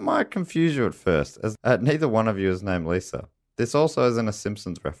 That might confuse you at first, as neither one of you is named Lisa. This also isn't a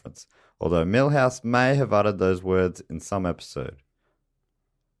Simpsons reference, although Milhouse may have uttered those words in some episode.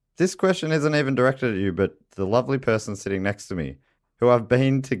 This question isn't even directed at you, but the lovely person sitting next to me, who I've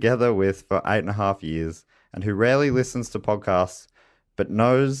been together with for 8.5 years, and who rarely listens to podcasts, but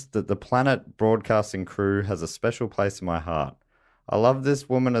knows that the Planet Broadcasting crew has a special place in my heart. I love this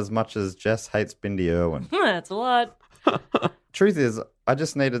woman as much as Jess hates Bindi Irwin. That's a lot. Truth is, I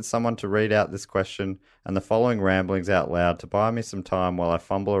just needed someone to read out this question and the following ramblings out loud to buy me some time while I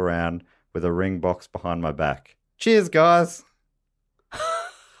fumble around with a ring box behind my back. Cheers, guys.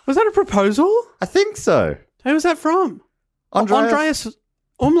 Was that a proposal? I think so. Who was that from? Andreas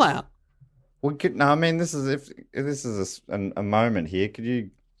Umlaut. Well, I mean, this is if this is a moment here. Could you,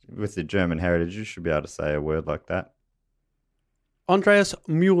 with your German heritage, you should be able to say a word like that. Andreas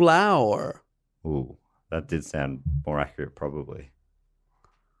Muhlauer. Ooh, that did sound more accurate, probably.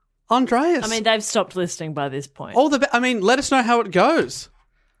 Andreas. I mean, they've stopped listening by this point. Let us know how it goes.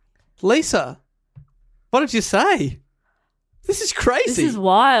 Lisa, what did you say? This is crazy. This is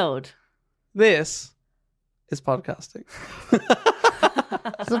wild. This is podcasting.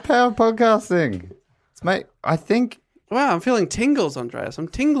 It's the power of podcasting. I think Wow, I'm feeling tingles, Andreas. I'm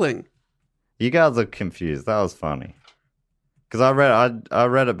tingling. you guys are confused. That was funny. Because I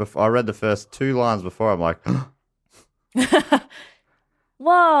read it before. I read the first 2 lines before. I'm like,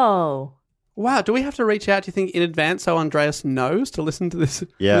 Whoa. Wow, do we have to reach out, do you think, in advance so Andreas knows to listen to this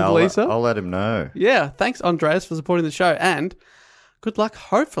yeah, with Lisa? I'll let him know. Yeah, thanks, Andreas, for supporting the show. And good luck,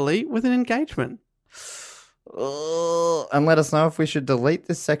 hopefully, with an engagement. And let us know if we should delete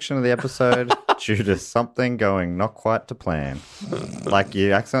this section of the episode due to something going not quite to plan. Like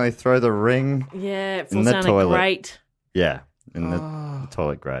you accidentally throw the ring. Yeah, it In falls the down toilet. a grate. Yeah, in the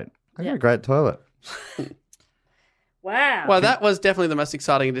toilet grate. I got a great toilet. Wow. Well, that was definitely the most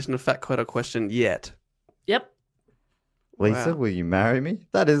exciting edition of Fat Quote or Question yet. Yep. Lisa, Wow. will you marry me?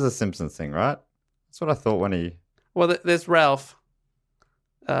 That is a Simpsons thing, right? That's what I thought when he... Well, there's Ralph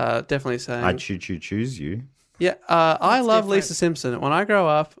definitely saying... I choose you. Yeah, I love different. Lisa Simpson. When I grow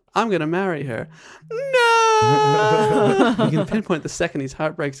up, I'm going to marry her. No! You can pinpoint the second his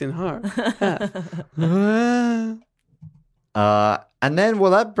heart breaks in half. And then,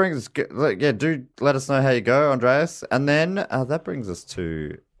 well, that brings... do let us know how you go, Andreas. And then that brings us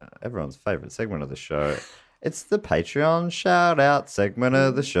to everyone's favourite segment of the show. It's the Patreon shout-out segment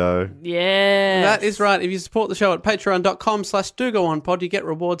of the show. Yeah. That is right. If you support the show at patreon.com/dogoonpod, you get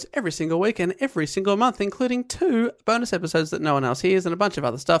rewards every single week and every single month, including 2 bonus episodes that no one else hears and a bunch of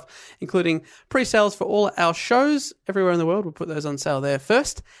other stuff, including pre-sales for all our shows everywhere in the world. We'll put those on sale there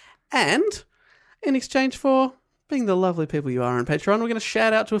first. And in exchange for being the lovely people you are on Patreon, we're going to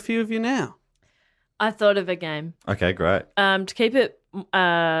shout out to a few of you now. I thought of a game. Okay, great. To keep it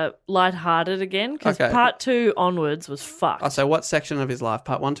lighthearted again because Okay. part 2 onwards was fucked. Oh, so what section of his life?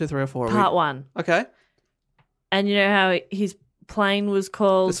 Part 1, 2, 3, or 4? Part 1. Okay. And you know how his plane was The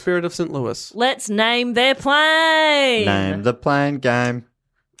called? Spirit of St. Louis. Let's name their plane. Name the plane game.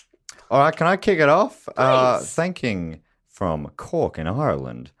 All right, can I kick it off? Please. Thanking from Cork in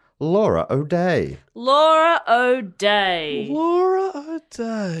Ireland, Laura O'Day. Laura O'Day. Laura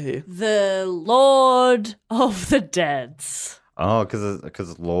O'Day. The Lord of the Dads. Oh,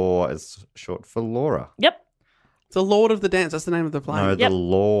 because law is short for Laura. Yep. The Lord of the Dance. That's the name of the plane. No, Yep. the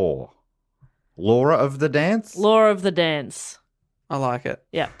law. Laura of the dance? Laura of the Dance. I like it.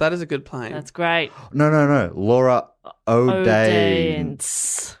 Yeah. That is a good plane. That's great. No. Laura O'Day.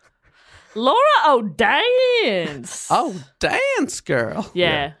 O'Dance. Laura O'Dance. Oh, dance, girl.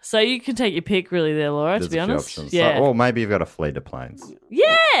 Yeah. So you can take your pick really there, Laura, There's to be a few honest. options. Yeah. Or maybe you've got a fleet of planes.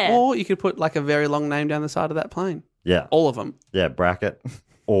 Yeah. Or you could put like a very long name down the side of that plane. Yeah. All of them. Yeah, bracket.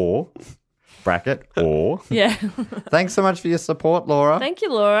 Or. Bracket. Or. Yeah. Thanks so much for your support, Laura. Thank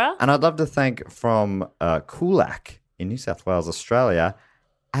you, Laura. And I'd love to thank from Coolac in New South Wales, Australia,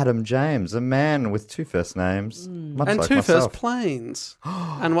 Adam James, a man with 2 first names, much And like 2 myself. first planes.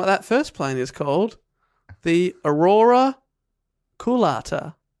 And what that first plane is called, the Aurora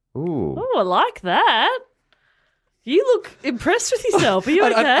Coolata. Ooh. Oh, I like that. You look impressed with yourself. Are you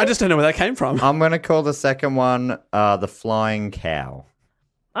okay? I just don't know where that came from. I'm going to call the second one the Flying Cow.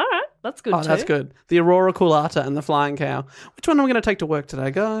 All right. That's good Oh, too. that's good. The Aurora Coolata and the Flying Cow. Which one are we going to take to work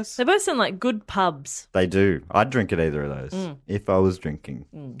today, guys? They both sound like good pubs. They do. I'd drink at either of those if I was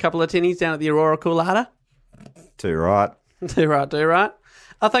drinking. Couple of tinnies down at the Aurora Coolata. Too right. Do right.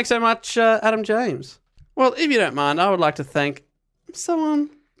 Thanks so much, Adam James. Well, if you don't mind, I would like to thank someone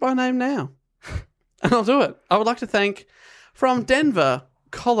by name now. And I'll do it. I would like to thank from Denver,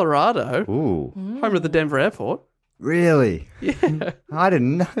 Colorado, Ooh. home of the Denver airport. Really? Yeah. I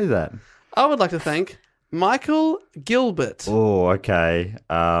didn't know that. I would like to thank Michael Gilbert. Oh, okay.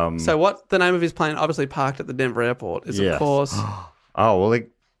 So what the name of his plane, obviously parked at the Denver airport, is Yes. of course... Oh, well,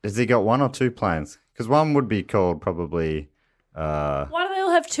 has he got 1 or 2 planes? Because one would be called probably Why do they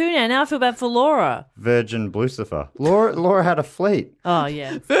all have 2 now? Now I feel bad for Laura. Virgin Blucifer. Laura had a fleet. Oh,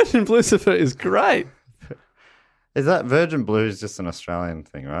 yeah. Virgin Blucifer is great. Is that Virgin Blue is just an Australian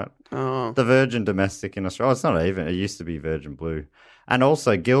thing, right? Oh. The Virgin Domestic in Australia. Oh, it's not even. It used to be Virgin Blue. And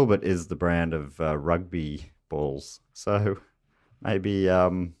also Gilbert is the brand of rugby balls. So maybe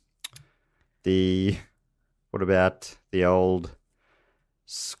what about the old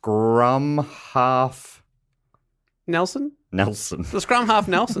Scrum Half Nelson? Nelson? The Scrum Half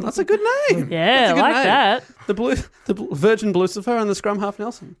Nelson. That's a good name. Yeah, That's a I good like name. that. The Virgin Blucifer and the Scrum Half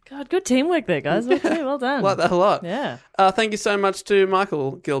Nelson. God, good teamwork there, guys. Well done. Like that a lot. Yeah. Thank you so much to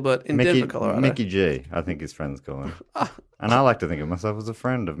Michael Gilbert in Denver, Colorado. Mickey G, I think his friends call him. And I like to think of myself as a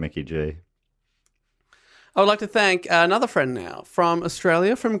friend of Mickey G. I would like to thank another friend now from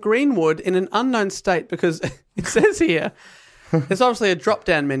Australia, from Greenwood in an unknown state, because it says here, there's obviously a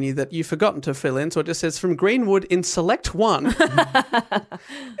drop-down menu that you've forgotten to fill in, so it just says from Greenwood in Select 1.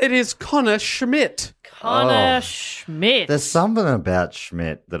 It is Connor Schmidt. Connor Schmidt. There's something about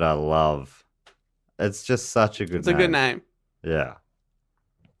Schmidt that I love. It's just such a good It's a good name. Yeah.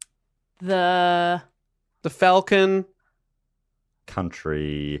 The The Falcon.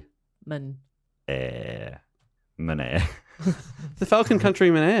 Country man. Air. Menair. The Falcon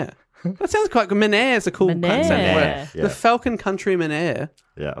Countryman Air. That sounds quite good. Menair is a cool Menair. concept. Menair, yeah. The Falcon Countryman Air.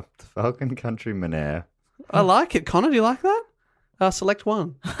 Yeah. The Falcon Country Menair. I like it. Connor, do you like that? Select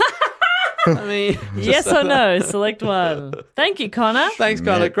 1. I mean... Yes just- or no? Select one. Thank you, Connor. Thanks,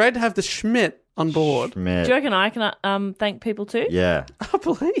 Connor. Schmidt. Great to have the Schmidt on board. Schmidt. Do you reckon I can thank people too? Yeah. Oh,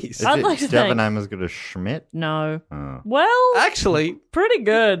 please. I'd like to do you have a thank- name as good as Schmidt? No. Oh. Well, Actually, pretty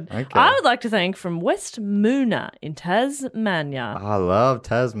good. Okay. I would like to thank from West Moona in Tasmania, I love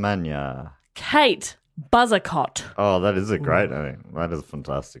Tasmania. Kate Buzzercott. Oh, that is a great name. That is a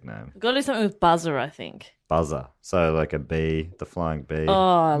fantastic name. Got to do something with buzzer, I think. Buzzer. So like a bee, the flying bee. Oh,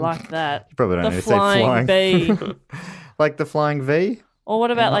 I like that. You probably don't The need to say flying bee. Like the flying V? Or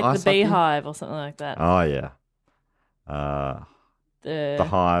what about In like ice the hockey? beehive or something like that? Oh, yeah. The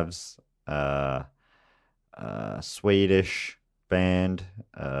Hives, Swedish band,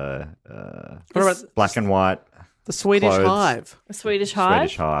 what about Black and White, the Swedish Clothes. Hive? A Swedish hive?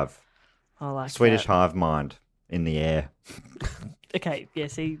 Swedish Hive, I like Swedish that. Hive Mind in the air. Okay, yeah,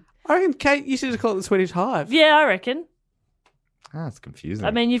 see. I reckon, Kate, you should just call it the Swedish Hive. Yeah, I reckon. Ah, it's confusing.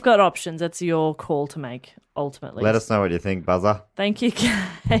 I mean, you've got options. That's your call to make, ultimately. Let us know what you think, Buzzer. Thank you,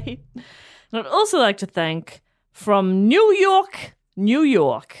 Kate. And I'd also like to thank from New York, New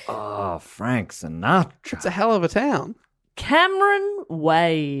York. Oh, Frank Sinatra. It's a hell of a town. Cameron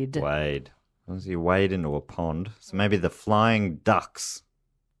Wade. Wade. Was he wade into a pond? So maybe the flying ducks.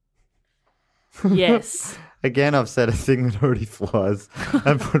 Yes. Again, I've said a thing that already flies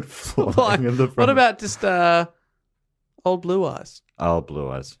and put flying in the front. What about just Old Blue Eyes? Old Blue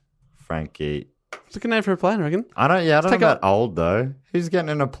Eyes. Frankie. It's a good name for a plane, I reckon. I don't know take about old, though. Who's getting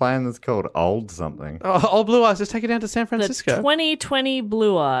in a plane that's called Old something? Oh, Old Blue Eyes, just take it down to San The Francisco. 2020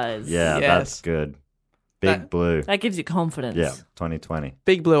 Blue Eyes. Yeah, Yes. that's good. Big blue. That gives you confidence. Yeah, 2020.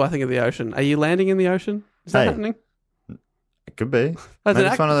 Big Blue, I think, of the ocean. Are you landing in the ocean? Is that Hey. happening? It could be. Oh, Maybe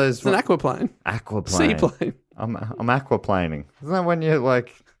it's one of those It's an aquaplane. aquaplane. Seaplane. I'm aquaplaning. Isn't that when you're When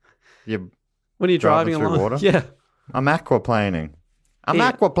you're driving through along. water? Yeah. I'm aquaplaning. I'm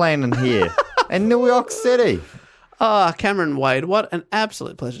Yeah. aquaplaning here in New York City. Ah, Cameron Wade, what an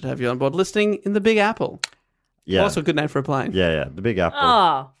absolute pleasure to have you on board listening in the Big Apple. Yeah. Also a good name for a plane. Yeah, the big apple.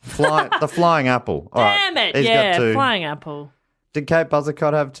 Oh, The flying apple. All right, damn it. he's Yeah, got two. Flying Apple. Did Kate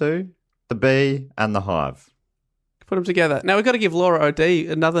Buzzicott have two? The bee and the hive. Put them together. Now we've got to give Laura O'D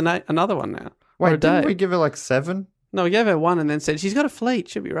another one now. Wait, O'Day. didn't we give her like 7? No, we gave her one and then said she's got a fleet.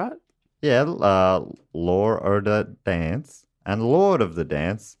 Should be right. Yeah, Laura O'Day Dance and Lord of the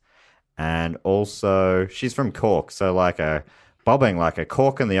Dance. And also, she's from Cork. So bobbing like a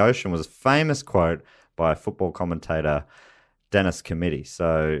cork in the ocean was a famous quote by football commentator Dennis Committee.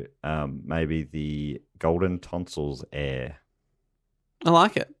 So maybe the golden tonsils air. I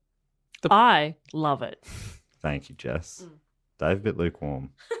like it. I love it. Thank you, Jess. Dave, a bit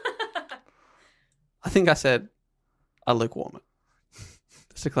lukewarm. I think I said I lukewarm it.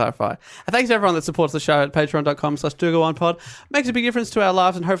 Just to clarify. And thanks to everyone that supports the show at patreon.com/DoGoOnPod. Makes a big difference to our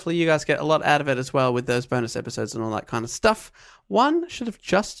lives, and hopefully you guys get a lot out of it as well with those bonus episodes and all that kind of stuff. One should have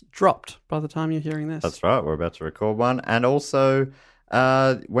just dropped by the time you're hearing this. That's right. We're about to record one. And also,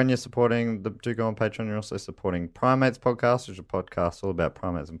 when you're supporting the Do Go On Patreon, you're also supporting Primates Podcast, which is a podcast all about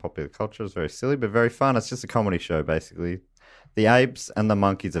primates and popular culture. It's very silly, but very fun. It's just a comedy show, basically. The apes and the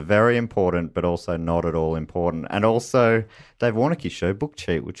monkeys are very important, but also not at all important. And also, Dave Warnicki's show, Book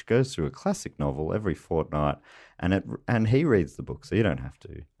Cheat, which goes through a classic novel every fortnight, and he reads the book, so you don't have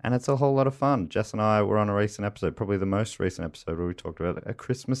to. And it's a whole lot of fun. Jess and I were on a recent episode, probably the most recent episode, where we talked about A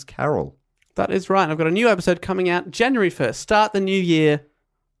Christmas Carol. That is right. I've got a new episode coming out January 1st. Start the new year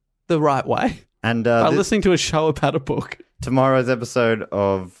the right way And by listening to a show about a book. tomorrow's episode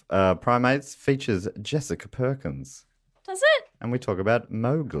of Primates features Jessica Perkins. Does it? And we talk about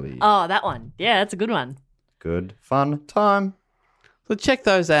Mowgli. Oh, that one. Yeah, that's a good one. Good, fun time. So check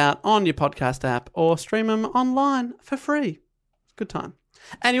those out on your podcast app or stream them online for free. It's a good time.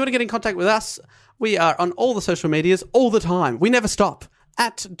 And you want to get in contact with us, we are on all the social medias all the time. We never stop.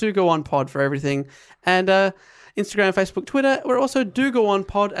 At Do Go On Pod for everything. And Instagram, Facebook, Twitter. We're also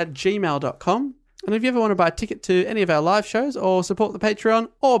dogoonpod@gmail.com. And if you ever want to buy a ticket to any of our live shows or support the Patreon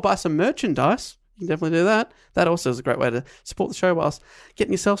or buy some merchandise, you can definitely do that. That also is a great way to support the show whilst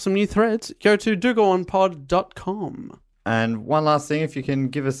getting yourself some new threads. Go to dogoonpod.com. And one last thing, if you can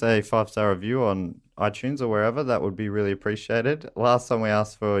give us a 5-star review on iTunes or wherever, that would be really appreciated. Last time we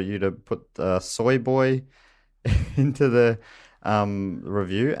asked for you to put Soy Boy into the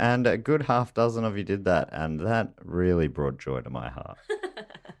review, and a good half dozen of you did that, and that really brought joy to my heart.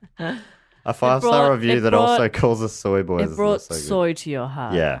 A 5-star review that also calls us Soy Boys. It brought is also good. soy to your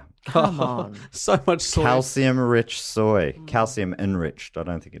heart. Yeah. Come on. So much soy. Calcium-rich soy. Calcium enriched. I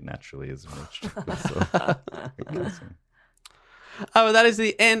don't think it naturally is enriched with soy. Calcium. Oh, well, that is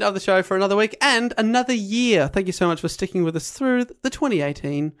the end of the show for another week and another year. Thank you so much for sticking with us through the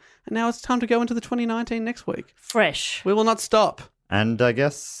 2018. And now it's time to go into the 2019 next week. Fresh. We will not stop. And I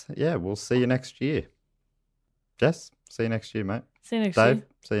guess, yeah, we'll see you next year. Jess, see you next year, mate. See you next Dave, year.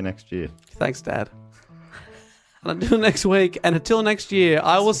 see you next year. Thanks, Dad. And until next week, and until next year,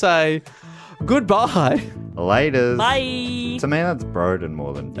 I will say goodbye. Laters. Bye. To me, that's Broden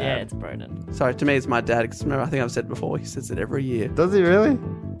more than Dad. Yeah, it's Broden. Sorry, to me, it's my dad. Because remember, I think I've said before, he says it every year. Does he really?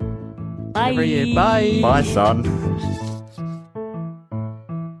 Bye. Every year. Bye. Bye, son.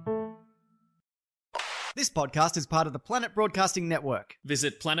 This podcast is part of the Planet Broadcasting Network.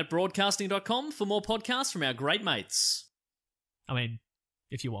 Visit planetbroadcasting.com for more podcasts from our great mates. I mean,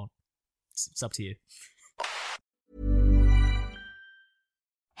 if you want. It's up to you.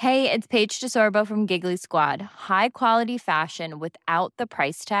 Hey, it's Paige DeSorbo from Giggly Squad. High quality fashion without the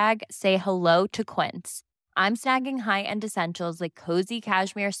price tag. Say hello to Quince. I'm snagging high-end essentials like cozy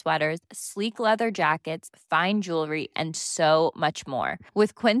cashmere sweaters, sleek leather jackets, fine jewelry, and so much more.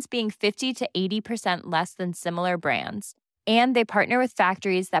 With Quince being 50 to 80% less than similar brands. And they partner with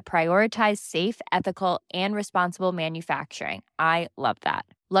factories that prioritize safe, ethical, and responsible manufacturing. I love that.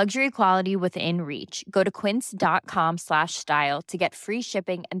 Luxury quality within reach. Go to quince.com/style to get free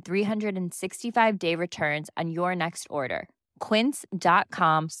shipping and 365-day returns on your next order.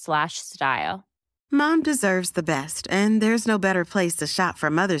 Quince.com/style. Mom deserves the best, and there's no better place to shop for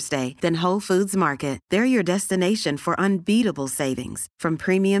Mother's Day than Whole Foods Market. They're your destination for unbeatable savings, from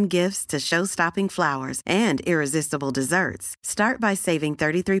premium gifts to show-stopping flowers and irresistible desserts. Start by saving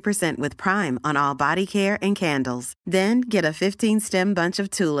 33% with Prime on all body care and candles. Then get a 15-stem bunch of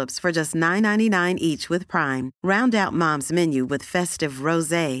tulips for just $9.99 each with Prime. Round out Mom's menu with festive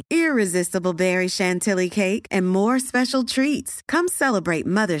rosé, irresistible berry chantilly cake, and more special treats. Come celebrate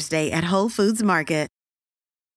Mother's Day at Whole Foods Market.